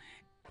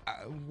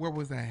 where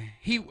was I?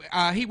 He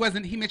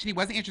wasn't. He mentioned he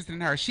wasn't interested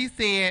in her. She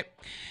said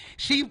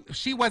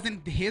she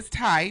wasn't his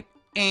type,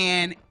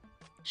 and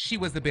she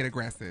was a bit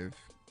aggressive.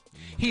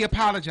 He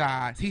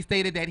apologized. He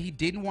stated that he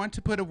didn't want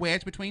to put a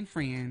wedge between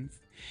friends.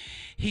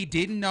 He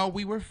didn't know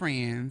we were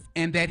friends,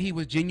 and that he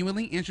was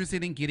genuinely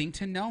interested in getting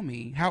to know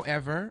me.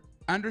 However,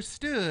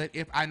 understood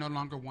if I no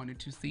longer wanted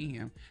to see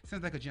him.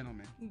 Sounds like a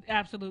gentleman.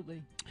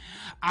 Absolutely.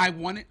 I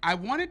want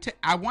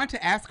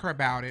to ask her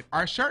about it.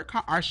 Our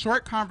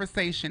short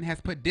conversation has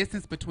put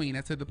distance between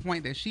us to the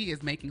point that she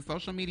is making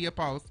social media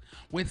posts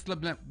with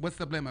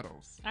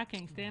subliminals. I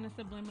can't stand a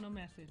subliminal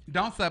message.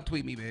 Don't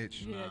subtweet me,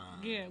 bitch.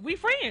 Yeah. We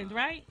friends,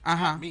 right?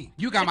 Uh-huh. Me.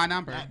 You got my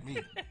number. At me.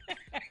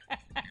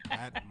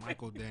 At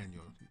Michael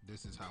Daniel.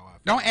 this is how I feel.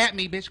 Don't at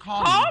me, bitch.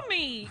 Call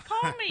me.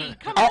 Come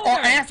or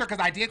answer, because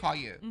I did call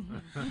you.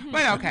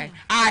 But okay.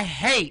 I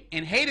hate,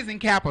 and hate is in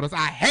capitals,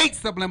 I hate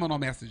subliminal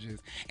messages.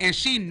 And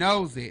she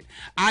knows it.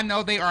 I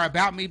know they are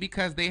about me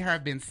because there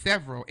have been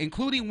several,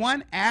 including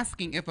one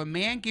asking if a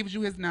man gives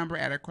you his number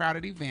at a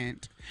crowded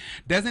event,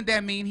 doesn't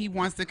that mean he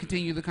wants to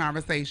continue the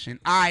conversation?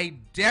 I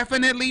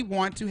definitely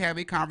want to have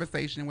a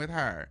conversation with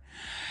her.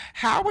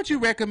 How would you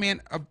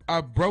recommend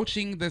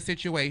broaching the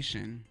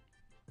situation?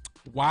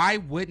 Why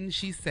wouldn't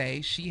she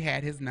say she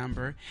had his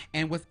number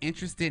and was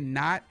interested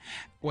not...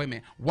 Wait a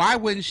minute. Why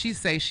wouldn't she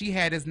say she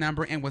had his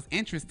number and was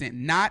interested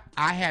not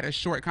I had a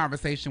short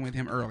conversation with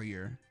him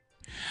earlier?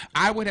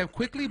 I would have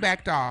quickly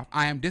backed off.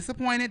 I am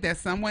disappointed that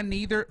someone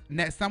neither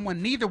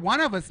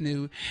one of us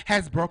knew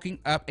has broken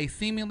up a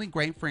seemingly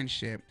great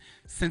friendship.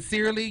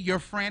 Sincerely, your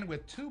friend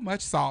with too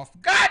much sauce.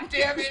 God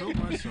damn it! Too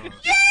much sauce.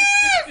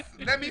 Yes!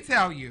 Let me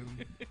tell you.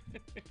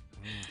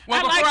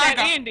 Well, I like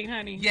that ending,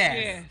 honey.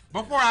 Yes.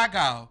 Before I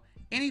go,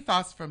 any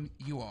thoughts from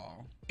you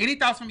all? Any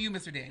thoughts from you,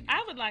 Mr. Daniel?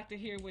 I would like to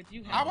hear what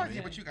you have. I want to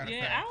hear what you got to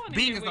say. I want to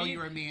Being hear as though you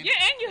were a man. Yeah,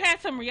 and you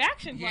had some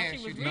reactions while she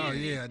was reading. No,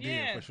 yeah, I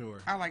did, for sure.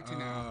 I like to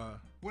know.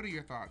 What are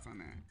your thoughts on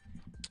that?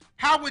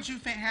 How would you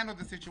handle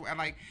the situation?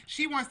 Like,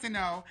 she wants to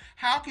know,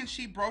 how can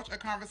she broach a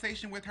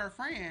conversation with her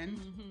friend?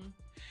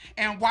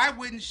 And why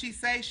wouldn't she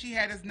say she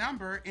had his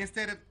number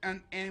instead of,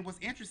 and was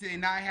interested,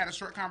 and I had a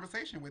short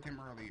conversation with him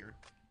earlier?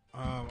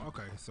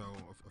 Okay, so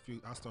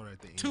I'll start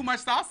at the end. Too much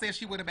sauce says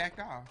she would have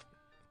backed off.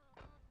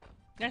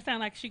 That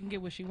sounds like she can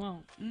get what she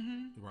wants.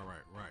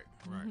 Right.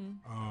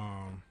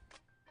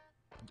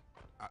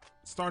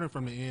 Starting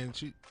from the end,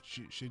 she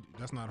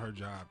that's not her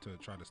job to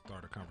try to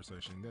start a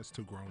conversation. That's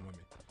two grown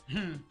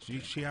women.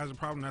 She has a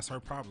problem. That's her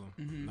problem.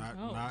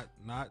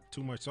 Not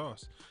too much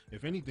sauce.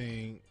 If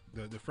anything,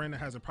 the friend that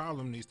has a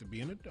problem needs to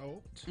be an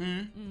adult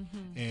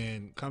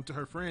and come to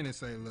her friend and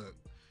say, look,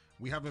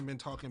 we haven't been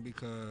talking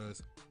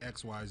because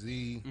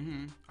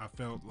XYZ. I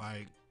felt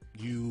like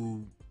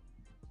you,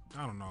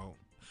 I don't know.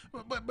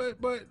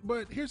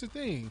 But here's the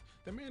thing: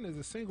 the man is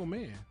a single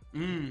man.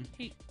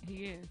 He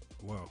is.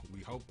 Well, we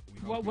hope he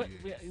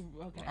is.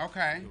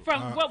 Okay.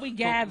 From what we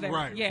gather,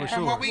 right? Yeah. For sure.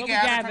 From what we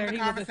gather from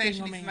the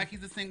conversation, he seems like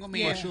he's a single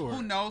man. For sure.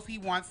 Who knows he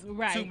wants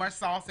too much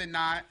sauce and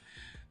not.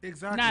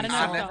 Exactly. Not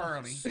enough I left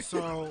early.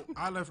 So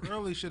I left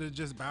early. Should have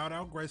just bowed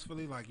out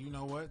gracefully, like, you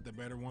know what, the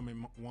better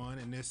woman won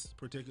in this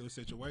particular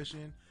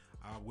situation.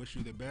 I wish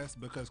you the best,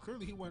 because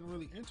clearly he wasn't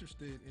really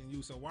interested in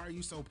you. So why are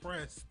you so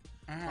pressed?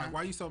 Like,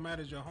 why are you so mad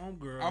at your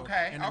homegirl?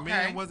 Okay. And the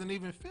man wasn't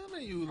even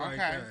feeling you like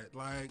that.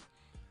 Like,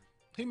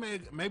 he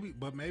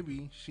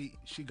maybe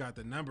she got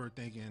the number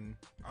thinking,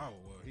 oh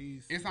well,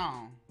 it's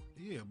on.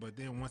 Yeah, but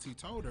then once he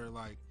told her,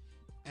 like,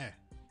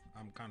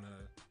 I'm kind of.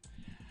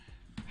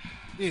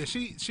 Yeah,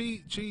 she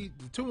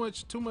too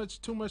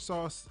much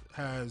sauce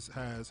has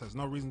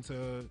no reason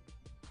to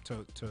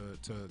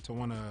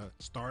want to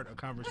start a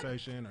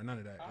conversation or none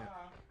of that.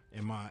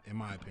 In my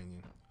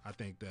opinion, I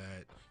think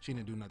that she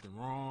didn't do nothing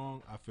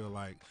wrong. I feel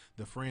like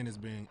the friend is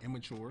being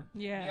immature.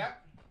 Yeah.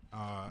 Yep.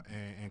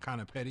 And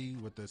kind of petty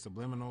with the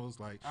subliminals.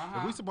 Like,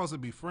 are we supposed to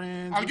be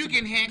friends? Oh, you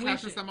getting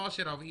handcuffed to some more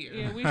shit over here?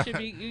 Yeah, we should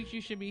be.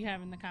 You should be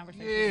having the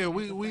conversation.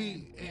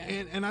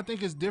 Yeah, and I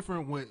think it's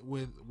different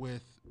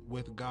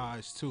with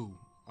guys too.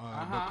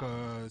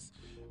 Because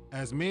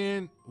as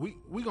men,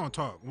 we gonna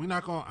talk.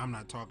 I'm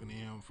not talking to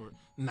him for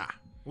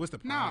What's the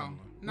problem?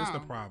 No. What's the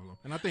problem?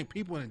 And I think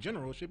people in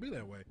general should be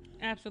that way.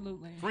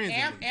 Absolutely. Friends.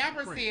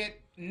 Amber said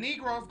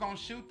Negroes gonna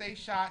shoot they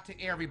shot to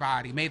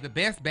everybody. May the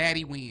best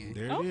baddie win.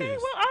 There it is. Okay,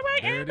 well, all right,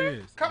 there Amber. It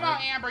is. Come on,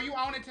 Amber, you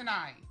own it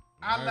tonight.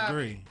 I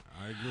agree.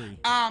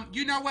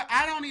 You know what?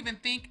 I don't even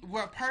think.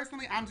 Well,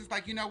 personally, I'm just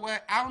like, you know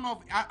what? I don't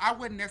know. If I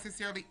wouldn't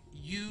necessarily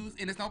use,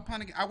 and it's no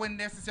pun. I wouldn't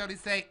necessarily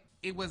say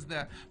it was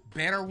the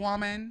better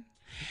woman.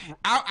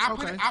 I'll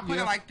put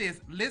it like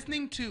this: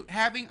 listening to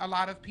having a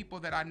lot of people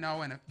that I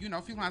know, and a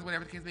few lines,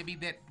 whatever the case may be,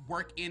 that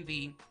work in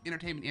the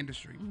entertainment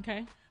industry.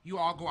 Okay. You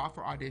all go out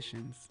for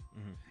auditions.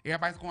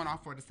 Everybody's going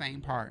off for the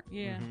same part.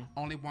 Yeah.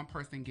 Only one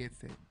person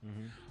gets it.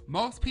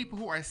 Most people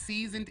who are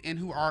seasoned and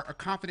who are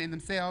confident in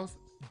themselves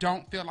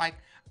don't feel like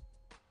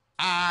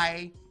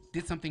I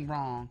did something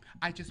wrong.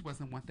 I just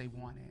wasn't what they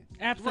wanted.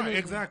 Absolutely. Right,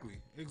 exactly.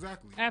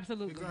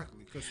 Absolutely.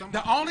 Exactly.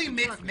 The only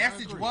mixed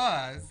message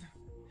was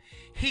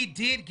he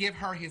did give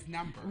her his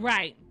number.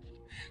 Right.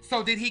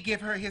 So did he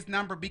give her his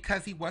number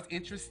because he was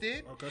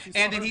interested? He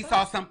and then he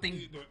saw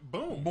something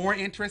more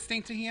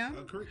interesting to him?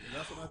 Agreed.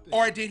 That's what I think.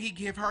 Or did he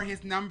give her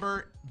his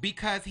number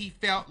because he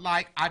felt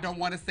like, I don't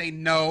want to say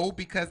no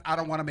because I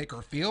don't want to make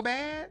her feel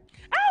bad?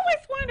 I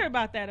always wonder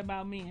about that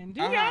about men.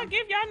 Do y'all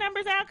give y'all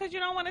numbers out because you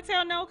don't want to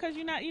tell no because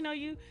you're not,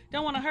 you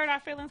don't want to hurt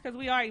our feelings because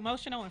we are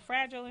emotional and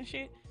fragile and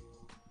shit?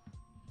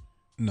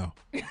 No.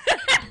 He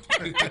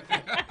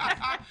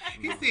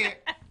said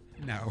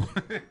no.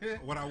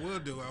 What I will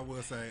do, I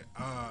will say,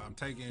 I'm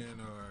taking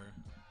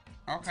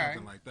or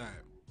something like that.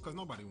 Because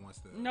nobody wants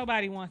to.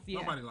 Nobody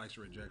likes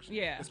rejection.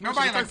 Yeah. Especially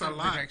Nobody it likes takes a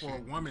lot rejection for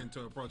a woman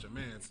to approach a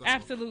man. So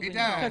absolutely. It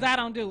does. Because I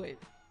don't do it.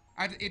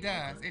 It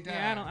does. It does.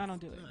 Yeah, I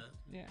don't do it.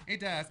 Yeah. It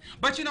does.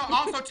 But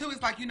also too,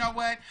 it's like, you know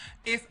what?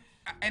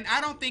 And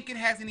I don't think it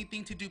has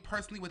anything to do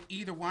personally with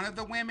either one of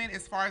the women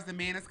as far as the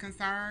man is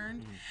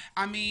concerned.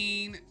 I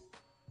mean,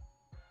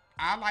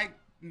 I like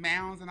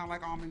Mounds and I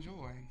like Almond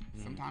Joy.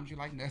 Sometimes you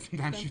like that,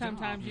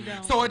 sometimes you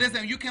don't. So it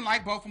doesn't. You can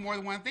like both for more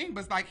than one thing,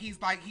 but it's like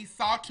he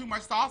saw too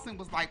much sauce and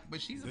was like, but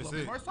she's a little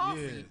bit more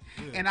saucy,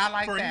 and I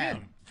like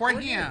that for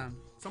him.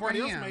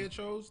 Somebody else may have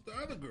chose the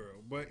other girl,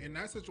 but in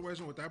that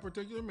situation with that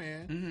particular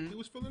man, he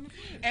was feeling the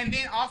feeling. And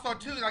then also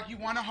too, like you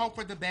want to hope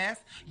for the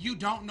best. You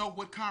don't know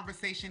what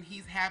conversation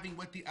he's having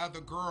with the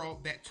other girl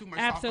that too much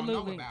sauce don't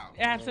know about.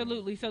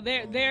 Absolutely. So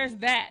there's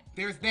that.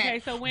 There's that. Okay,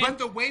 so but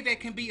the way that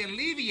can be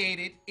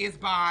alleviated is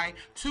by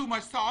too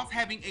much sauce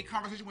having a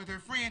conversation with her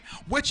friend,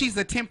 which she's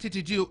attempted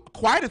to do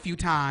quite a few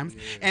times,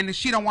 and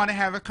she don't want to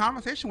have a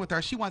conversation with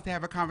her. She wants to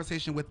have a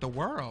conversation with the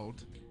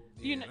world.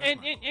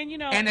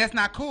 And that's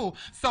not cool.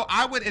 So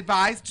I would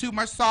advise too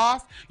much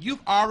sauce. You've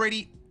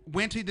already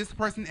went to this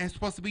person as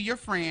supposed to be your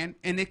friend,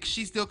 and if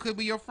she still could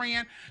be your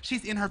friend,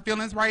 she's in her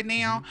feelings right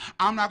now.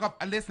 I'm not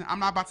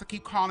about to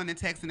keep calling and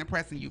texting and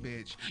pressing you,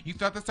 bitch. You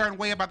felt a certain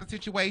way about the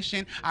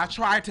situation. I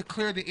tried to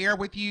clear the air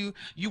with you.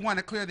 You want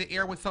to clear the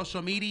air with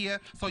social media,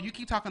 so you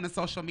keep talking to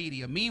social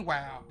media.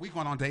 Meanwhile, we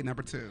going on date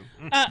number 2.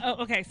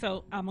 Okay,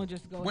 so I'm gonna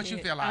just go. What ahead.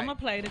 you feel like? I'm gonna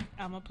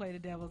play the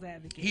devil's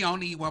advocate. He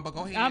don't need one, but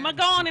go ahead. I'm gonna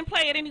go on and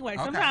play it anyway.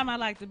 Okay. Sometimes I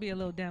like to be a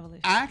little devilish.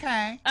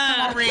 Okay.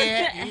 Come on,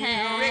 Red.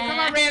 Come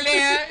on,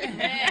 Red.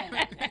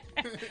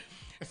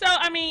 So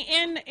I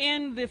mean,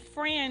 in the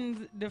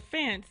friend's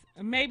defense,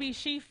 maybe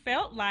she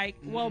felt like,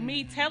 well,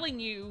 me telling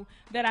you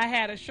that I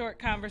had a short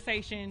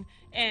conversation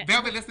and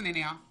they'll be listening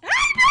now.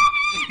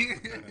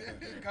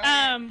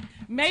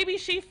 Maybe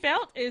she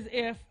felt as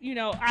if,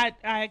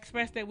 I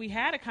expressed that we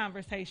had a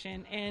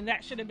conversation and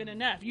that should have been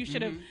enough. You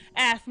should have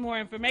asked more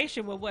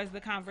information. What was the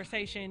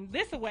conversation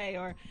this way?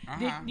 Or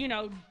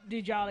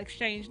did y'all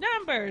exchange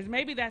numbers?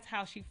 Maybe that's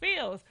how she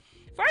feels.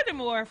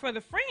 Furthermore, for the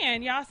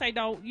friend, y'all say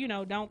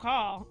don't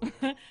call.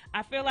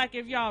 I feel like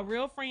if y'all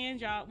real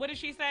friends, what does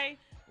she say?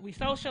 We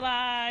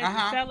socialize,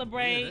 we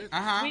celebrate.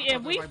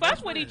 If we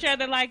fuck with each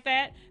other like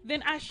that,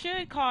 then I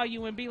should call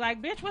you and be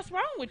like, bitch, what's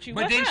wrong with you?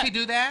 But didn't she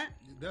do that?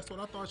 That's what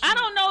I thought. I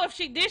don't know if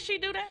she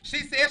do that. She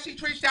said she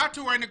reached out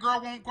to her and the girl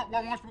won't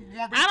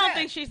I don't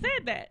think she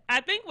said that.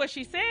 I think what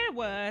she said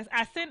was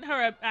I sent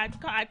her I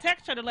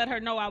texted her to let her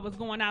know I was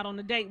going out on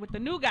a date with the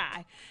new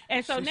guy,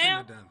 and so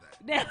now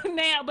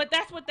but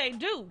that's what they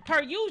do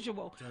per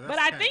usual. So but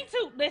I think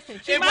too. Listen,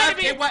 she might have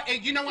been. I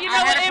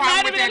had a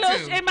problem with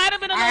that too. It might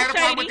have been a little shady. I had a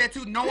problem with that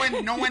too,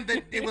 knowing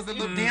that it was a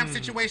little damn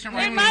situation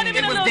right now. It might have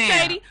been a little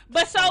shady,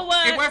 but so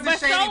was. It wasn't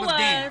shady. It was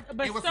damn.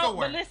 It was sore.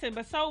 But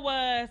listen, so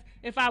was.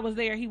 If I was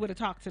there, he would have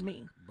talked to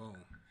me. Boom.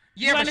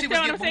 Yeah, but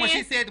when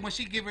she said when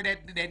she give her that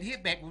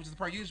hit back, which is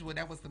per usual,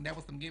 that was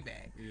some give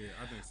back. Yeah,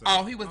 I think so.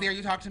 Oh, he was there.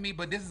 You talked to me,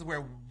 but this is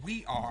where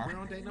we are. We're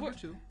on date number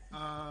 2.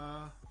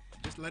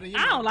 Just letting you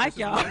know. I don't like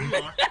y'all. I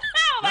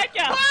don't like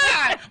y'all.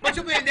 Why? But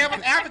you being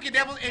devil's advocate,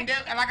 and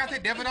like I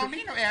said, devil don't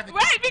need no advocate.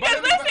 Right?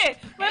 Because listen,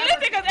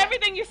 because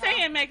everything you're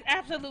saying makes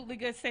absolutely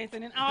good sense,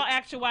 and in all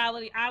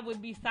actuality, I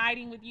would be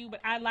siding with you,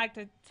 but I like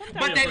to.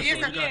 But that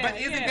isn't. But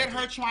isn't that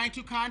her trying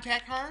to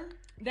contact her?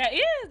 That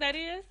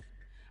is.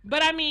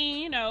 But I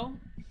mean,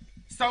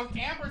 So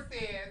Amber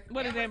says.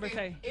 What does Amber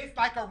say? It's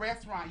like a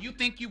restaurant. You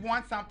think you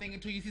want something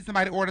until you see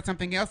somebody order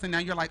something else, and now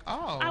you're like,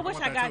 oh. I wish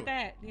I got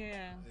that.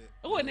 Yeah.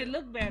 Oh, and it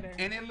looked better.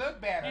 And it looked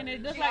better. And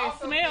it looked like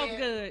it smells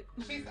good.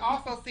 She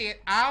also said,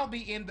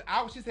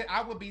 she said,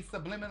 I will be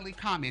subliminally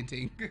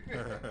commenting.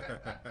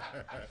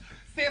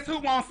 Sis, who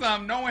wants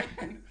some? Knowing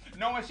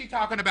she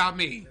talking about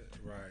me.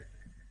 Right.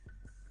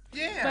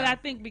 Yeah. But I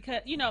think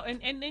because,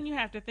 and then you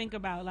have to think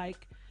about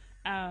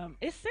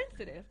it's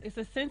sensitive. It's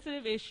a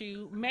sensitive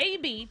issue.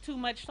 Maybe too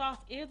much sauce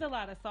is a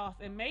lot of sauce,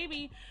 and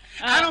maybe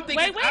I don't think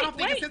it's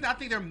sensitive. I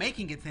think they're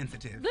making it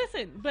sensitive.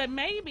 Listen, but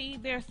maybe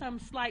there's some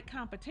slight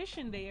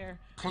competition there.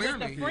 Clearly,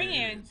 with the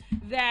friend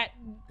that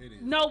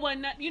no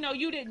one,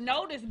 you didn't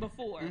notice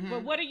before.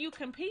 But what are you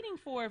competing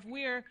for if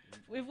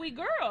we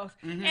girls?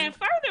 And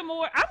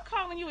furthermore, I'm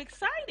calling you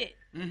excited.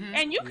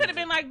 And you could have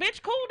been like,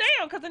 bitch, cool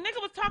down, because the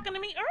nigga was talking to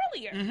me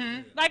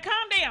earlier. Like,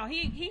 calm down.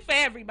 He for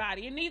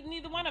everybody, and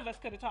neither one of us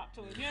could have talked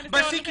to him. You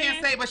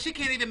understand? But she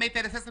can't even make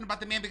that assessment about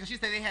the man because she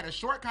said they had a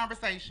short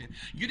conversation.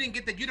 You didn't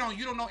get that. You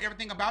don't know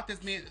everything about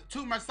this man.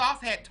 Too much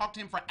sauce had talked to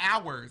him for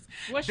hours.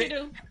 What she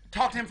do?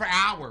 Talked to him for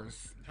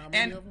hours. How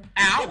many of them?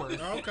 Hours.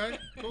 Okay,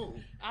 cool.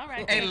 All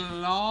right. A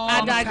long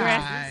I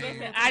digress. time.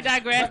 Listen, I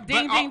digress.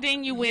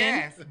 Ding, you win.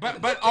 Yes,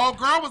 but old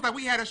girl was like,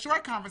 we had a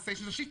short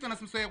conversation, so she feeling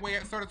some sort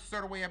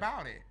of way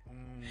about it.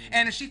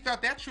 And if she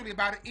felt that truly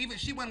about it, even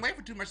she wouldn't wait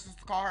for too much to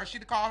call her.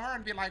 She'd call her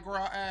and be like,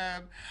 girl,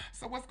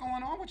 so what's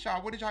going on with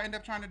y'all? What did y'all end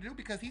up trying to do?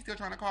 Because he's still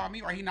trying to call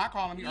me, or he not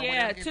calling me, or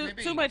whatever the case may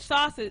be. Too much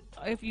sauce.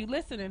 If you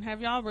listening, have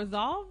y'all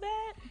resolved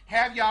that?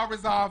 Have y'all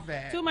resolved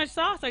that? Too much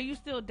sauce. Are you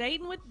still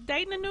dating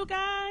a new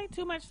guy?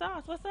 Too much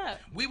sauce. What's up?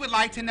 We would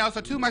like to know. So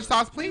Too Much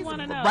Sauce, please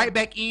write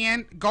back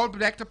in. Go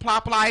back to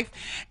Plop Life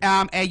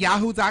at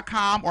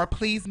yahoo.com, or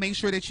please make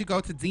sure that you go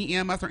to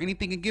DM us or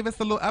anything and give us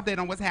a little update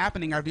on what's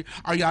happening.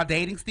 Are y'all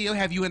dating still?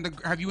 Have you and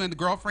the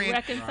girlfriend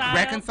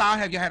reconciled?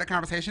 Have you had a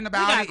conversation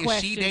about it?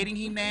 Is she dating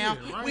him now?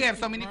 Yeah, right. We have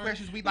so many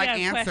questions. We'd like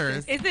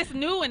answers. Is this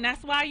new and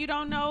that's why you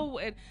don't know?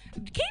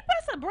 Keep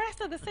us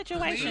abreast of the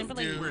situation,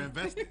 please. We're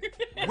invested.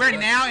 We're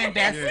now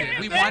invested.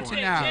 We want to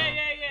know.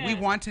 We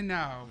want to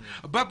know.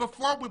 But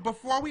before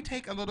we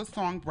take a little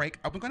song break,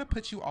 we're going to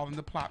put you all in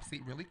the plop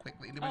seat really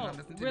quickly. And then we're going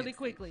to listen to really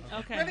quickly.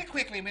 Okay. Really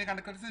quickly. We're going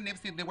to listen to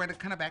Nipsey, and then we're going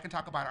to come back and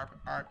talk about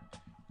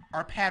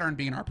our pattern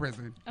being our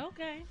prison.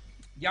 Okay.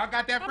 Y'all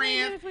got that,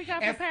 friends? If we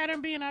got the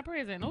pattern being our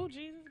prison. Oh,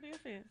 Jesus, be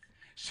offense.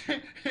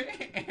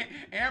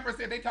 Amber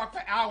said they talk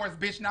for hours,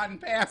 bitch, not in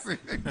passing.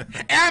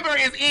 Amber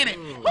is in it.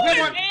 Who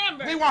is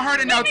Amber? We want her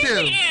to know,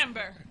 too.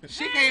 Amber.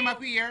 She came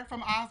up here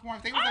from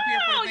Osborne. They was up here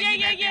for the thing.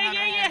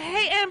 Yeah.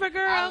 Hey, Amber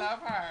girl. I love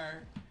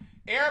her.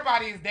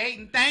 Everybody is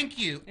dating. Thank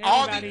you.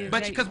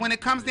 Because when it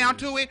comes down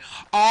to it,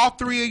 all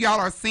three of y'all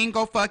are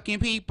single fucking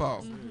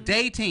people. Mm-hmm.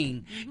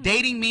 Dating. Mm-hmm.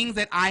 Dating means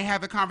that I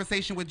have a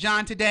conversation with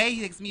John today. He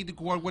takes me to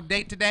go on a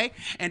date today,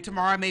 and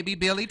tomorrow maybe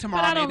Billy.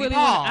 Tomorrow maybe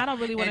Paul. I don't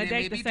really want to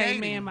date the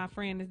same man my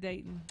friend is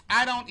dating.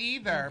 I don't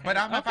either. Okay. But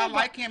if I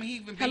like him, he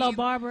even. Hello,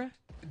 Barbara.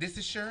 This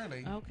is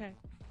Shirley. Okay.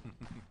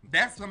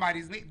 That's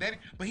somebody's,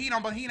 but he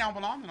don't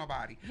belong to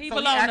nobody. He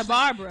belongs to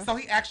Barbara. So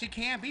he actually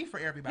can be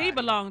for everybody. He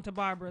belonged to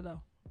Barbara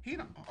though. He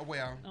don't.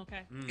 Well,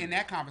 okay. In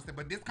that conversation,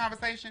 but this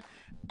conversation,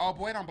 oh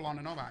boy, don't belong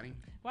to nobody.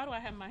 Why do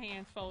I have my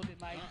hands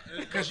folded like?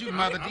 Because you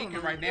Mother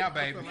Deacon right now,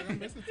 baby.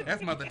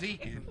 That's Mother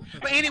Deacon.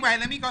 But anyway,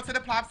 let me go to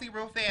the plop seat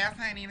real fast,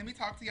 honey. Let me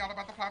talk to y'all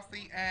about the plop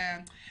seat.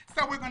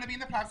 So we're going to be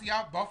in the plop seat.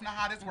 Y'all both know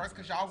how this works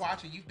because y'all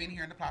watch and you've been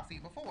here in the plop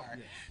seat before.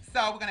 Yes.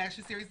 So we're going to ask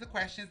you a series of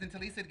questions. And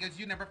Talisa gives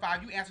you number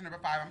 5. You answer number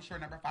 5. I'm sure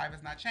number 5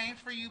 has not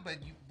changed for you, but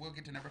we'll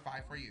get to number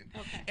 5 for you.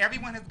 Okay.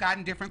 Everyone has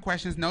gotten different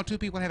questions. No two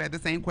people have had the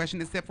same question,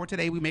 except for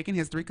today we're making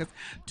history because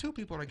 2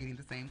 people are getting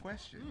the same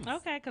question.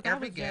 Okay, because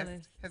every I was guest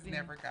jealous. has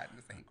never gotten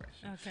the same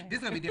question. Okay. This is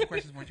going to be different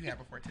questions from what you had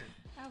before, too.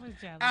 I was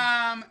jealous.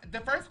 The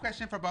first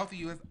question for both of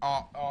you is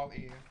all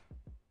is.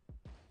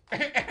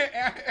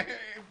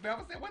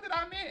 Bella said, what did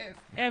I miss?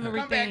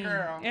 Everything. Come back,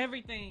 girl.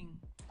 Everything.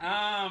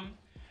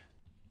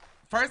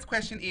 First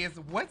question is,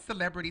 what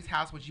celebrity's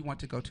house would you want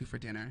to go to for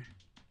dinner?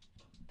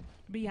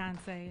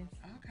 Beyonce's.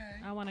 Okay.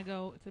 I want to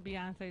go to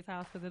Beyonce's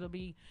house because it'll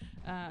be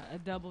a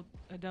double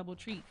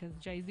treat because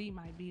Jay-Z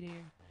might be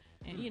there.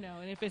 And, you know,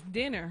 and if it's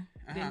dinner,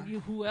 then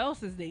who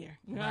else is there?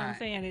 You know what I'm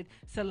saying?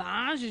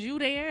 Solange, is you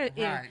there?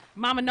 Right.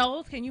 Mama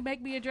knows, can you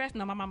make me a dress?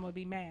 No, my mama would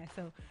be mad.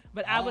 So,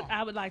 but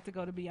I would like to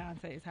go to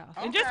Beyonce's house.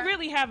 And just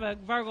really have a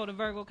Virgo to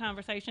Virgo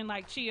conversation,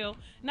 like chill.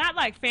 Not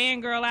like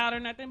fangirl out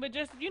or nothing, but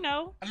just, you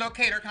know. A little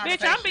cater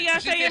conversation. Bitch, I'm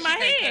Beyonce in my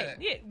head.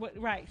 Yeah,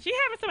 right. She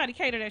having somebody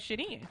cater that shit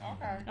in.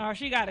 Okay. Or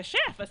she got a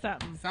chef or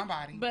something.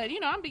 Somebody. But, you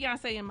know, I'm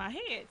Beyonce in my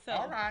head. So.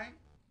 All right.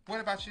 What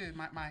about you,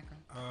 Michael?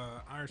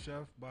 Iron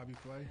Chef, Bobby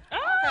Flay.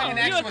 Oh, an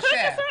you actual a cook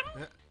chef. or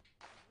something?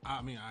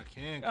 I mean, I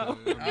can cook.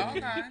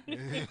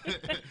 Okay.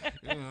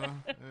 You know,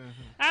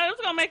 I was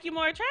gonna make you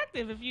more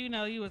attractive if you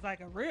was like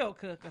a real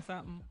cook or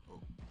something.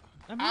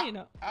 I mean, you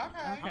know.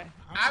 Okay.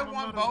 I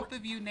want both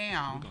of you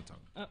now. We're gonna talk.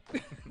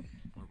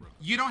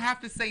 You don't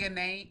have to say a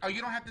name. Or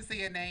you don't have to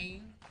say a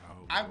name.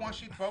 Oh, I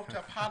want you both to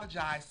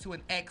apologize to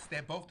an ex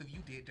that both of you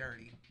did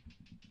dirty.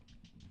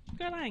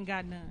 Girl, I ain't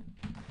got none.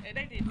 They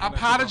did.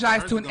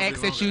 Apologize to an ex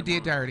that you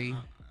did dirty.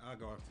 I'll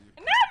go after you.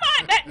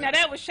 Now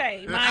that was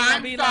shade.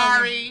 I'm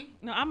sorry.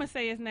 No, I'm gonna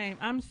say his name.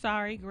 I'm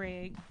sorry,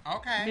 Greg.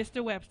 Okay.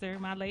 Mr. Webster,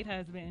 my late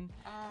husband,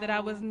 that I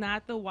was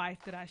not the wife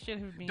that I should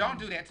have been. Don't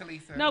do that,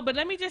 Talisa. No, but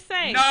let me just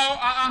say. No.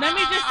 Let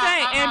me just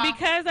say, and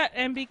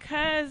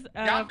because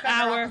of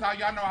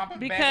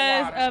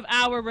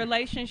our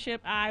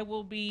relationship, I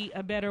will be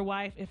a better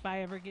wife if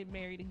I ever get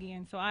married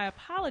again. So I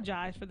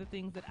apologize for the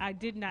things that I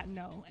did not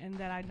know and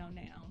that I know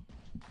now.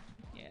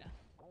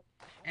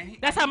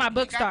 That's how my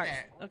book starts,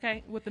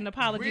 okay? With an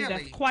apology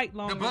that's quite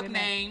long. The book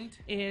named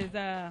is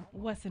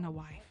What's in a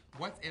Wife.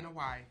 What's in a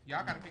Wife?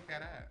 Y'all gotta pick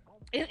that up.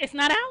 It's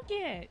not out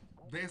yet.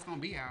 But it's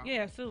gonna be out.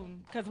 Yeah,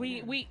 soon. Because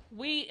we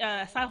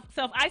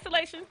self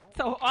isolation.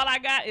 So all I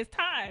got is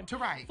time to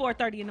write.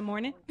 4:30 in the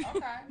morning. Okay.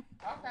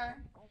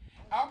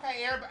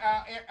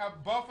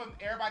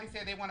 Everybody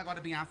said they want to go to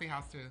Beyonce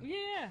house too.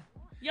 Yeah.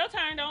 Your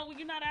turn, don't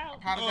you're not out.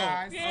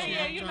 Apologize.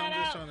 Yeah, you're not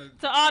out.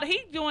 To all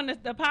he doing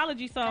the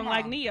apology song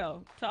like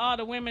Neo. To all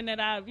the women that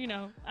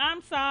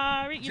I'm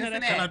sorry.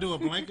 Can I do a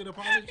blanket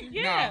apology?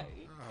 Yeah.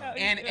 No.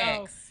 And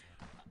ex.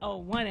 Oh,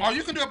 one ex. Oh,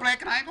 you can do a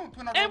blanket. I ain't gonna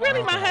put no. And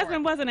really, my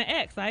husband wasn't an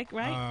ex, like,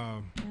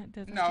 right?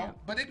 No,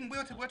 but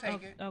we'll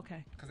take it.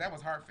 Okay. Because that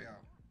was heartfelt.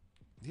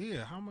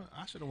 Yeah, how much?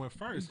 I should have went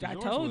first. I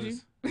told you.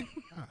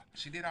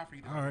 She did offer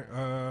you. All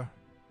right.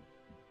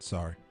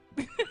 Sorry.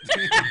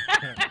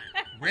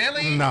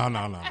 Really?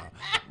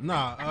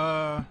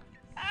 No.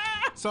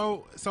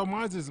 So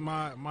mine's is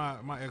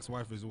my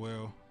ex-wife as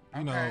well.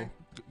 You know,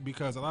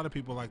 because a lot of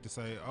people like to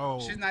say, "Oh,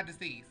 she's not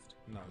deceased."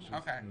 No.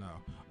 Okay.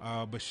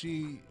 No. But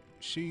she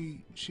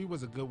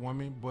was a good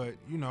woman, but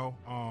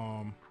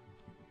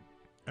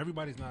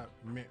everybody's not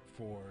meant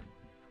for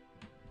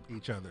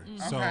each other.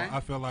 Mm-hmm. So okay. I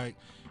feel like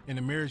in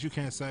a marriage you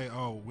can't say,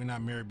 "Oh, we're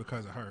not married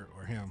because of her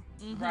or him."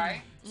 Mm-hmm.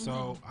 Right.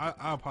 So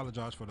I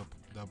apologize for the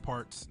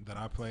parts that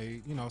I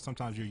played.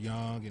 Sometimes you're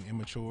young and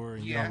immature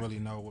and you don't really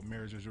know what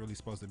marriage is really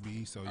supposed to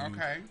be. So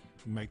you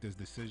make those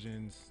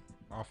decisions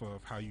off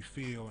of how you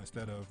feel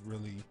instead of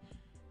really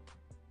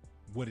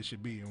what it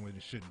should be and what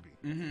it shouldn't be.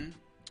 Mm-hmm.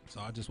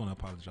 So I just want to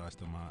apologize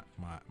to my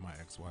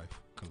ex-wife,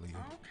 Kalia.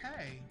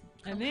 Okay.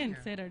 And then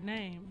said her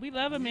name. We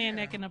love a man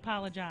that can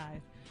apologize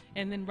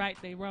and then right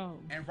they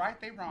wrong.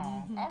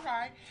 Mm-hmm. All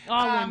right.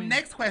 All women.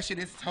 Next question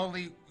is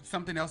totally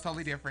something else,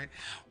 totally different.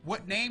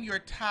 What name your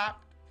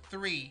top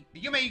 3?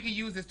 You can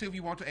use this too if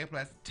you want to. A+.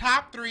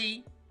 Top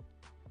 3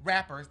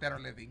 rappers that are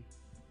living.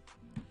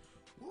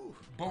 Ooh,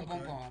 boom,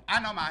 boom. I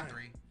know my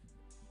 3.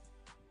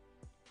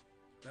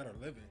 That are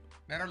living.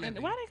 And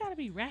why they gotta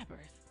be rappers?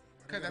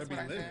 Because that's what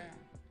I said.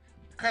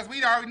 Because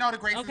we already know the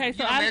greatest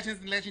legends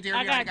and legendary.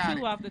 I got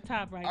 2 off the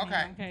top right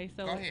now. Okay,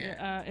 so go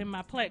ahead. In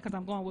my plate, because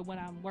I'm going with what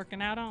I'm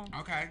working out on.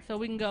 Okay. So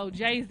we can go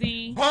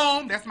Jay-Z.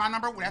 Boom, that's my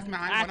number. That's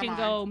mine. I can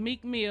go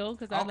Meek Mill,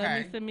 because I love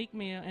me some Meek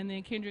Mill, and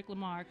then Kendrick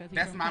Lamar, because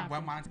that's my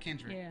one. Mine's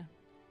Kendrick. Yeah.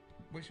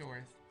 What's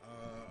yours?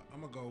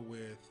 I'm gonna go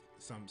with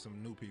some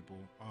new people.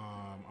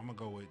 I'm gonna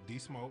go with D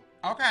Smoke.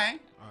 Okay.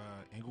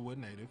 Inglewood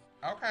native.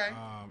 Okay.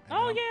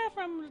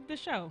 From the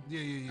show.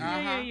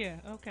 Yeah. Yeah.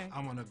 Okay.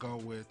 I'm gonna go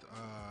with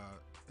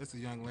it's a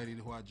young lady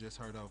who I just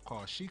heard of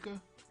called Sheikah.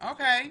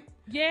 Okay.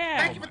 Yeah.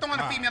 Thank you for throwing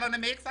a female in the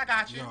mix. I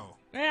got you. Yo,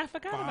 yeah, I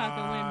forgot about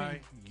the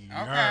women.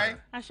 Okay.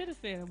 I should have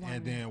said a woman.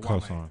 And then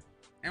Wale.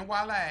 And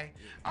Wale.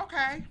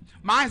 Okay.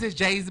 Mine's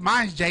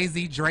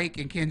Jay-Z, Drake,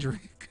 and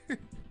Kendrick.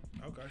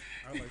 Okay,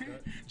 I like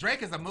that.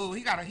 Drake is a mood.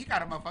 He got a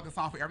motherfucking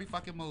song for every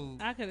fucking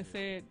mood. I could have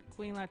said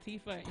Queen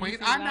Latifah.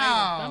 I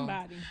know.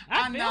 Somebody.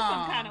 I feel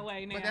some kind of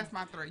way now. But that's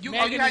my 3. You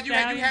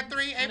had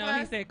 3. No,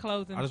 he said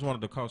closing. I just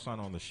wanted to co-sign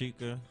on the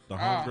Sheikah. The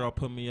homegirl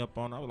put me up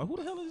on. I was like, who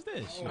the hell is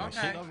this? She like,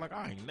 Sheikah. I was like,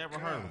 I ain't never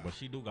heard of her, but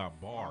she do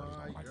got bars.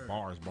 Like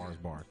bars.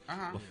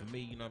 But for me,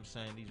 you know what I'm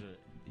saying? These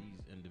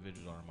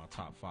individuals are in my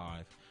top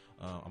 5.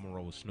 I'm gonna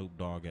roll with Snoop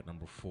Dogg at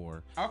number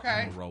 4. Okay.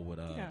 I'm gonna roll with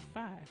You got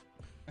 5.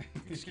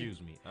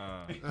 Excuse me.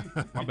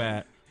 My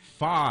bad.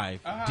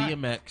 5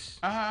 DMX,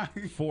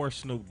 4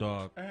 Snoop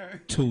Dogg,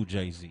 2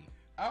 Jay-Z.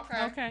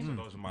 Okay. So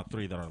those are my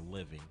 3 that are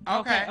living.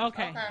 Okay.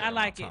 I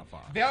like it. Top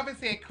 5. Velvet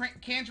said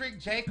Kendrick,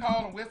 J.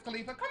 Cole, and Wiz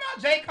Khalifa. Come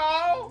on, J.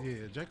 Cole.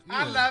 Yeah,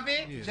 I love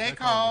it. Yeah, J.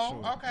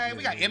 Cole. Sure. Okay,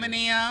 we got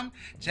Eminem,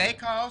 J.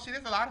 Cole. Shit,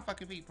 there's a lot of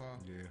fucking people.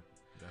 Yeah,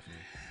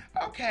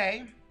 definitely.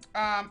 Okay.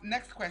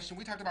 Next question.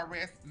 We talked about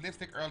red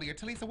lipstick earlier.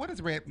 Talisa,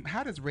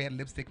 how does red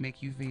lipstick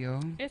make you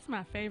feel? It's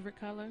my favorite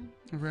color.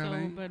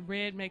 Really? But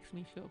red makes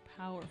me feel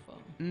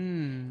powerful.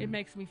 Mm. It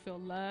makes me feel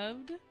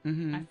loved.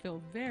 Mm-hmm. I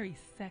feel very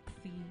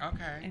sexy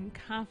and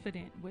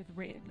confident with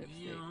red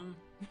lipstick.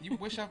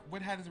 Yeah.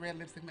 How does red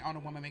lipstick on a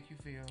woman make you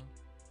feel?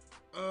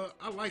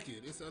 I like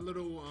it. It's a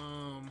little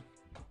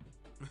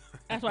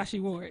That's why she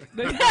wore it.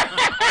 Look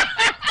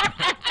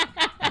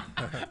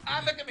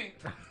at me.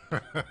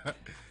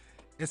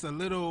 It's a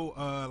little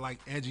like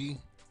edgy,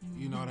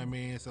 you know what I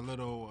mean? It's a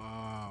little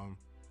I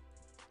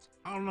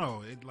don't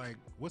know. It like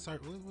what's her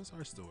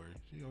story?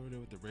 She over there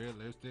with the red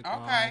lipstick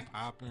on,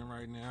 popping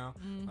right now,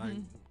 like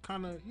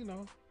kind of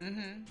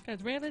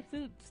Because red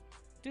lipsticks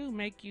do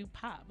make you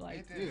pop,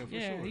 like for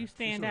sure. you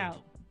stand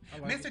out.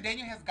 Like Mr.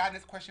 Daniel has gotten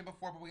this question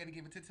before, but we're gonna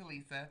give it to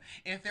Talisa.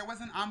 If there was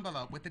an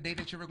envelope with the day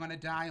that you were gonna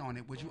die on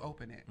it, would you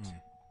open it?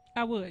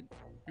 I would.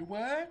 You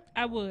would?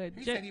 I would.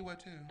 He said he would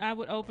too. I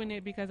would open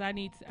it because I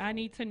need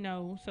to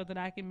know so that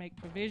I can make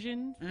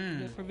provisions.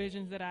 The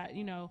provisions that I,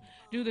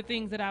 do the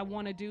things that I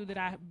want to do that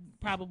I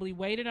probably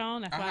waited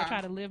on. That's why I try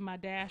to live my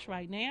dash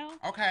right now.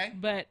 Okay.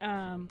 But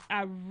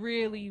I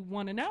really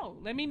want to know.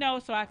 Let me know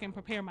so I can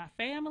prepare my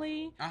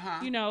family.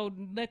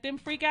 Let them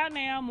freak out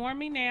now, mourn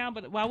me now.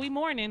 But while we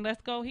mourning,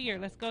 let's go here,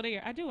 let's go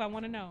there. I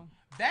want to know.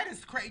 That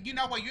is crazy. You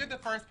know what? You're the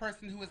first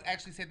person who has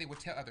actually said they would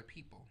tell other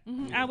people.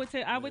 Mm-hmm. I would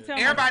tell.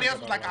 Everybody else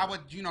was like, I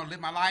would,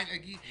 live my life.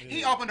 Like,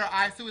 he opened her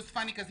eyes too. It's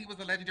funny because he was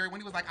a legendary. When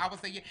he was like, I would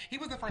say yes. He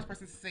was the first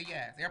person to say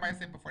yes. Everybody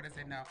said before they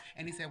said no,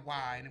 and he said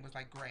why, and it was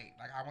like great.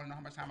 Like I want to know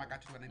how much time I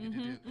got to do what I need to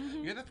do.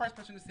 Mm-hmm. You're the first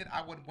person who said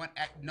I would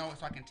know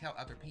so I can tell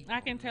other people. I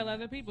can tell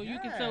other people.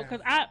 Yes. You can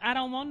because I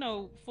don't want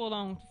no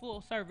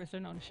full service or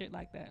no shit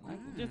like that.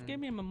 Like just give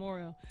me a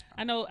memorial.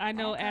 I know.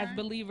 As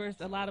believers,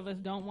 a lot of us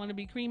don't want to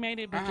be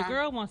cremated, but your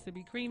girl wants to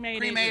be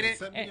cremated.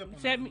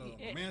 Set me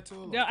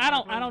mantle. I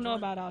don't know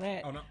about all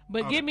that. Oh, no.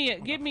 But give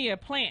me a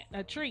plant,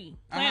 a tree.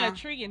 Plant a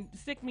tree and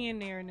stick me in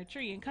there in the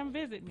tree and come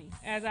visit me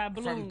as I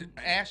bloom. From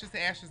ashes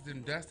to ashes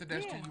and dust to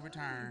dust till you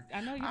return. I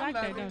know you like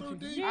that,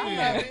 don't you? I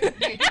love it.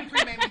 Yeah, you can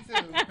cremate me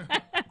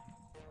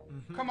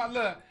too. Come on,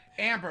 look.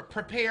 Amber,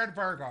 prepared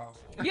Virgo.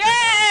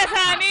 Yes,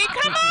 honey.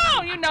 Come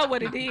on. You know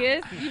what it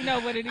is. You know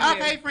what it is.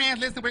 Okay, friends,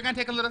 listen, we're going to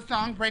take a little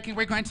song break, and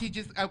we're going to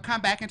just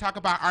come back and talk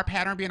about our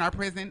pattern being our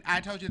prison. I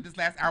told you this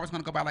last hour was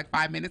going to go by like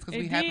 5 minutes because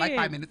we have like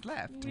 5 minutes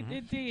left.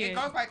 It did. It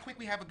goes by quick.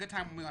 We have a good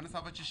time when we're on the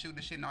sofa just shooting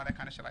the shit and all that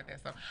kind of shit like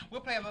that. So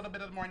we'll play a little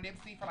bit of more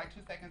Nipsey for like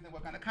 2 seconds, and we're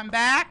going to come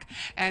back,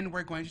 and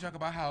we're going to talk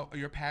about how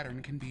your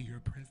pattern can be your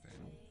prison.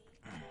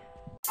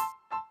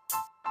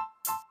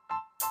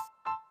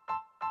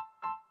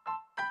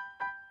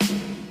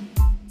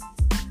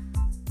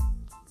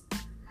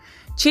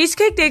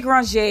 Cheesecake de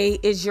Granger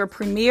is your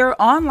premier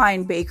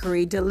online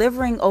bakery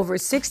delivering over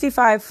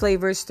 65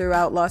 flavors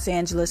throughout Los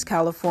Angeles,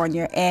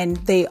 California, and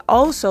they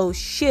also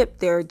ship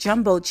their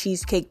jumbo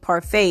cheesecake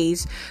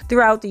parfaits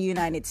throughout the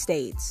United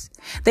States.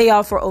 They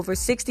offer over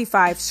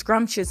 65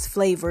 scrumptious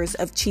flavors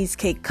of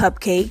cheesecake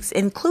cupcakes,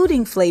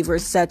 including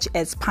flavors such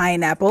as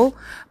pineapple,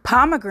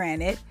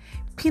 pomegranate,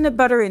 peanut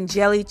butter and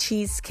jelly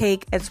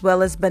cheesecake, as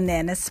well as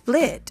banana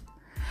split.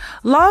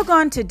 Log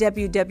on to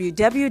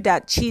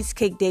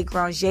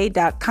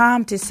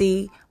www.cheesecakedegranger.com to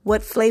see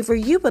what flavor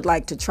you would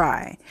like to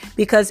try,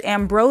 because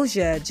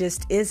ambrosia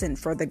just isn't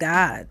for the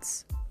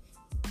gods.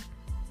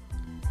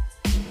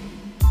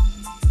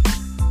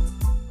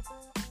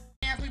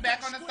 We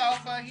back on the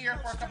sofa here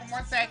for a couple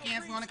more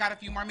seconds. We only got a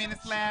few more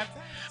minutes left,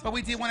 but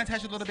we did want to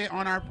touch a little bit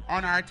on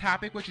our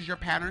topic, which is your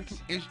pattern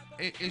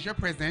is your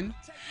prison.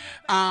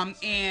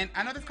 And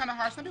I know that's kind of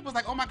hard. Some people's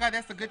like, oh my God,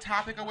 that's a good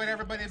topic or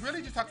whatever, but it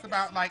really just talks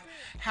about like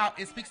how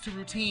it speaks to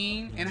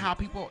routine and how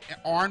people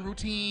are in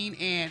routine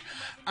and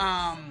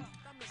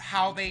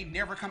how they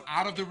never come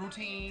out of the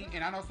routine.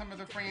 And I know some of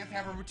the friends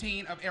have a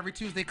routine of every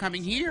Tuesday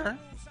coming here.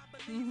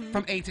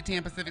 From 8 to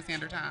 10 Pacific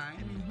Standard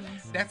Time.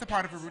 That's a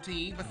part of a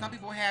routine, but some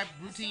people have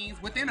routines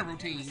within a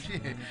routine.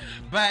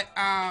 But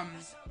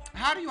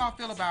how do you all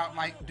feel about,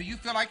 like, do you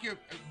feel like your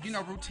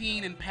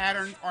routine and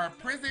patterns are a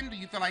prison? Do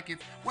you feel like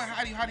it's,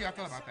 how do y'all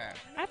feel about that?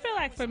 I feel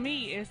like for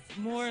me it's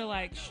more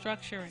like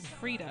structure and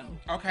freedom.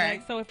 Okay.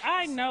 Like, so if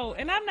I know,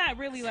 and I'm not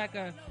really like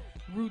a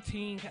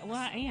routine, well,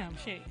 I am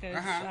because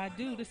I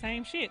do the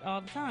same shit all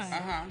the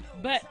time,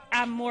 but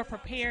I'm more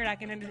prepared. I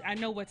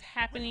know what's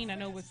happening, I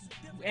know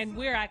and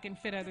where I can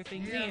fit other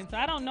things in. So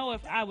I don't know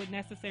if I would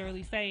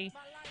necessarily say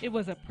it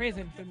was a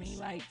prison for me,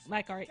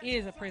 or it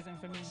is a prison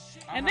for me.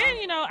 And then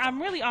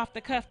I'm really off the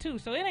cuff too,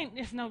 so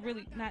it's no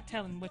really not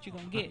telling what you're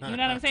gonna get. You know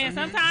what I'm saying?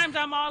 Sometimes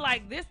I'm all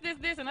like this,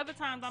 and other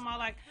times I'm all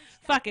like,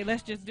 fuck it,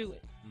 let's just do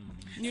it.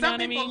 You know Some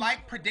what people I mean?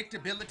 like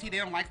predictability. They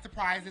don't like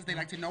surprises. They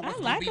like to know what's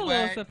I like going to be a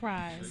little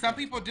surprise. Some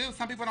people do.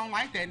 Some people don't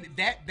like that. And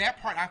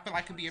that part I feel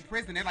like can be a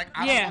prison. They're like,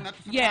 I don't want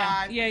nothing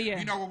surprise. Yeah.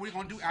 You know what we're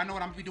going to do? I know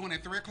what I'm going to be doing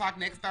at 3 o'clock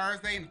next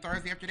Thursday, and the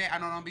Thursday after that, I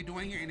know what I'm going to be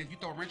doing here. And if you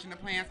throw a wrench in the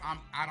plans, I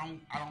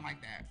don't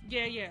like that.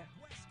 Yeah.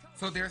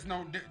 So there's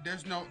no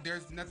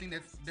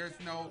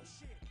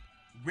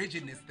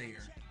rigidness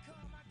there.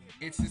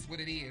 It's just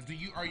what it is.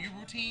 Are you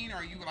routine or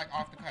are you like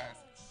off the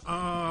cusp?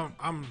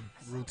 I'm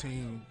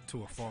routine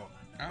to a fault.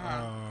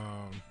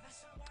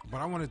 But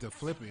I wanted to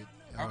flip it.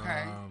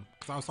 Okay.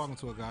 Because I was talking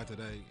to a guy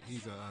today.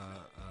 He's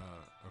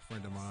a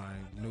friend of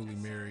mine, newly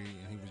married,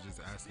 and he was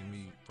just asking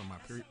me from my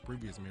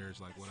previous marriage,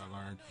 like what I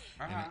learned.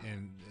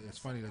 And it's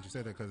funny that you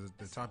said that because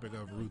the topic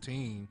of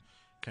routine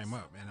came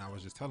up, and I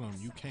was just telling him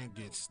you can't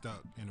get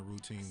stuck in a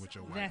routine with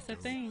your wife. That's the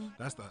thing.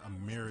 That's a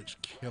marriage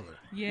killer.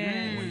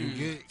 Yeah. When you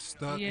get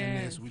stuck in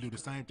this, we do the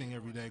same thing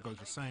every day, go to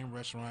the same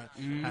restaurant,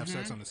 have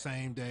sex on the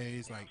same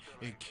days. Like,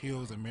 it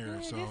kills a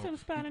marriage. Yeah, get some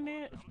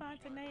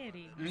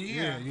spontaneity.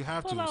 Yeah, you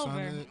have Pull to.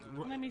 over.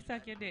 Let me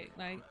suck your dick.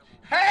 Like,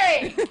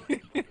 hey!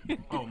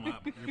 Oh my!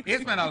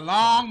 It's been a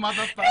long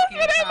motherfucking time.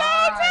 It's been a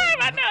long time.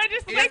 I know.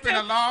 It's been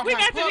a long time. We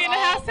got to be in the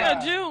house till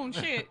over. June.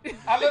 Shit.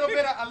 A little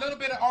bit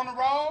of on the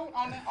road,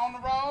 on the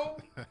road.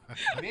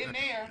 Been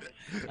there.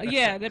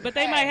 Yeah, but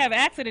they might have an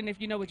accident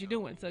if you know what you're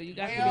doing. So you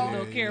got to be a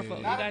little careful.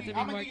 You got to be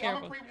more careful.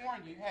 I'm gonna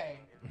pre-warn you. Hey.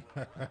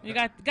 You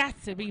got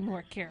to be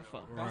more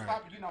careful. Right. Don't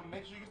stop.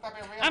 Make sure you stop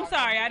and realize. I'm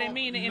sorry, I didn't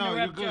mean to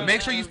interrupt you.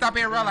 Make sure you stop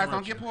and realize.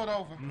 Don't get pulled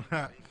over.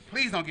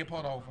 Please don't get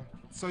pulled over.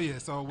 So yeah,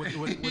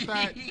 with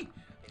that.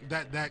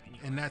 That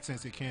in that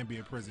sense, it can be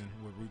a prison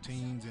with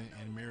routines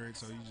and marriage.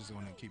 So you just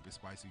want to keep it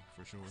spicy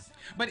for sure.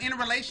 But in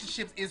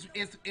relationships, is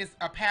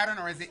a pattern,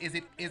 or is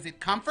it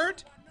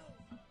comfort,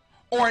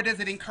 or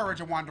does it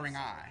encourage a wandering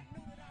eye?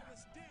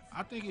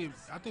 I think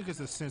it's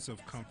a sense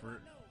of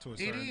comfort to a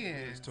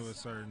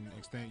certain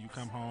extent. You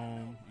come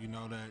home, you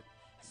know that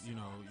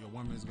your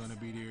woman's gonna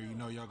be there. You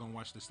know y'all gonna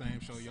watch the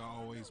same show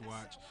y'all always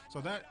watch. So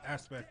that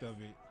aspect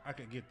of it, I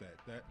could get that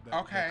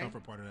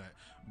comfort part of that.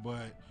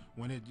 But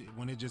when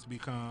it just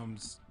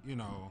becomes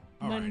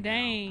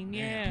mundane,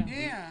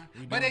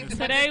 But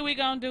today we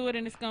gonna do it,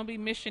 and it's gonna be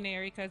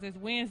missionary because it's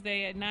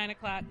Wednesday at 9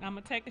 o'clock. I'm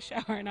gonna take a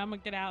shower and I'm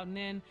gonna get out, and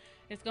then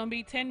It's gonna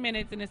be 10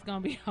 minutes and it's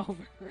gonna be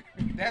over.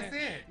 That's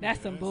it.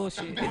 That's some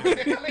bullshit.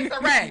 Lisa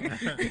Ray.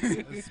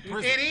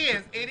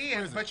 It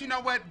is. But you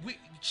know what?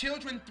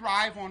 Children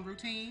thrive on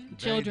routine.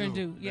 Children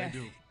do. Yes.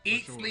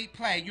 Eat, sleep,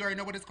 play. You already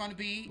know what it's going to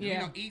be. Yeah. You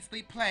know, eat,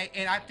 sleep, play.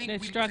 And I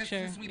think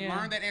since we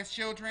learned that as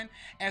children,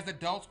 as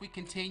adults, we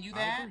continue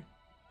that. I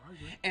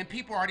agree. And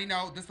people already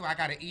know this. I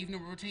got an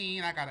evening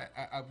routine. I got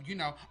a you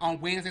know,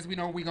 on Wednesdays we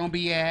know where we're gonna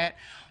be at.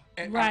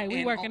 Right,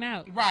 we working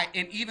out. Right,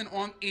 and even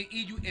on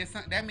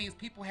that means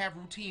people have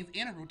routines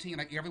in a routine.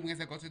 Like every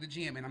Wednesday, I go to the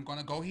gym, and I'm going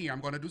to go here.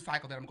 I'm going to do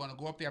cycle. That I'm going to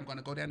go up there. I'm going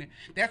to go down there.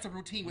 That's a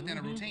routine within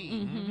a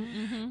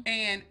routine.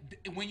 And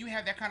when you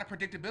have that kind of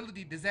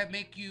predictability, does that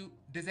make you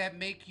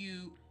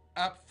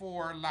up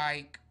for,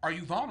 like, are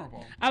you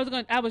vulnerable?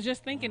 I was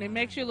just thinking it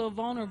makes you a little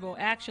vulnerable,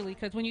 actually,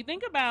 because when you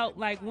think about,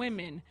 like,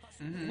 women,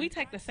 we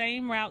take the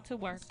same route to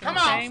work,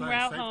 same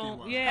route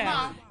home.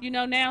 Yeah, you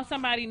know, now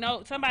somebody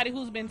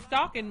who's been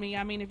stalking me.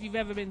 I mean, if you've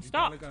ever been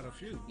stalked, got a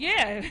few.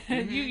 yeah,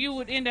 you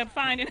would end up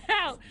finding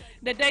out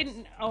that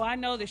I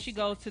know that she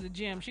goes to the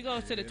gym. She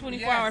goes to the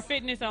 24-hour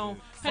fitness on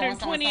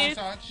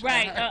 120th.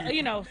 Right,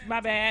 you know,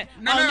 my bad.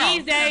 On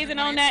these days and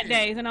on that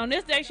days, and on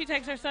this day she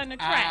takes her son to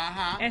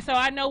track, and so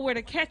I know where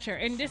to catch her.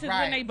 And this is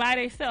when they by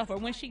themselves, or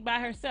when she by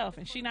herself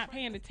and she not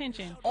paying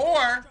attention,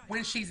 or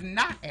when she's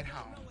not at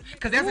home.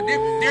 Because there's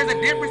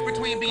a difference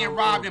between being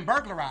robbed and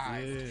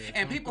burglarized. Yeah,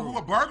 and people who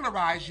are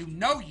burglarized, you.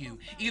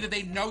 Either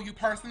they know you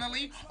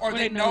personally, or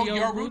they know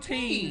your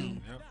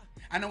routine. Yep.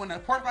 I know when the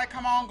porch light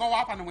come on, go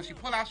off. I know when she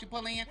pull out, she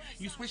pull in.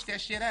 You switch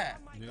that shit up.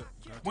 Yep,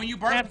 when you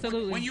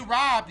when you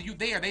robbed, you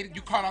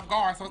caught off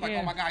guard. So it's like,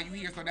 oh my God, you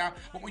here. So now,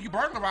 but when you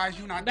burglarize,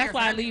 you not there. That's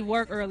why I leave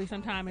work early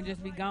sometime and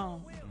just be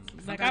gone.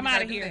 Like, I'm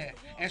out of here.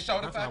 And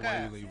show the fuck up. That's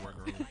why you leave work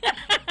early.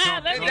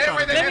 Let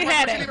me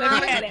have it.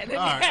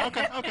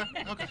 Okay.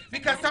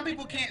 Because some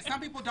people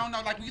don't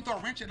know. Like, when you throw a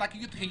wrench,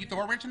 can you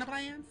throw a wrench in the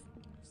plans?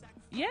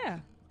 Yeah.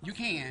 You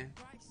can.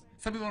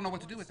 Some people don't know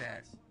what to do with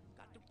that.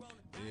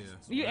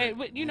 Yeah.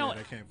 You know,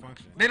 they can't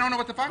function. They don't know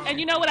what to function. And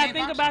you know what I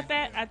think about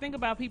that? I think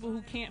about people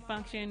who can't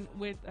function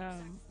with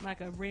like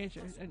a wrench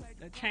or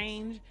a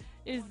change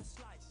is.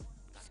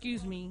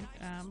 Excuse me,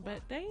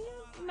 but they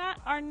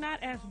are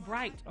not as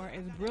bright or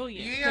as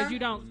brilliant because you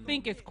don't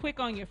think as quick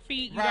on your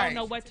feet. You don't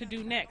know what to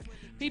do next.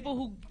 People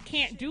who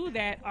can't do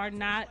that are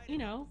not, you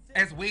know,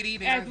 as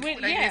witty. As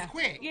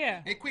quick.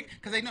 Yeah, they quick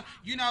because they know.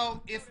 You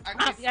know, it's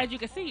as you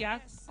can see, I'm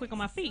quick on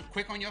my feet.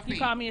 Quick on your feet. You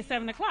call me at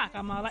 7 o'clock.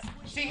 I'm all like,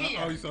 she here.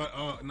 Oh, you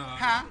saw? Nah.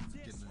 Huh?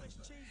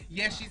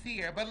 Yes, she's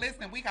here. But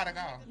listen, we gotta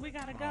go. We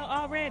gotta go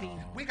already.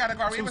 We gotta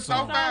go. It was so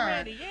fun.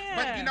 Already, yeah.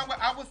 But you know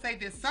what? I will say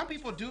this: some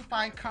people do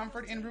find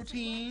comfort in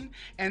routine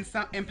and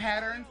in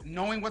patterns,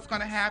 knowing what's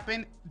going to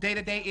happen day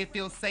to day. It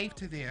feels safe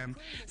to them.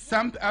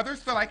 Some others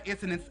feel like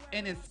it's an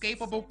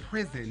inescapable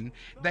prison.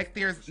 Like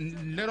there's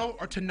little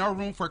or to no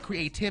room for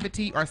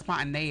creativity or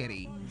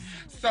spontaneity.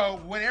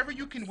 So whatever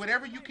you can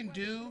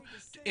do.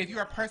 If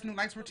you're a person who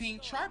likes routine,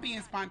 try being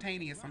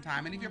spontaneous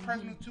sometime. And if you're a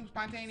person who's too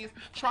spontaneous,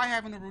 try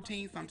having a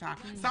routine sometime.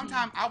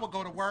 Sometimes I will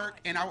go to work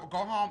and I will go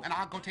home and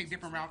I'll go take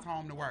different routes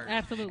home to work.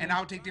 Absolutely. And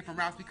I'll take different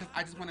routes because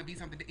I just want to be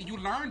something. You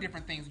learn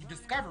different things. Your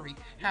discovery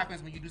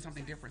happens when you do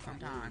something different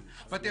sometimes.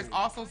 But there's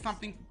also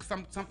something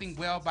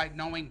well by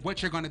knowing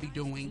what you're going to be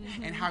doing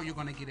and how you're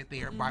going to get it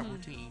there by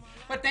routine.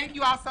 But thank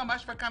you all so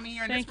much for coming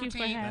here in this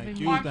routine. Thank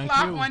you for having me. On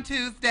Flop on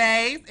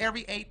Tuesdays,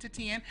 every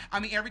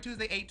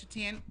Tuesday, 8 to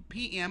 10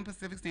 p.m.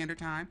 Pacific Standard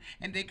Time.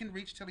 And they can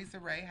reach Talisa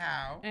Ray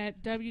how?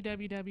 At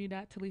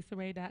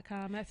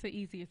www.talisaray.com. That's the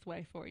easiest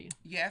way for you.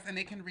 Yes, and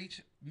they can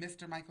reach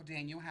Mr. Michael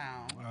Daniel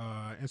how?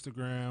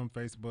 Instagram,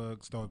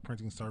 Facebook, Stoic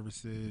Printing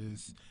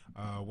Services,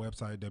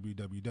 website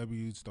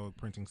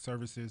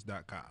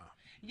www.stoicprintingservices.com.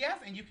 Yes,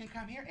 and you can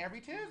come here every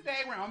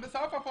Tuesday. We're on the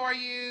sofa for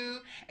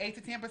you. 8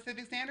 to 10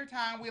 Pacific Standard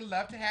Time. We'd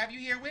love to have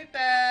you here with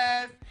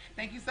us.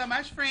 Thank you so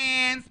much,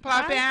 friends.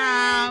 Plop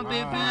out.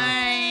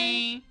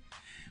 Bye.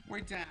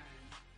 We're done.